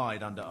 Nicholas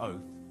lied under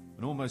oath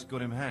and almost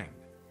got him hanged.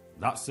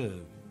 That's a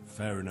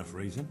fair enough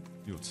reason.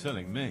 You're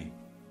telling me.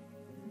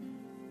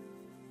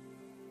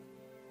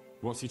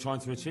 What's he trying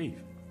to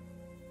achieve?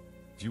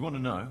 Do you want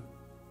to know?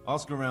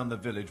 Ask around the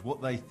village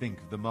what they think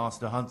of the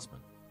Master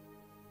Huntsman.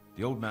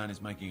 The old man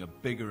is making a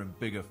bigger and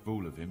bigger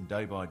fool of him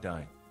day by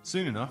day.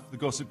 Soon enough, the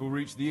gossip will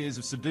reach the ears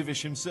of Sir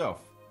Divish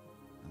himself.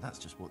 And that's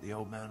just what the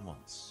old man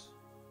wants.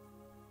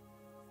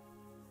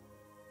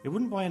 It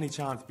wouldn't by any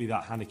chance be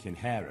that Hanekin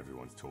Hare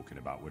everyone's talking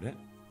about, would it?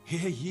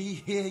 Hear ye,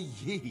 hear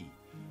ye.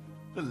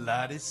 The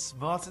lad is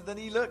smarter than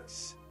he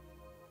looks.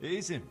 It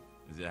is him,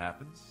 as it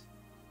happens.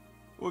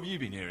 What have you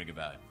been hearing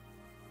about him?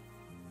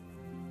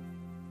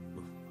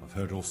 I've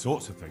heard all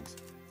sorts of things.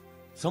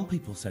 Some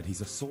people said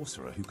he's a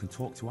sorcerer who can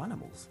talk to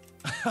animals.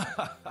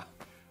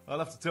 I'll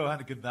have to tell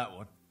Hanekin that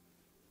one.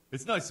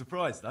 It's no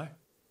surprise, though.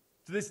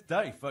 To this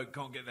day, folk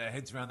can't get their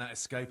heads around that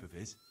escape of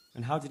his.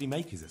 And how did he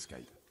make his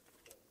escape?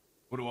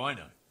 What do I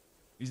know?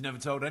 He's never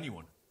told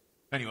anyone.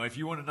 Anyway, if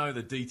you want to know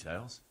the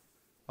details,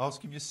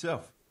 ask him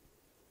yourself.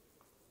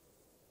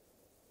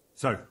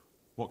 So,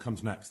 what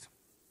comes next?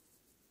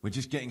 We're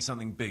just getting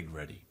something big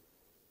ready.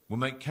 We'll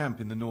make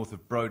camp in the north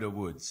of Broder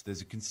Woods.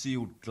 There's a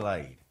concealed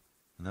glade,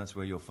 and that's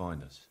where you'll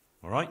find us.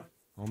 All right,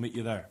 I'll meet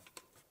you there.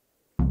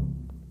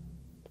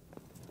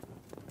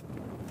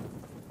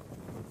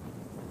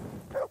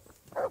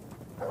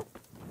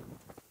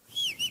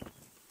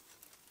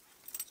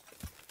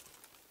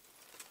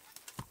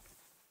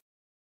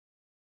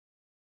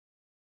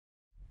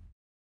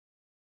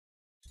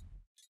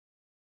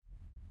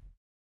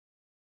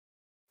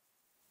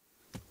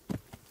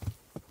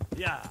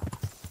 Yeah.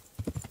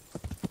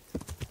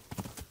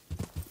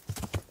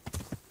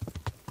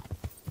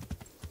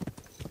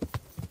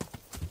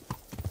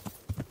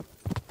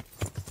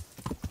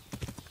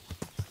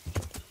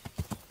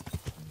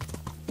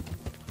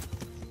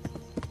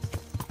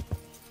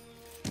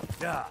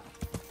 Yeah.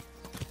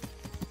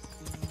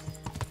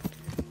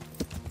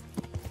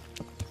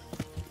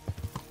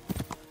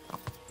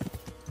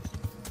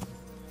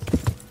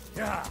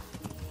 Yeah.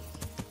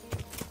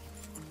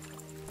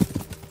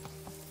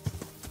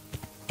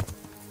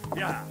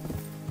 Yeah.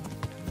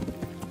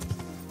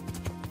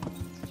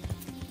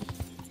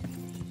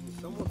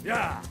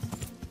 Yeah.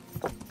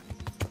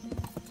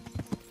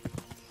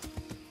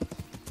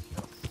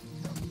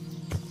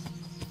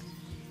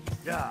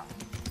 Yeah.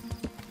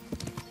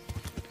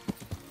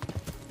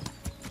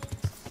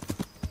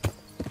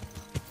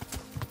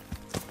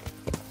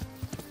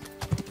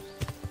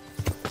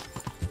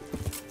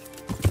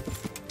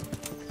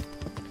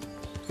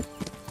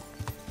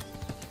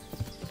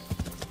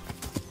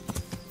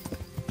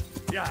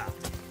 Yeah.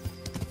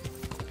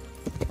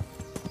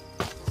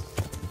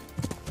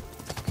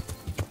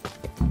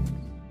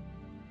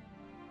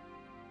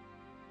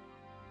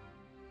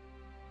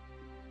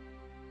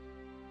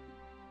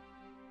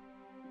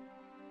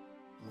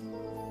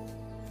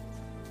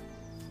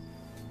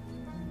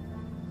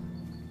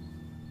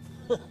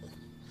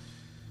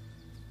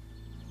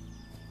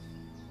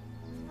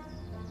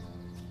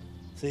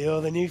 So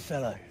you're the new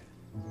fellow.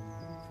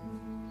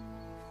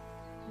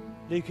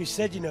 Lucas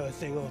said you know a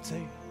thing or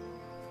two.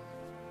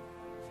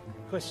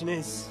 Question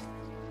is,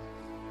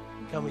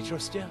 can we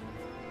trust you?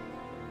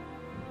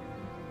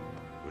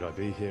 Would I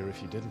be here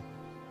if you didn't?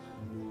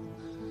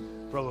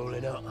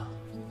 Probably not.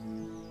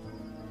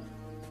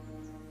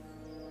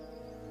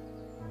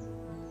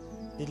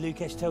 Did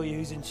Lucas tell you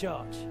who's in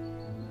charge?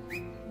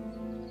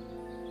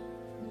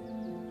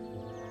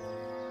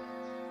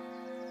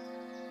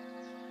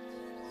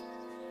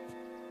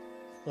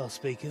 Well,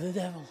 speak of the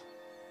devil.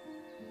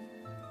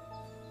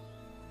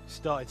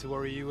 Started to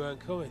worry you weren't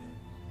coming.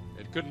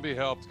 It couldn't be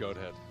helped,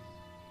 Goathead.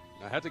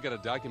 I had to get a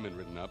document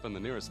written up, and the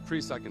nearest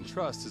priest I can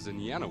trust is in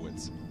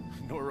Janowitz.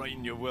 You're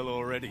writing your will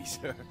already,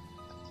 sir.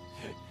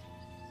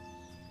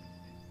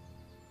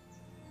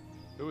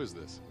 Who is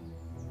this?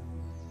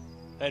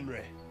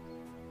 Henry.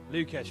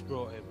 Lucas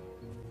brought him.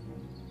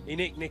 He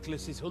nicked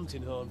Nicholas's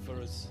hunting horn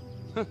for us.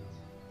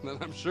 Then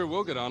I'm sure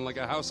we'll get on like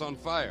a house on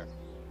fire.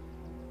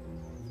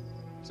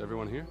 Is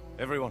everyone here?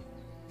 Everyone.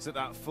 Except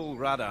that fool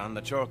Rada and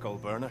the charcoal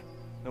burner.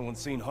 No one's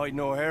seen hide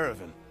nor hair of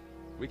him.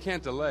 We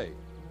can't delay.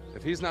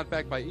 If he's not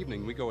back by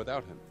evening, we go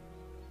without him.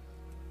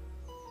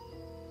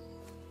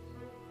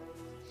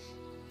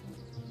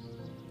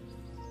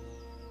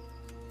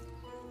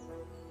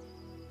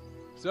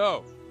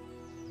 So,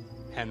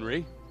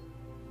 Henry,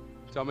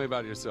 Tell me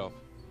about yourself.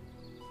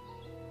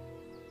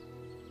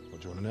 What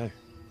do you want to know?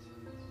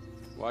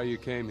 Why you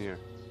came here.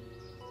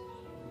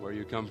 Where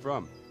you come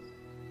from.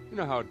 You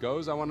know how it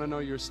goes. I want to know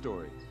your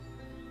story.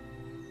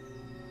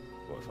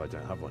 What if I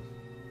don't have one?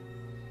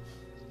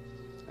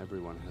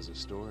 Everyone has a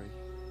story.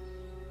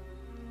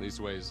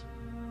 Leastways,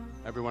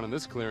 everyone in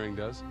this clearing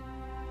does.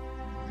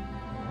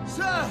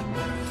 Sir!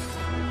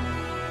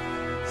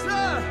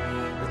 Sir!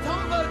 The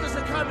Talmbergers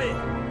are coming!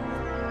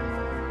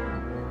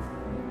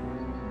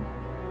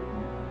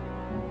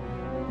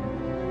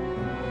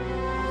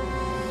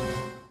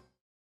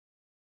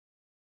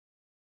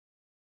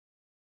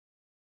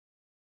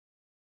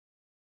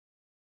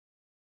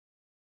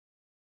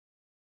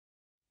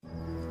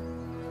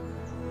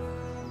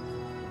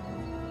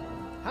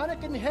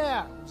 Hanekin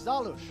Hare of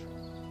Zalush,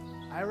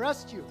 I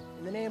arrest you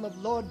in the name of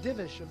Lord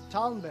Divish of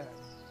Talmberg.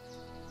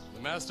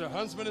 The master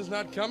huntsman is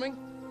not coming?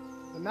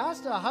 The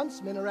master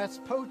huntsman arrests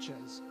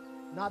poachers,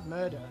 not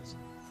murderers.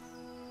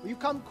 Will you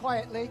come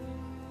quietly?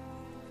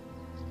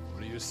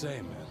 What do you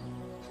say, man?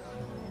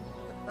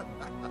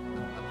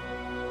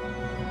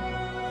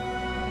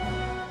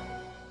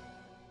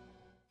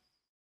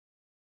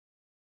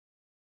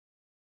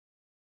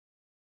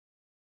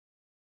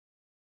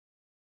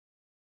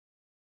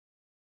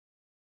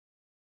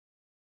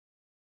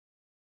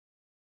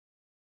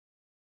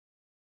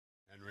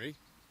 Henry?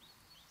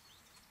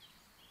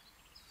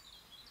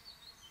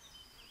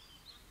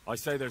 I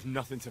say there's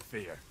nothing to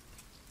fear.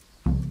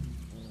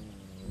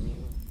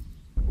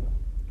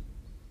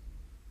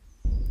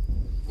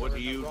 What are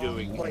you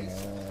doing?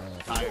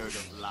 Tired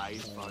of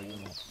lies,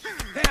 buddy?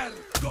 Hell,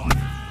 God!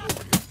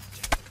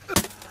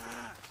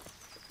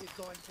 You're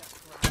going to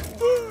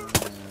cry.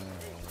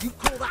 You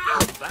call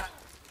that?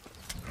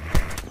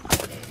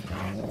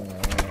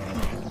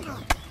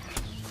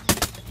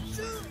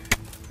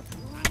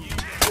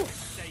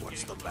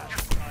 What's the matter?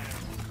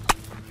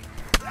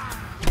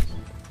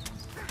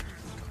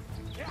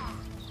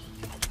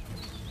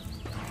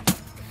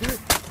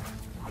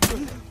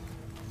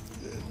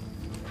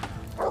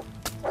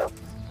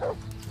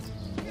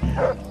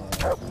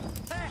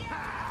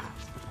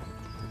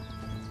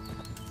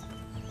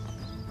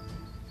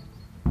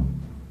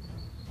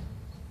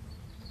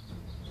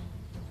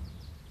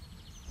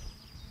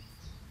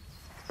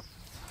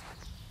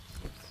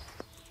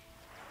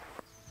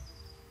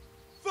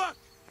 Fuck!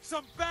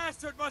 Some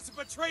bastard must have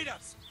betrayed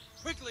us!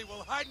 Quickly,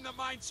 we'll hide in the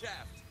mine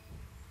shaft!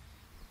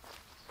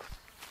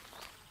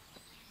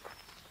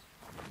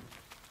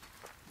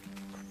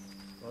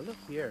 Well, look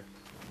here.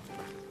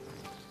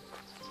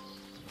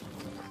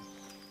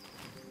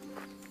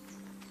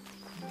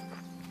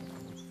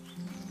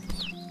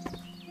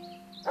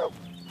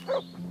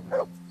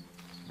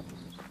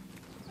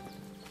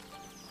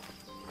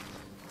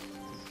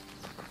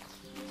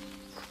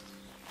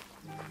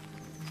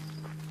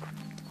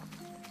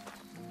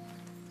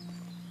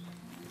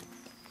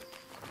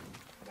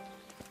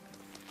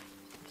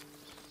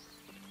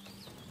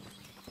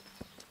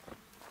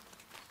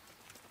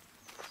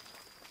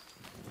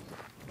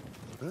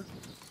 Huh?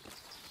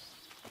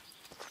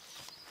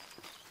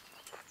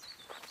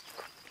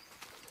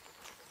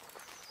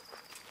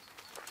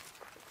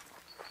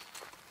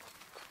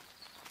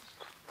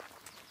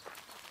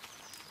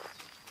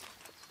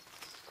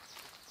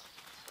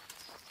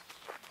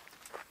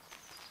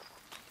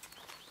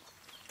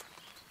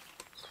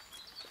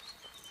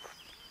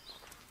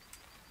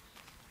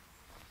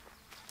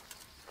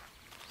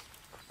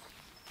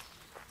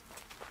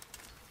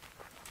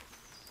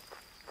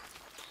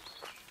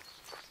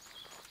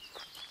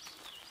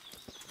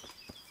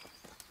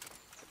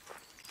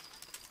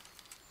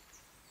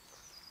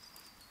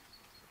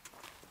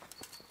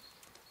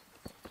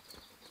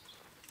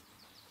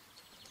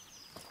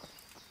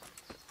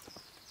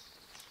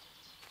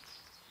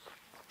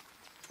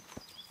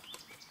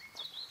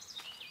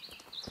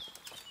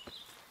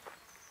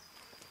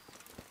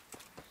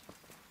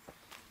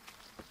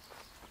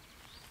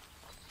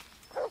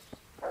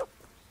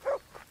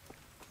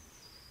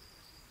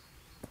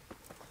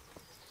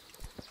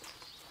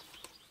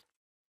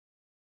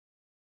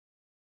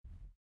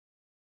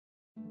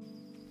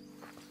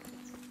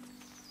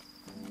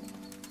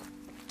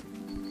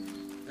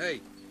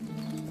 Hey.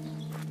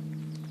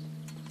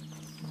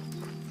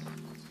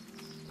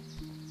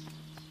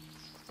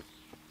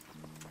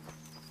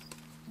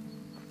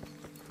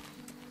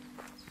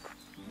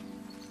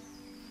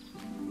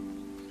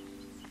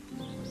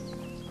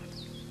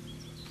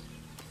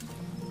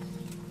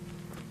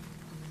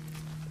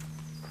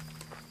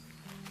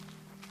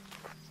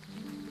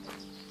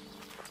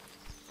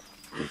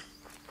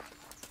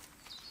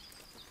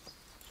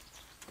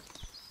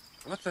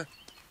 What the?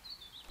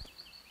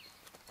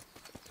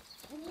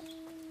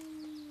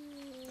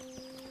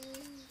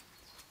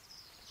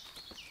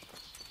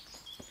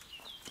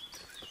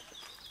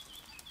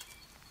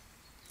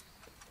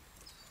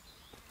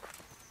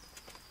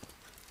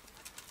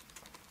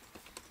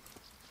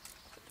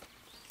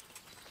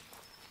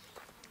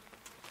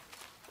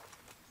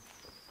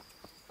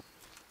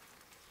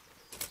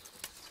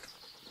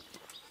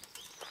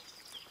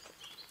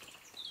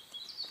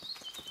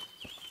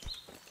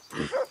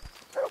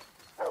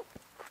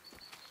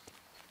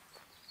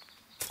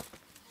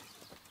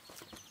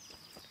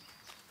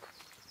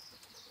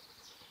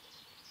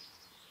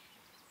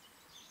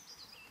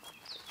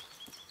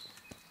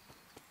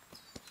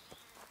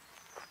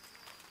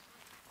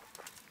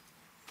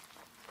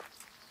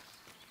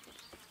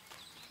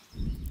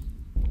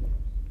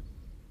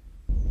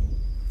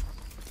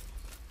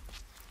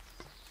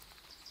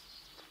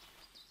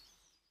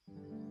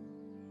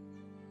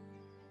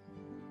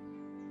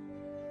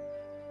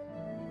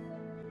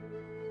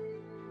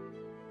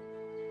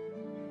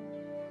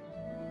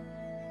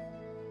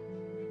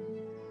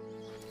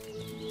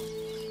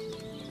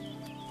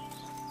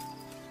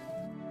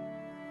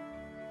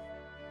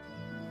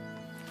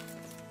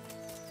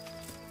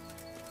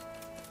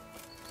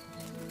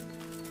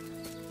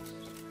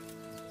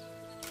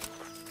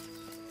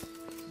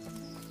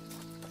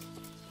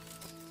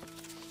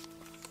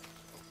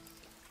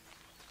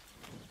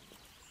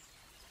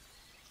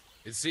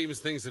 It seems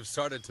things have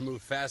started to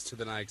move faster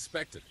than I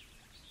expected.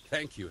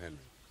 Thank you, Henry.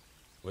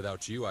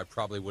 Without you, I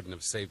probably wouldn't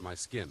have saved my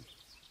skin.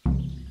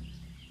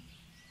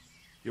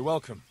 You're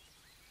welcome.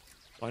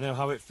 I know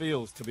how it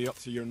feels to be up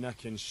to your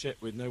neck in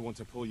shit with no one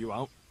to pull you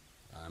out.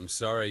 I'm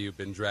sorry you've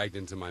been dragged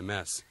into my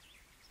mess.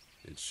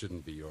 It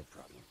shouldn't be your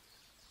problem.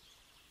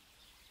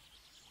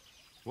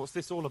 What's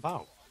this all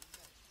about?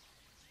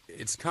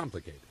 It's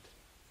complicated.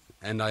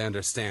 And I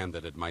understand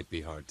that it might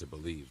be hard to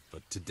believe,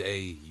 but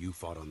today you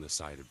fought on the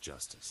side of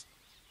justice.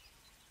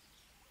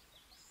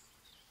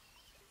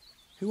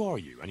 Who are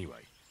you, anyway?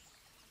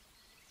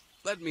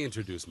 Let me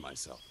introduce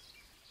myself.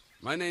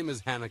 My name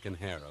is Hanekin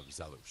Hare of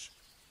Zalush.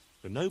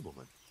 The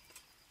nobleman?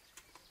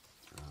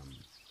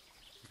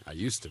 I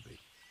used to be.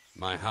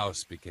 My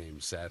house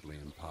became sadly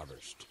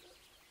impoverished.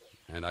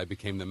 And I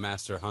became the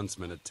master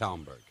huntsman at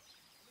Talmberg.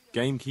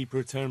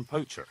 Gamekeeper turned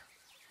poacher?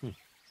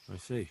 I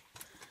see.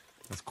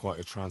 That's quite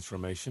a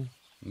transformation.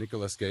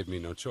 Nicholas gave me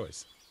no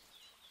choice.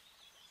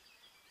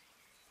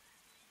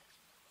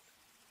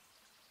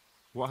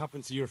 What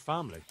happened to your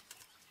family?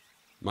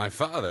 My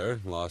father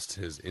lost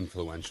his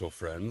influential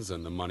friends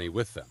and the money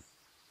with them.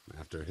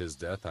 After his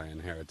death, I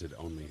inherited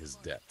only his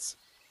debts.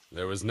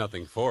 There was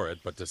nothing for it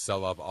but to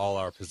sell off all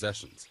our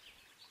possessions,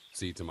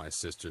 see to my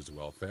sister's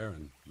welfare,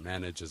 and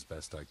manage as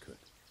best I could.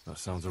 That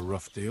sounds a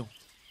rough deal.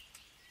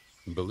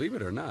 Believe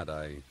it or not,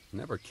 I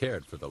never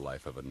cared for the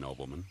life of a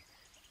nobleman.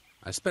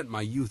 I spent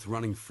my youth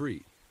running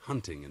free,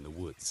 hunting in the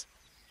woods.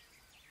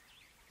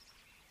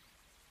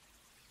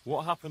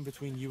 What happened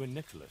between you and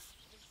Nicholas?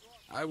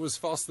 I was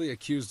falsely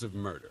accused of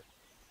murder.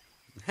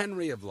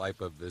 Henry of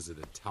Lipa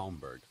visited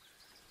Talmberg,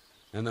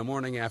 and the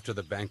morning after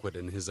the banquet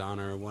in his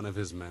honor, one of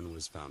his men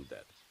was found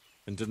dead.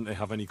 And didn't they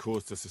have any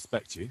cause to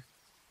suspect you?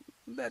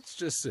 That's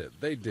just it.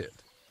 They did.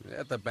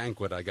 At the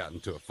banquet, I got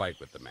into a fight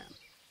with the man.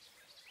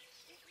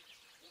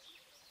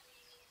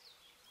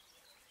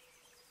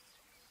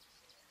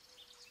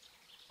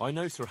 I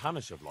know Sir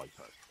Hanish of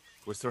Lipa.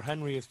 Was Sir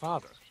Henry his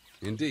father?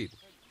 Indeed.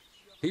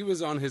 He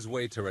was on his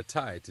way to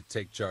Ratai to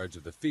take charge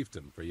of the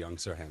fiefdom for young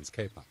Sir Hans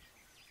Capon.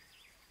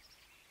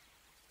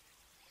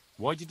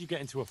 Why did you get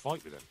into a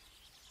fight with him?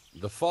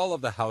 The fall of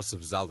the House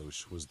of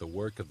Zalush was the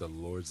work of the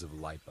Lords of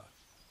Lipa,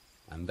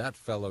 and that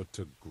fellow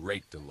took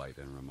great delight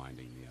in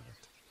reminding me of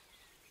it.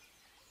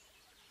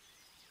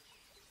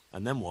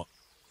 And then what?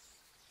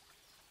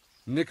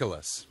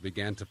 Nicholas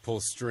began to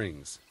pull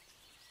strings.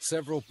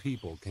 Several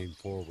people came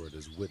forward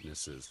as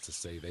witnesses to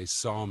say they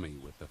saw me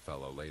with the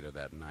fellow later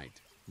that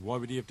night. Why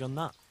would he have done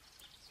that?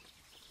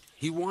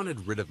 He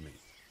wanted rid of me.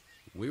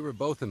 We were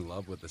both in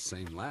love with the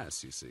same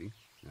lass, you see,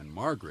 and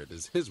Margaret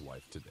is his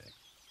wife today.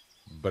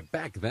 But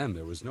back then,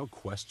 there was no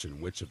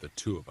question which of the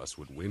two of us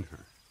would win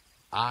her.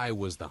 I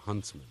was the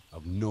huntsman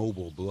of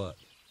noble blood,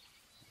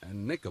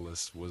 and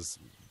Nicholas was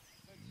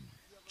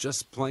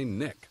just plain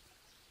Nick.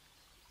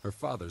 Her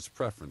father's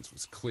preference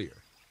was clear.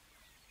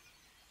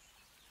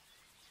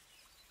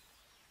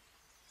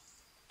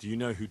 Do you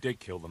know who did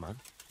kill the man?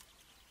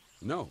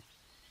 No.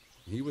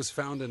 He was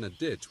found in a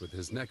ditch with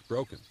his neck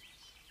broken.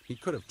 He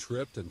could have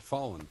tripped and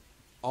fallen,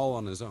 all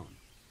on his own.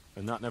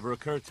 And that never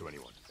occurred to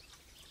anyone?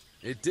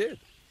 It did.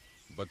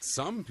 But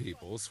some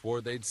people swore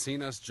they'd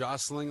seen us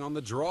jostling on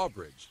the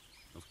drawbridge.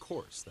 Of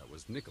course, that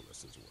was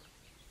Nicholas's work.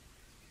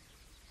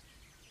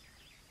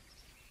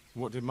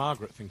 What did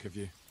Margaret think of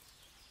you?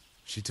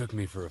 She took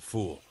me for a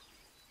fool.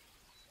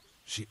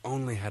 She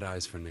only had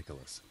eyes for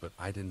Nicholas, but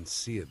I didn't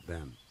see it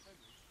then.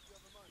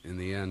 In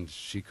the end,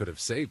 she could have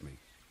saved me.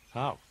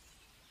 How?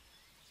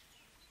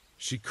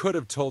 She could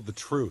have told the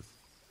truth.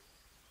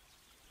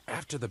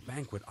 After the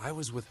banquet, I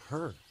was with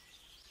her.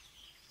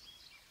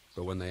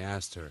 But when they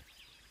asked her,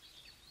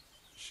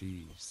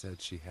 she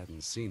said she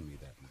hadn't seen me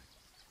that night.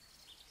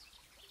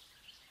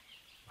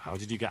 How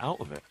did you get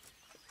out of it?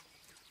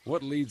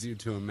 What leads you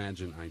to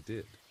imagine I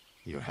did?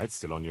 Your head's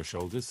still on your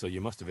shoulders, so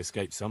you must have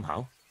escaped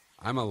somehow.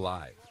 I'm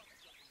alive.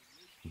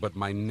 But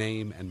my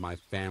name and my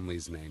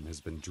family's name has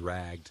been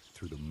dragged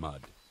through the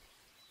mud.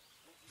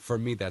 For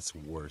me, that's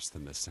worse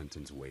than the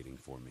sentence waiting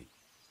for me.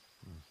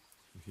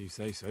 If you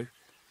say so.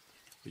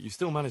 But you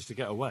still managed to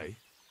get away.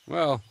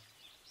 Well,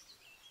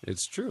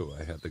 it's true.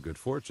 I had the good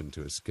fortune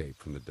to escape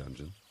from the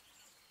dungeon.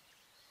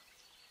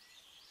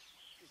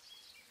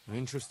 An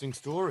interesting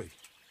story.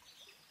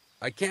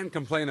 I can't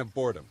complain of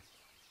boredom.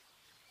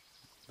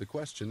 The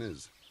question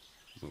is,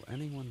 will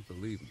anyone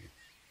believe me?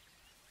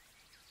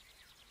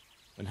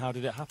 And how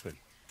did it happen?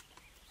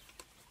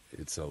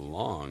 It's a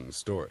long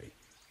story.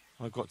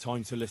 I've got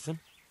time to listen.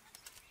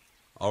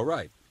 All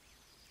right.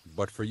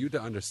 But for you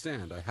to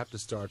understand, I have to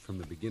start from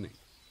the beginning.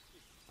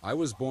 I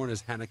was born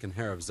as Hanekin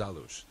Hare of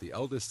Zalush, the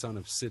eldest son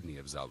of Sidney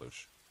of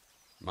Zalush.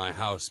 My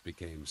house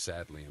became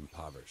sadly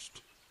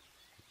impoverished,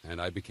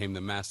 and I became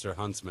the master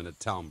huntsman at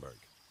Talmberg.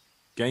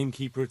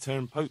 Gamekeeper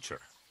turned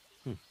poacher.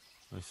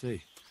 I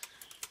see.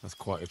 That's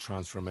quite a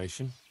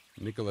transformation.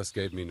 Nicholas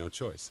gave me no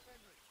choice.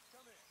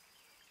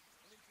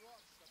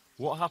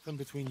 What happened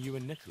between you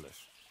and Nicholas?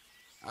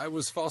 I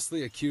was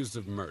falsely accused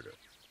of murder.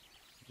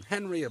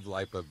 Henry of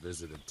Lipa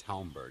visited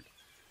Talmberg,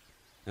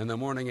 And the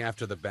morning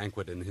after the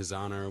banquet in his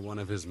honor, one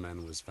of his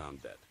men was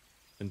found dead.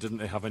 And didn't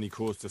they have any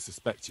cause to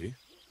suspect you?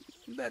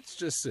 That's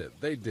just it.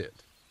 They did.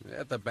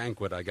 At the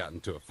banquet, I got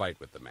into a fight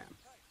with the man.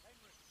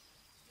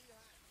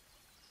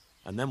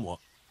 And then what?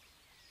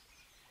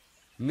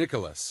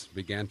 Nicholas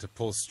began to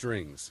pull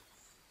strings.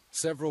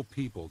 Several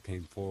people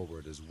came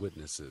forward as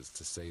witnesses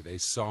to say they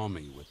saw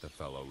me with the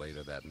fellow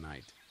later that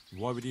night.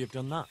 Why would he have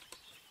done that?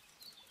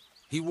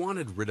 He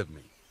wanted rid of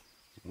me.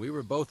 We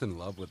were both in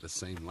love with the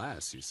same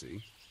lass, you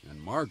see,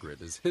 and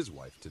Margaret is his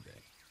wife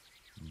today.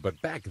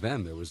 But back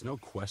then, there was no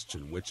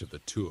question which of the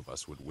two of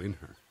us would win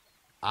her.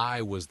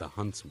 I was the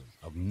huntsman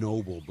of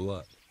noble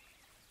blood,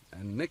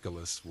 and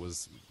Nicholas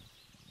was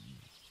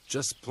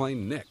just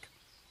plain Nick.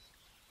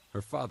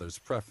 Her father's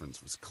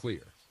preference was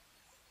clear.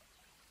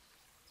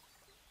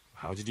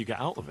 How did you get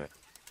out of it?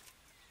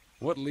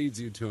 What leads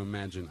you to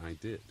imagine I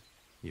did?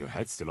 Your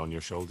head's still on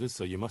your shoulders,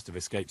 so you must have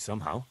escaped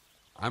somehow.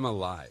 I'm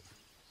alive,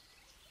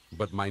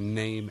 but my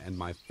name and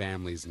my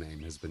family's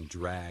name has been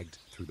dragged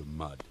through the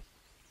mud.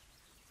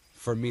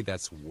 For me,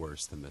 that's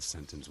worse than the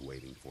sentence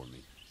waiting for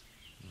me.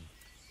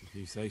 If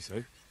you say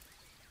so.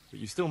 But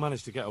you still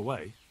managed to get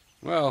away.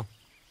 Well,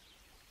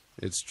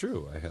 it's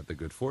true. I had the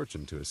good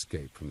fortune to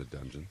escape from the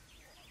dungeon.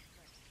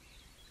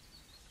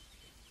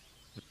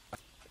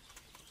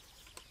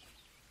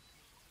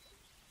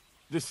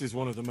 This is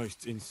one of the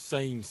most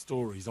insane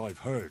stories I've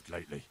heard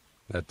lately.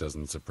 That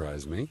doesn't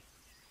surprise me.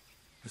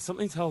 But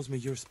something tells me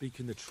you're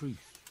speaking the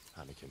truth,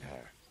 Hanekin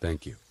Hare.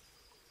 Thank you.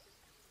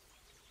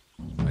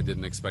 I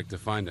didn't expect to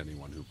find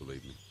anyone who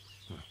believed me.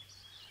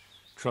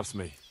 Trust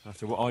me,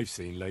 after what I've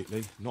seen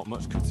lately, not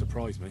much could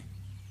surprise me.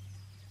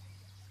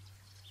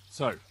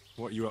 So,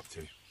 what are you up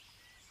to?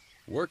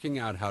 Working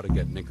out how to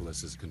get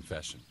Nicholas's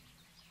confession.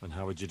 And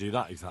how would you do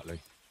that exactly?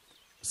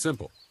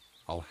 Simple.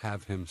 I'll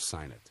have him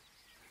sign it.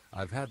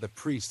 I've had the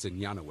priest in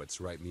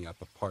Janowitz write me up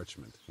a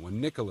parchment.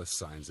 When Nicholas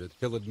signs it,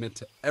 he'll admit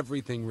to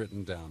everything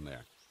written down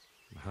there.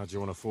 How do you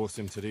want to force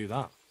him to do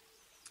that?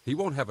 He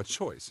won't have a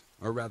choice,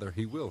 or rather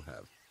he will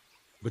have,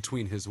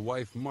 between his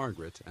wife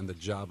Margaret and the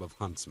job of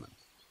huntsman.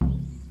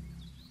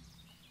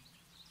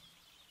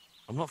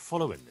 I'm not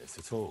following this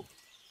at all.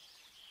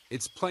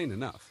 It's plain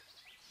enough.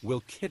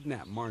 We'll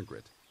kidnap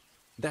Margaret.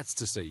 That's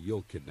to say,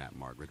 you'll kidnap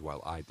Margaret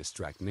while I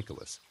distract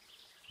Nicholas.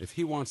 If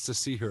he wants to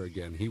see her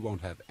again, he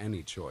won't have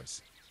any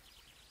choice.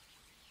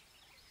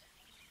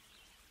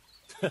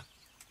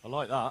 I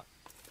like that.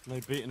 No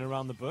beating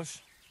around the bush.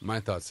 My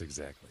thoughts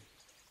exactly.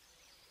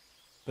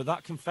 But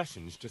that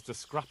confession's just a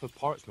scrap of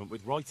parchment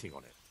with writing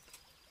on it.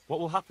 What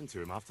will happen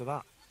to him after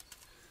that?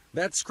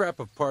 That scrap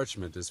of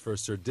parchment is for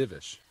Sir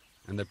Divish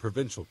and the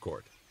provincial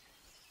court.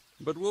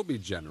 But we'll be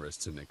generous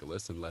to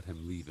Nicholas and let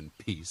him leave in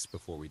peace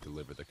before we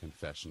deliver the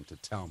confession to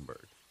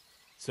Talmberg.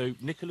 So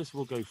Nicholas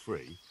will go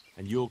free,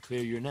 and you'll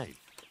clear your name?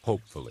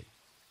 Hopefully.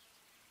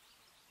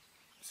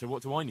 So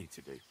what do I need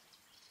to do?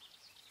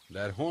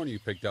 That horn you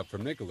picked up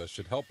from Nicholas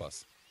should help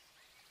us.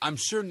 I'm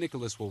sure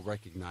Nicholas will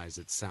recognize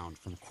its sound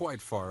from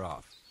quite far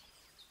off.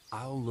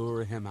 I'll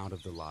lure him out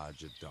of the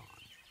lodge at dawn.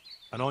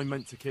 And I'm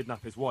meant to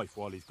kidnap his wife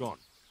while he's gone?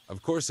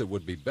 Of course it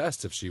would be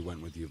best if she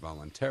went with you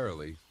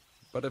voluntarily,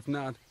 but if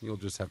not, you'll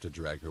just have to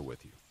drag her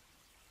with you.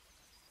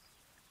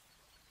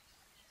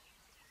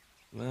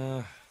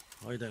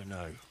 I don't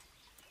know.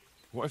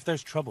 What if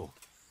there's trouble?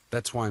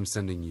 That's why I'm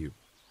sending you.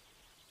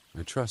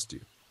 I trust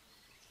you.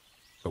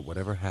 But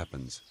whatever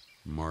happens,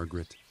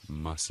 Margaret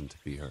mustn't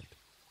be hurt.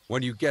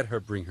 When you get her,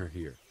 bring her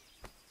here.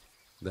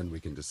 Then we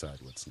can decide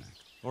what's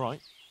next. All right.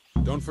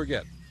 Don't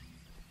forget,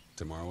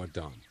 tomorrow at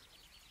dawn.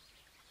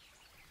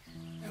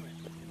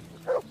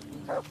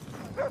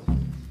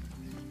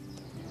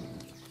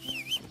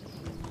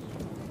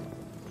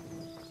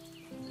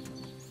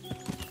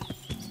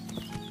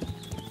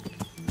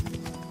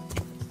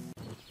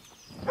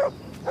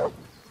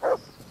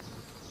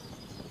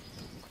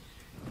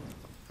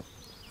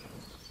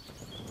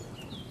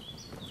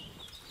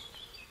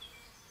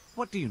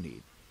 What do you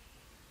need?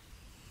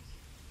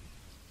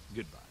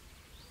 Goodbye.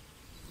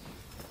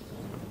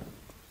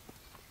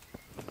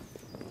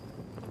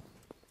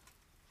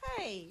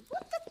 Hey,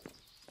 what the...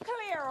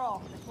 Clear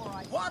off before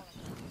I... What?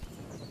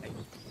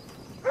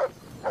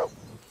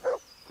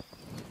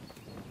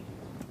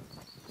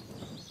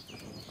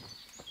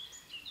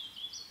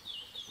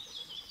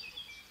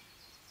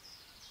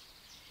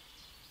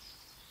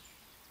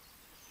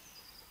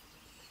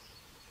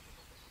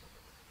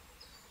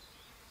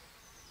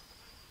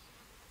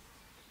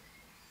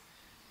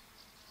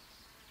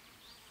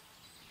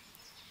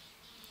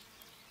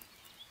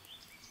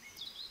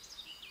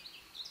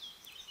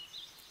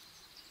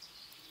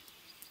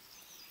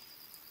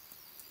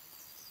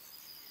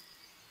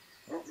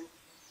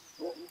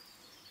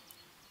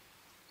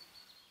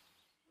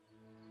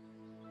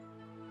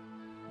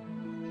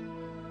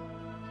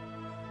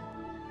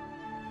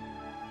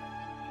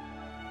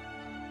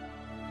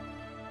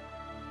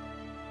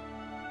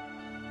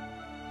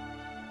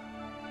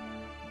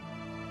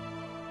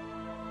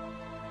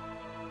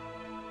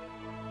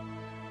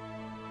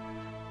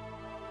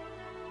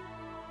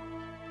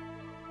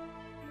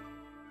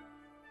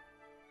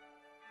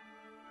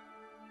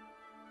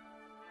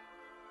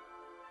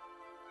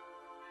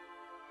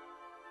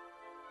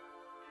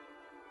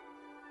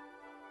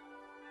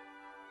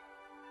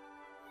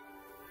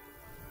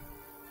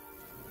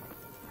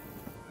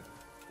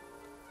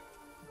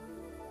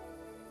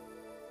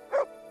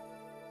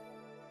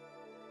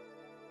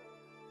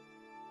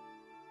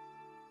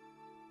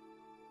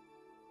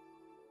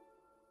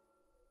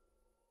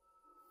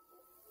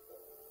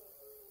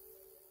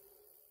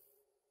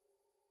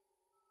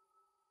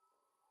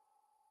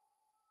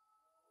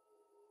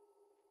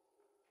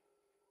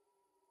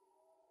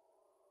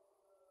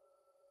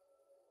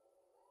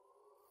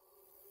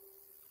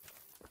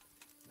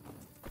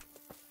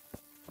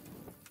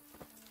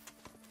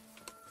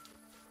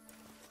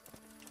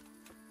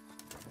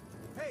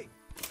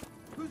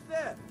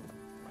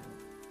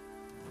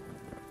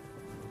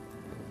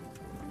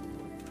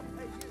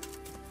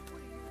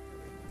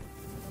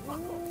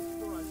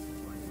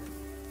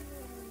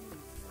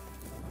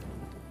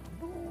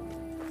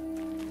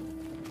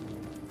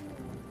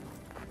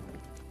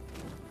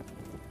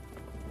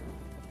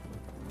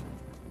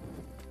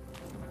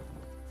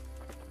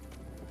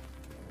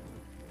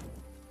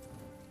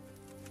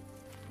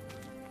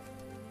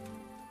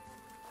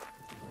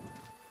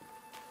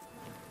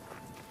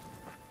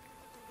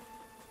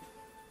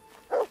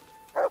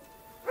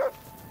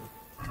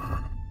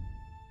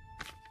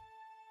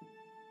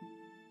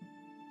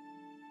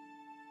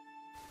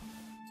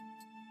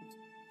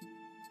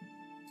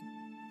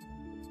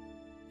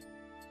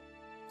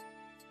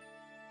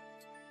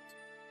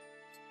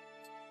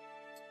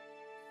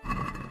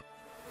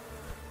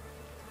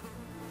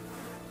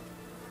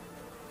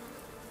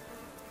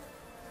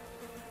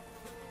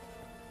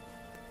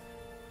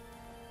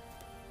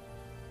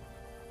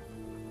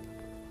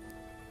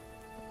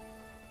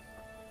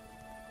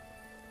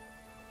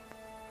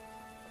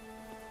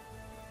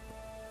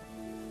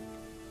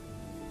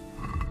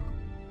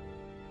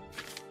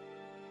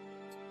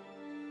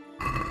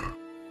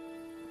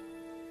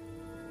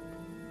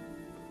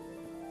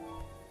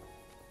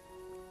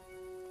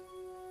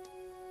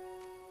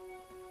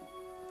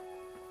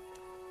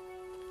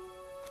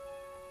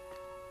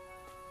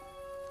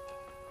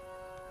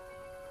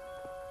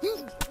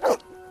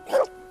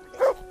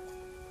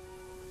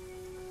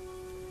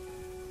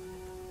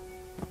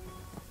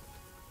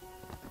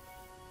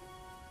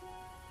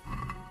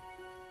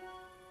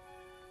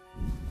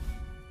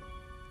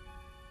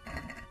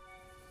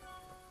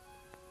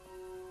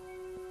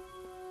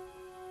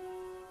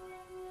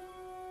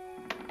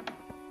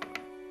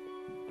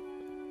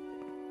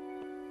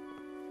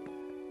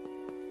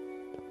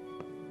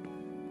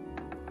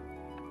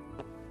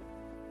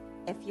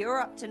 If you're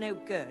up to no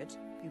good,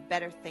 you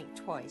better think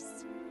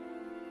twice.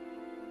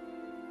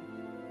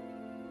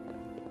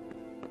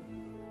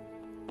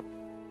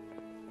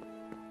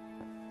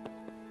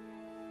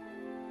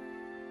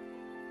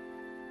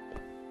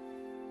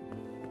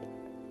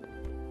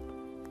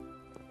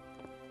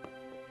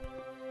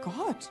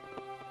 God.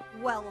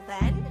 Well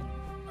then.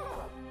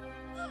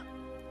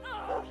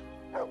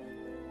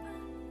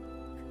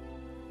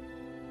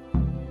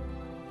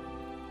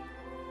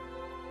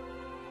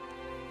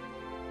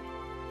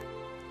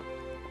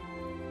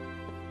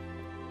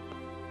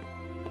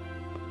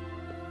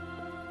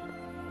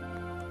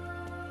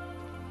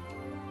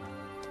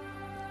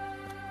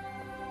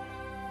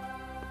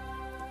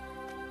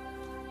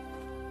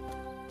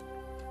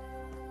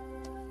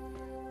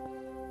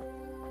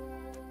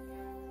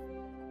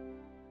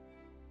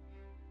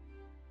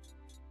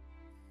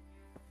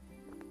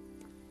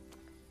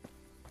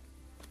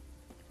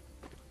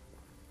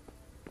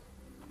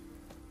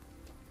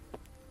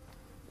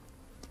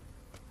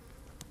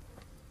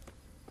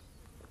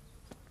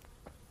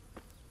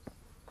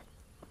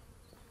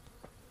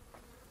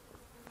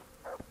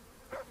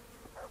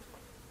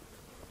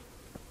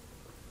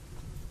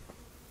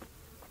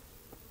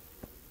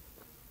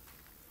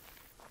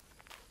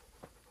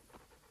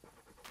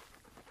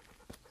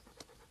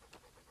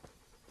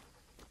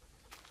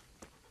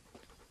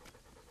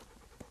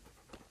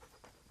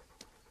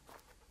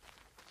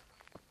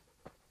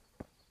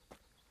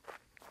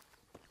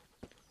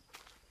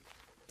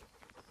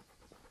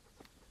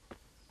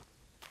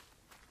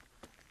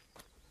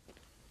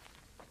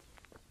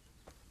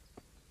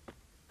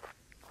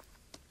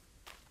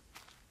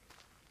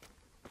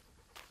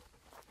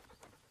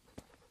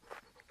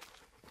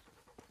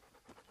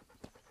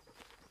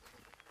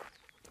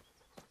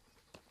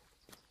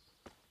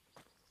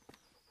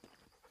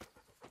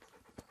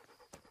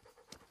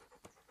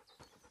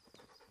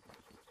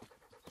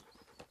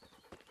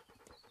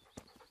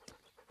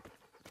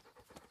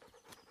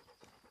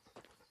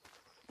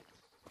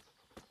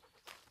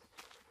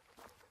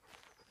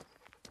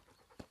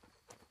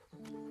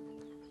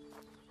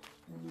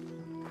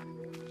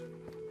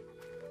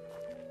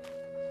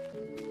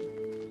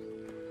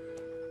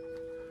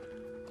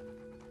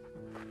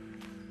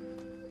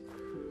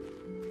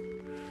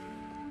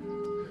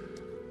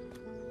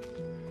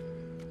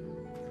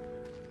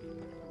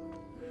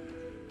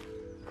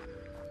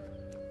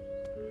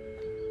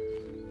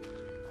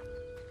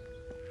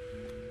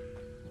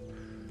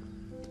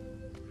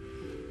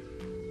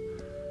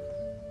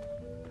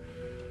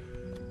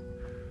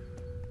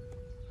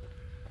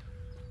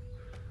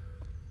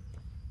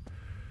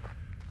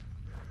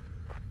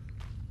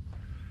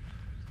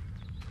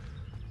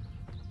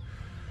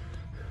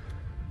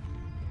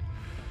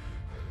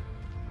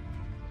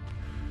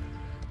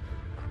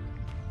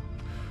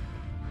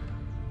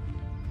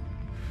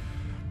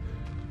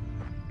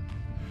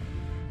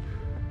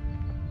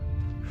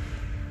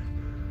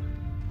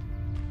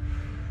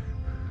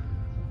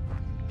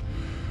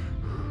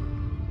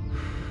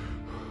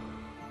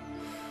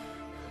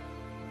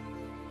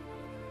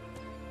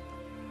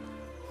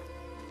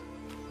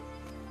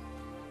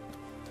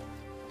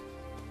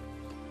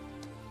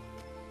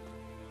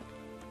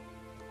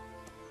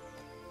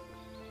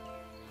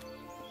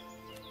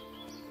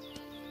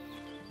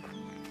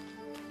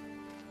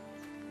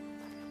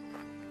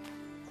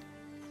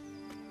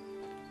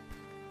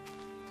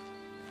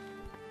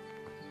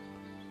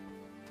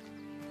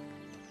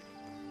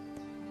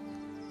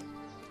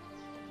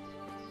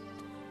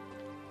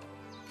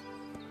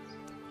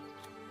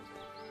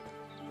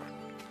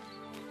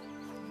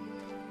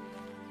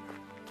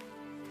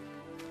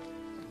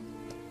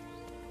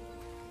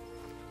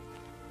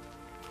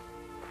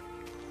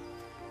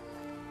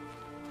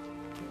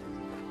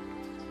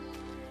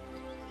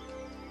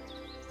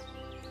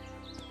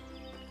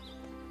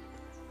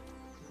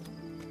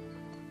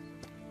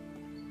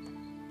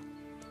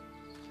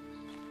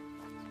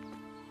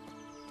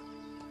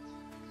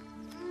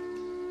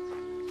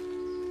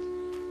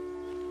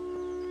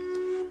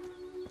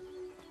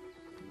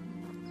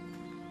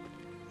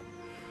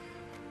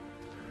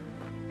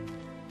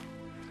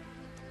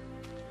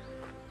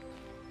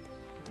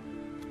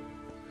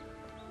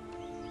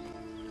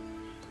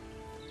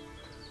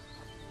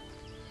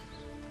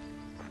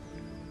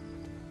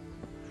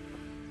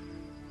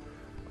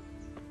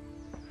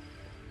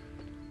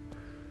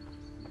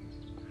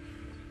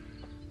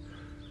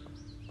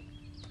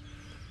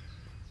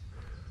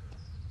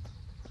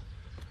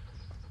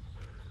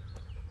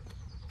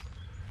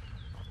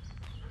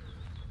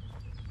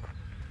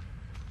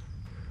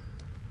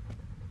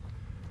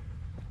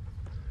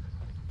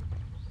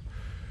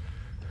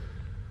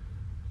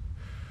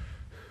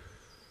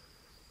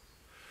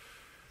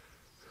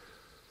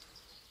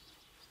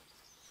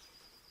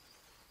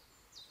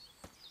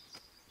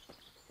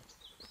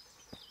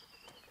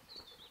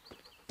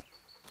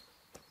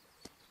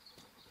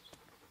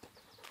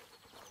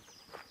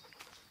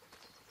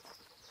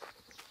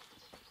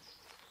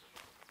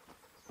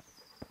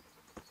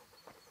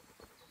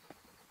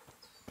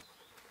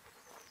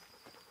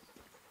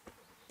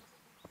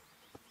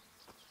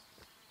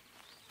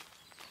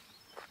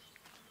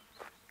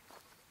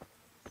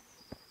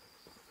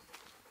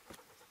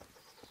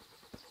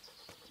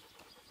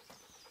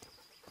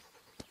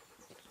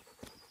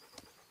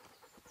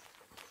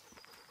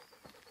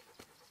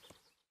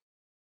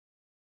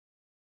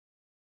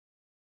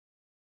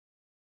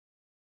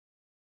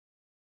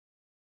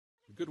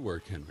 Good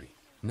work, Henry.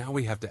 Now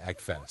we have to act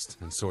fast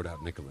and sort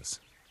out Nicholas.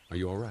 Are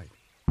you all right?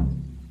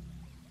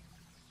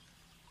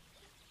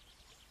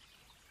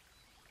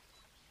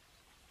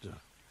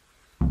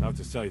 How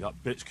to say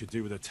that bitch could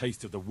do with a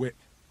taste of the whip.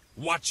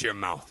 Watch your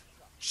mouth.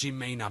 She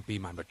may not be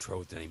my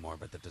betrothed anymore,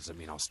 but that doesn't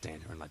mean I'll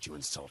stand here and let you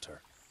insult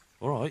her.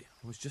 All right,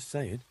 I was just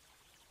saying.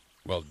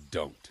 Well,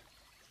 don't.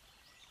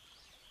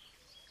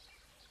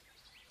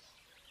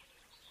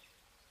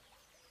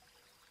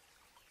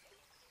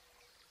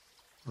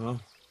 Well,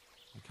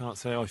 I can't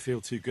say I feel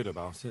too good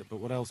about it, but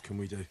what else can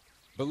we do?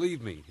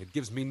 Believe me, it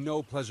gives me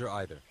no pleasure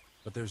either,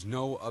 but there's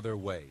no other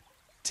way.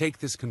 Take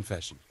this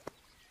confession.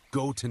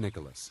 Go to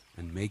Nicholas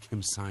and make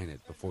him sign it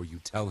before you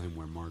tell him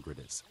where Margaret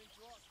is.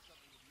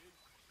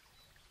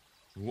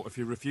 What if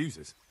he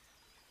refuses?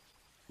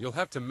 You'll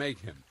have to make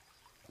him,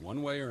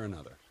 one way or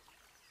another.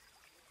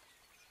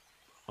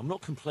 I'm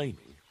not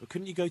complaining, but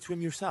couldn't you go to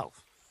him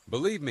yourself?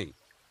 Believe me,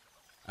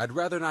 I'd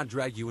rather not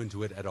drag you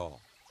into it at all.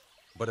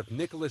 But if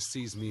Nicholas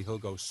sees me, he'll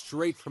go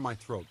straight for my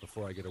throat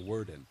before I get a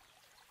word in.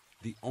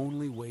 The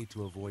only way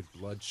to avoid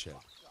bloodshed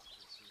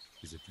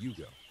is if you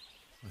go.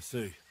 I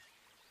see.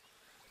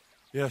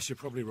 Yes, you're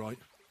probably right.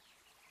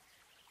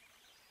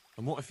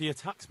 And what if he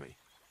attacks me?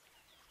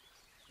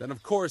 Then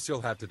of course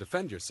you'll have to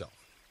defend yourself.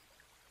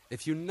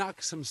 If you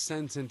knock some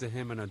sense into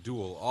him in a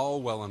duel,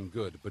 all well and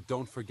good, but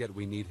don't forget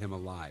we need him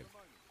alive.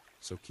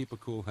 So keep a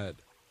cool head.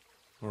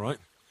 All right.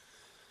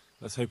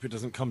 Let's hope it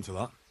doesn't come to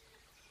that.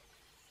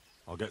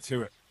 I'll get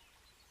to it.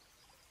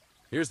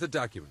 Here's the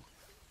document.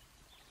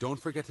 Don't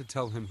forget to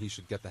tell him he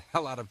should get the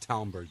hell out of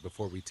Talmberg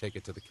before we take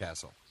it to the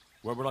castle.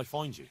 Where will I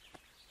find you?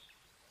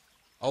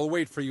 I'll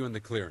wait for you in the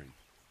clearing.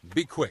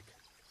 Be quick.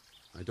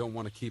 I don't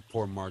want to keep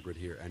poor Margaret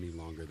here any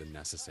longer than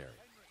necessary.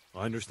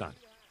 I understand.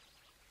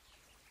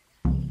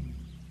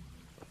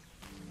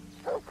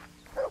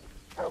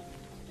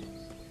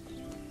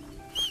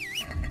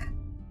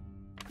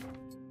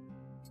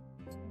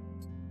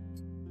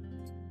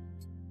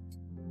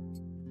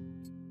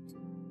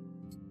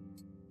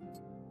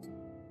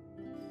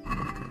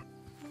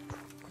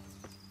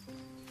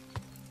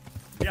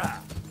 Yeah.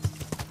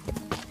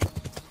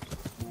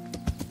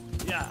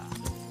 Yeah.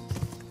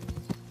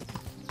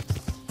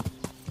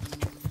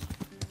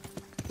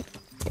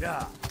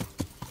 Yeah.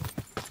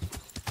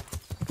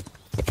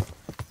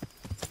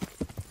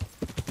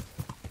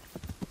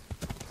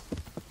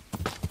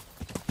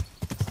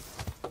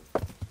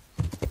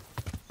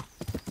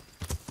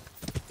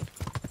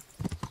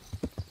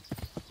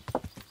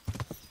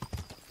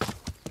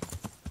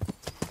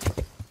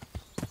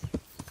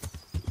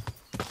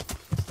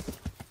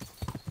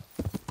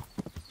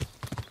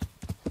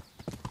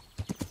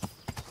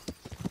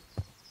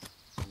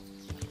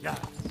 Yeah.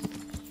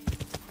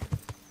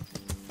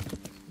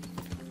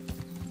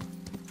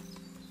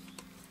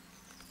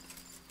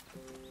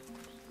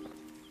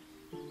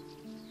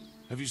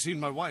 Have you seen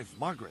my wife,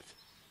 Margaret?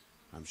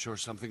 I'm sure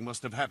something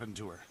must have happened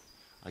to her.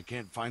 I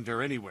can't find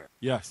her anywhere.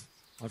 Yes,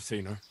 I've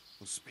seen her.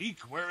 Well, speak.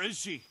 Where is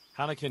she?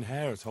 Hanekin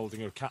Hare is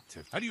holding her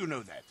captive. How do you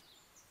know that?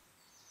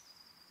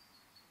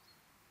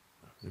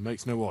 It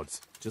makes no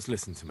odds. Just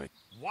listen to me.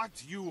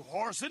 What, you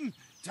whoreson?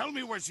 Tell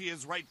me where she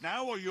is right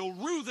now, or you'll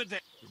rue the day.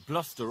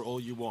 Bluster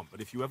all you want, but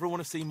if you ever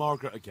want to see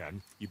Margaret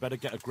again, you better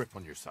get a grip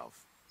on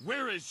yourself.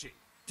 Where is she?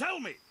 Tell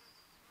me!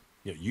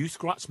 Yeah, you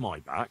scratch my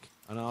back,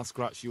 and I'll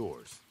scratch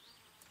yours.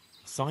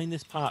 Sign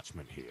this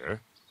parchment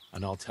here,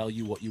 and I'll tell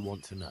you what you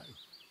want to know.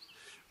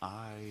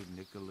 I,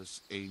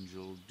 Nicholas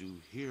Angel, do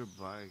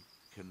hereby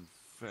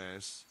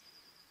confess...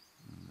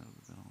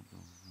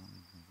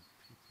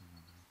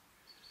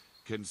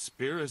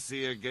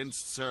 conspiracy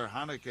against Sir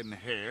Hanekin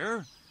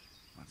Hare...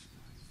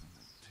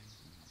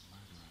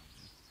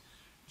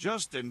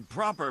 just in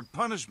proper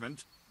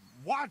punishment...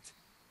 What?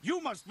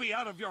 You must be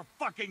out of your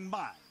fucking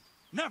mind.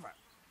 Never.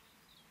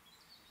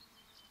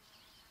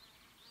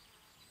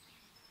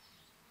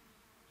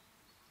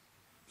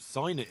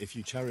 Sign it if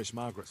you cherish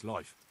Margaret's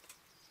life.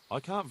 I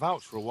can't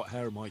vouch for what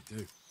Hare might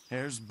do.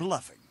 Hare's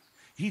bluffing.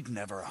 He'd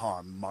never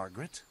harm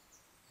Margaret.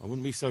 I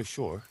wouldn't be so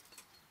sure.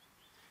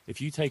 If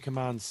you take a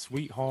man's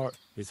sweetheart,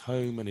 his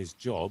home and his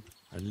job,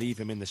 and leave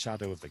him in the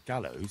shadow of the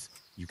gallows,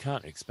 you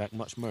can't expect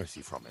much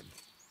mercy from him.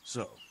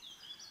 So,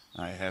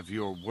 I have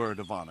your word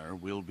of honor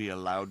we'll be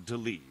allowed to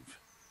leave.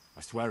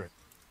 I swear it.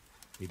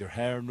 Neither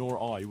Hare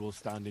nor I will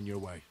stand in your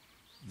way.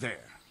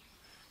 There.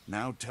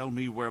 Now tell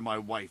me where my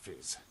wife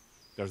is.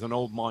 There's an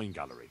old mine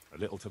gallery, a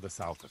little to the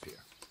south of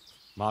here.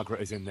 Margaret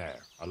is in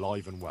there,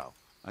 alive and well.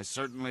 I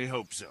certainly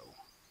hope so.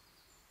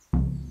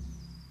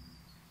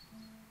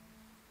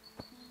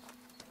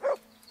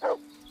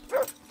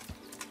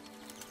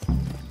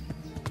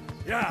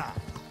 Yeah.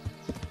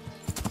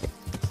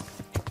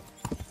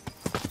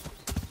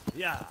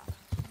 Yeah.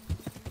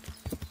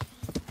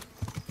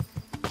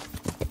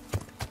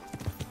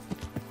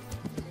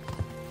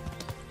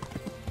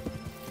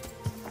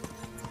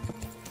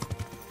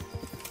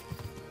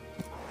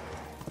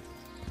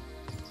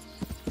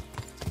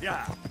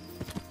 Yeah.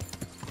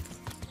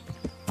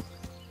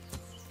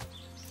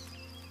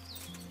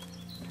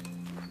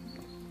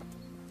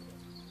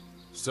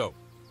 So,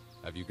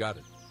 Have you got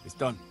it? It's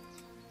done.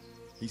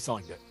 He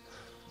signed it.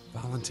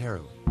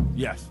 Voluntarily?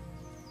 Yes.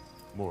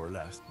 More or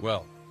less.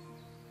 Well,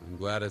 I'm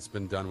glad it's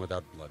been done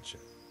without bloodshed.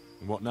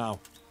 And what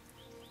now?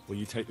 Will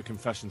you take the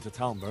confession to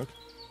Talmberg?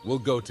 We'll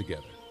go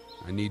together.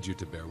 I need you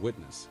to bear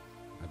witness.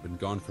 I've been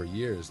gone for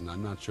years, and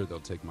I'm not sure they'll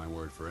take my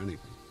word for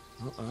anything.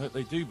 Well, I hope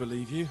they do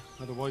believe you.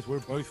 Otherwise, we're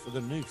both for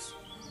the noose.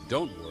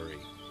 Don't worry.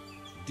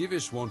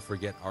 Divish won't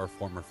forget our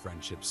former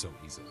friendship so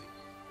easily.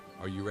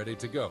 Are you ready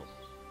to go?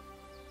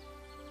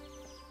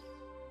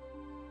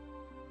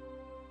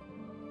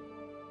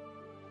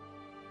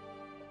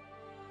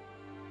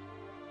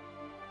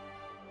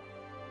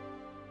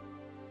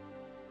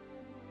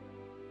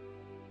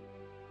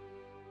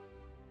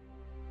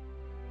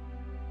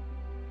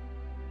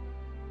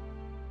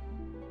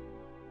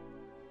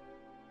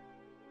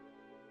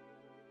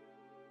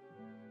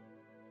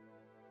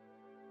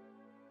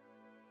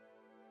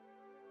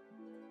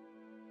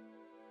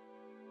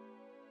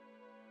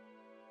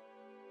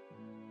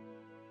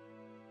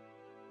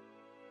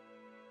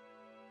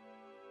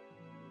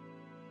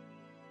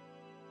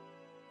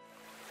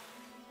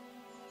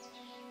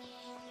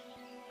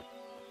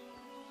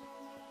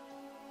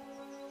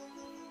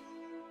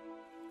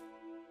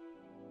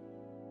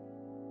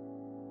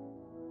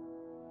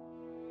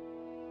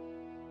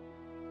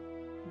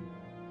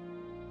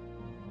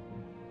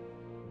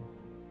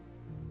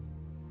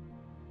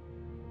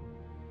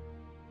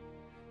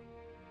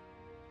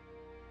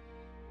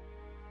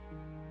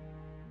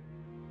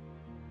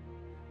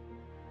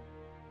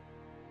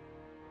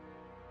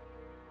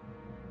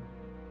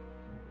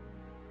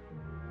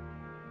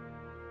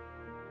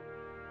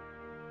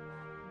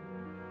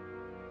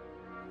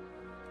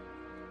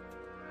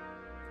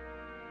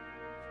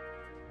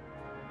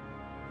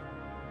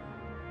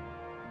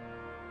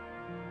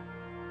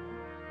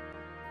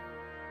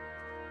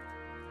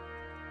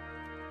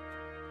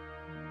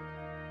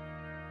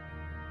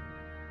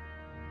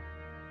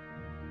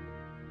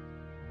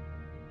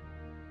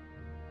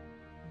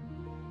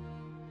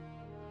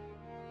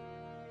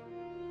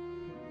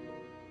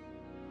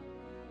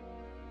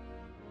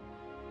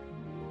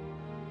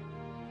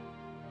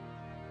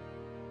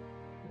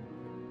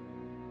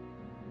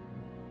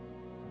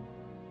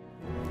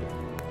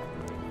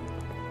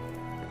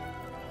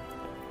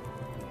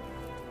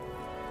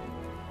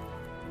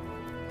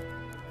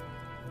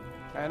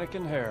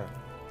 Hanekin Hare.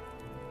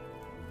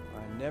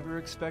 I never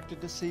expected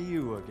to see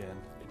you again.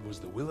 It was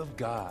the will of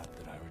God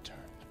that I returned.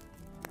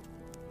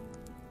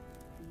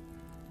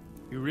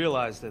 You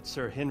realize that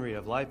Sir Henry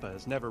of Lipa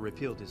has never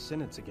repealed his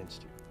sentence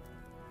against you.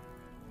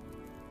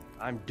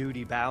 I'm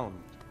duty-bound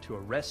to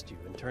arrest you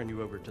and turn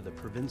you over to the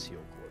provincial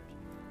court.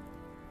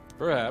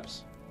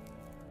 Perhaps.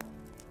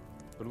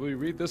 But will you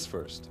read this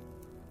first?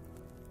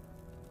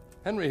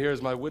 Henry here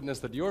is my witness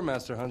that your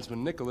master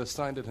huntsman Nicholas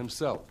signed it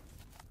himself.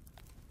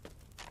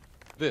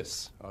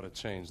 This ought to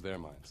change their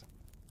minds.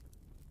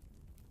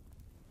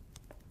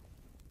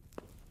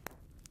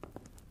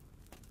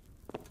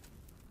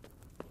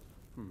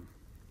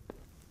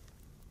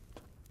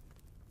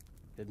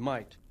 It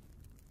might.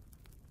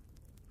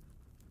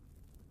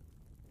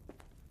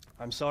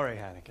 I'm sorry,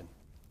 Hanekin.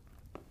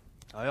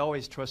 I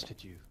always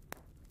trusted you.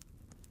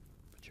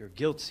 But your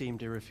guilt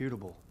seemed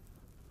irrefutable.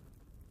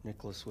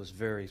 Nicholas was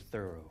very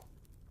thorough.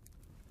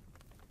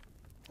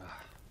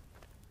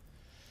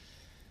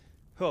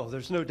 Oh,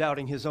 there's no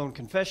doubting his own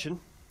confession.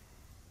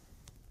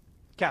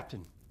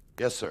 Captain.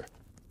 Yes, sir.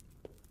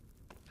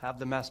 Have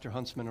the master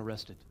huntsman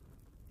arrested.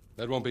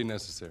 That won't be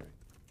necessary.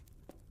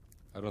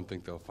 I don't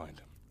think they'll find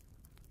him.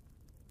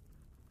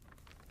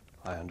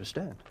 I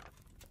understand.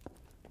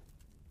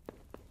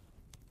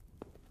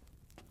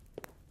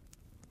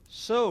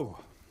 So,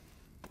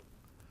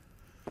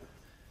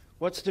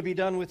 what's to be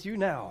done with you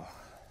now?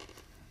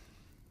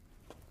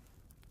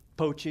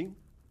 Poaching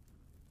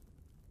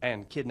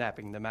and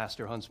kidnapping the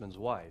master huntsman's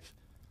wife.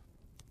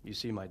 You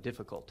see my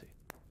difficulty.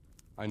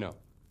 I know.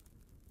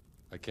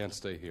 I can't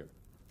stay here.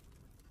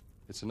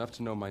 It's enough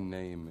to know my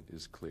name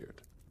is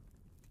cleared.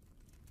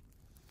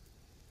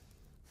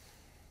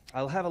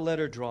 I'll have a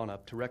letter drawn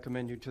up to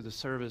recommend you to the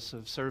service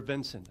of Sir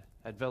Vincent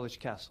at Vellish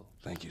Castle.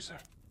 Thank you, sir.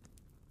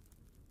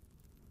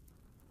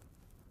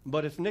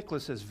 But if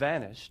Nicholas has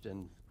vanished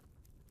and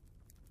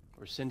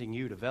we're sending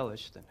you to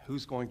Vellish, then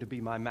who's going to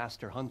be my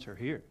master hunter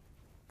here?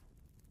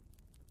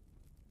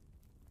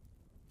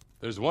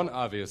 There's one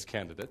obvious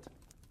candidate.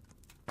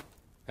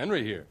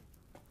 Henry here.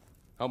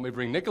 Help me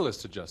bring Nicholas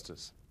to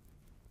justice.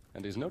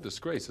 And he's no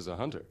disgrace as a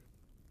hunter.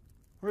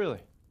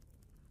 Really?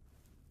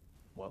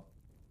 Well,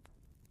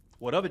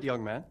 what of it,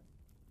 young man?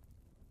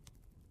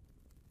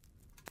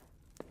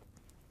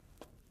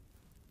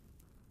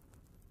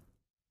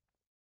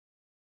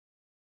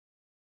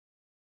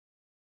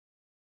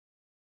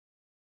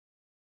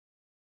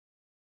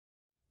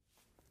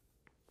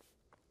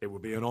 It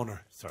would be an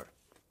honor, sir.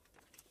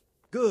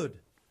 Good,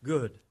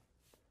 good.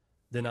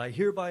 Then I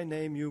hereby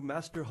name you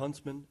Master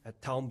Huntsman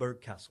at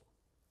Talmberg Castle.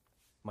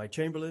 My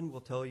chamberlain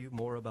will tell you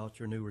more about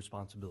your new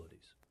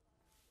responsibilities.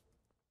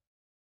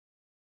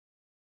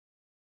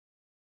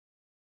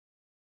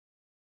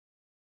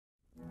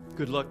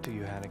 Good luck to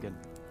you, Hanekin.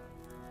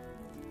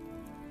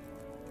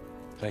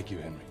 Thank you,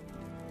 Henry.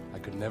 I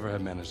could never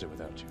have managed it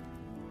without you.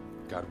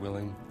 God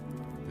willing,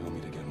 we will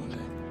meet again one day.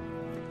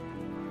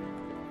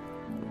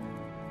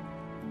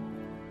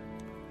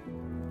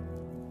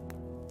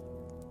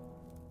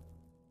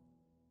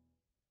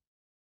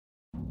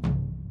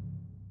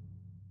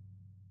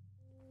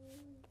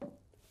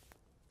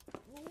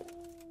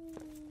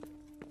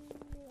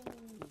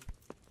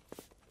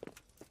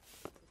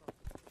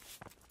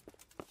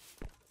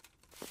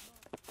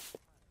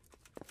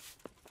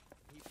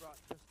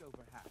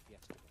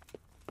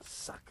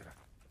 Sacre.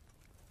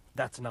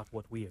 That's not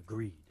what we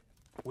agreed.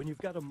 When you've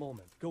got a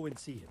moment, go and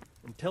see him,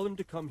 and tell him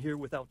to come here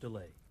without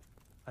delay.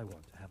 I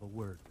want to have a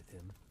word with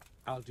him.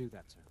 I'll do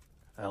that, sir.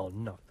 I'll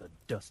knock the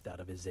dust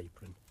out of his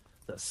apron,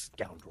 the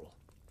scoundrel.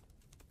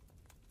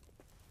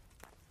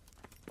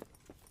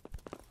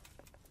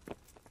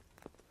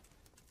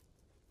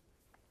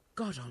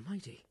 God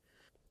almighty.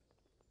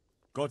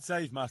 God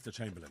save Master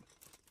Chamberlain.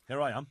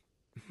 Here I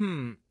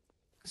am.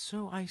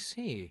 So I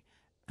see.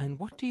 And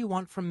what do you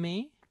want from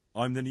me?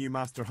 I'm the new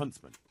Master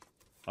Huntsman.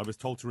 I was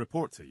told to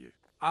report to you.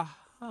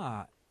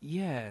 Aha,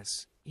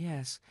 yes.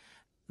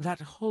 That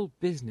whole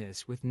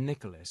business with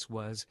Nicholas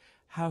was,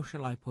 how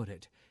shall I put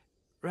it,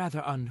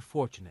 rather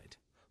unfortunate.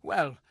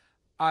 Well,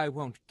 I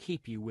won't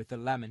keep you with the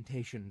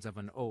lamentations of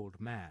an old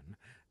man.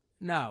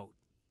 Now,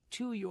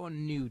 to your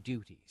new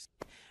duties.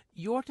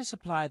 You're to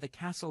supply the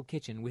castle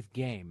kitchen with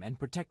game and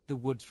protect the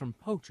woods from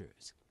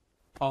poachers.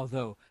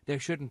 Although there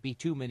shouldn't be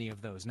too many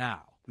of those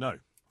now. No,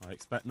 I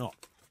expect not.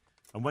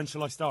 And when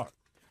shall I start?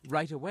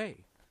 Right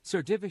away.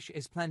 Sir Divish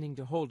is planning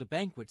to hold a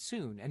banquet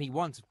soon, and he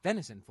wants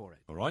venison for it.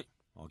 All right,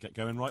 I'll get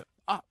going right.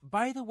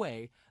 By the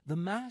way, the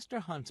Master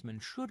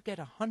Huntsman should get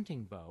a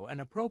hunting bow and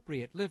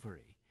appropriate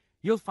livery.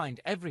 You'll find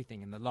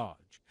everything in the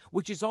lodge,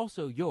 which is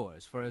also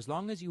yours for as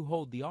long as you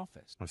hold the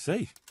office. I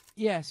see.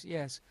 Yes.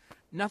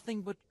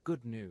 Nothing but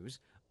good news.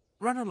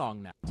 Run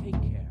along now. Take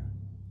care.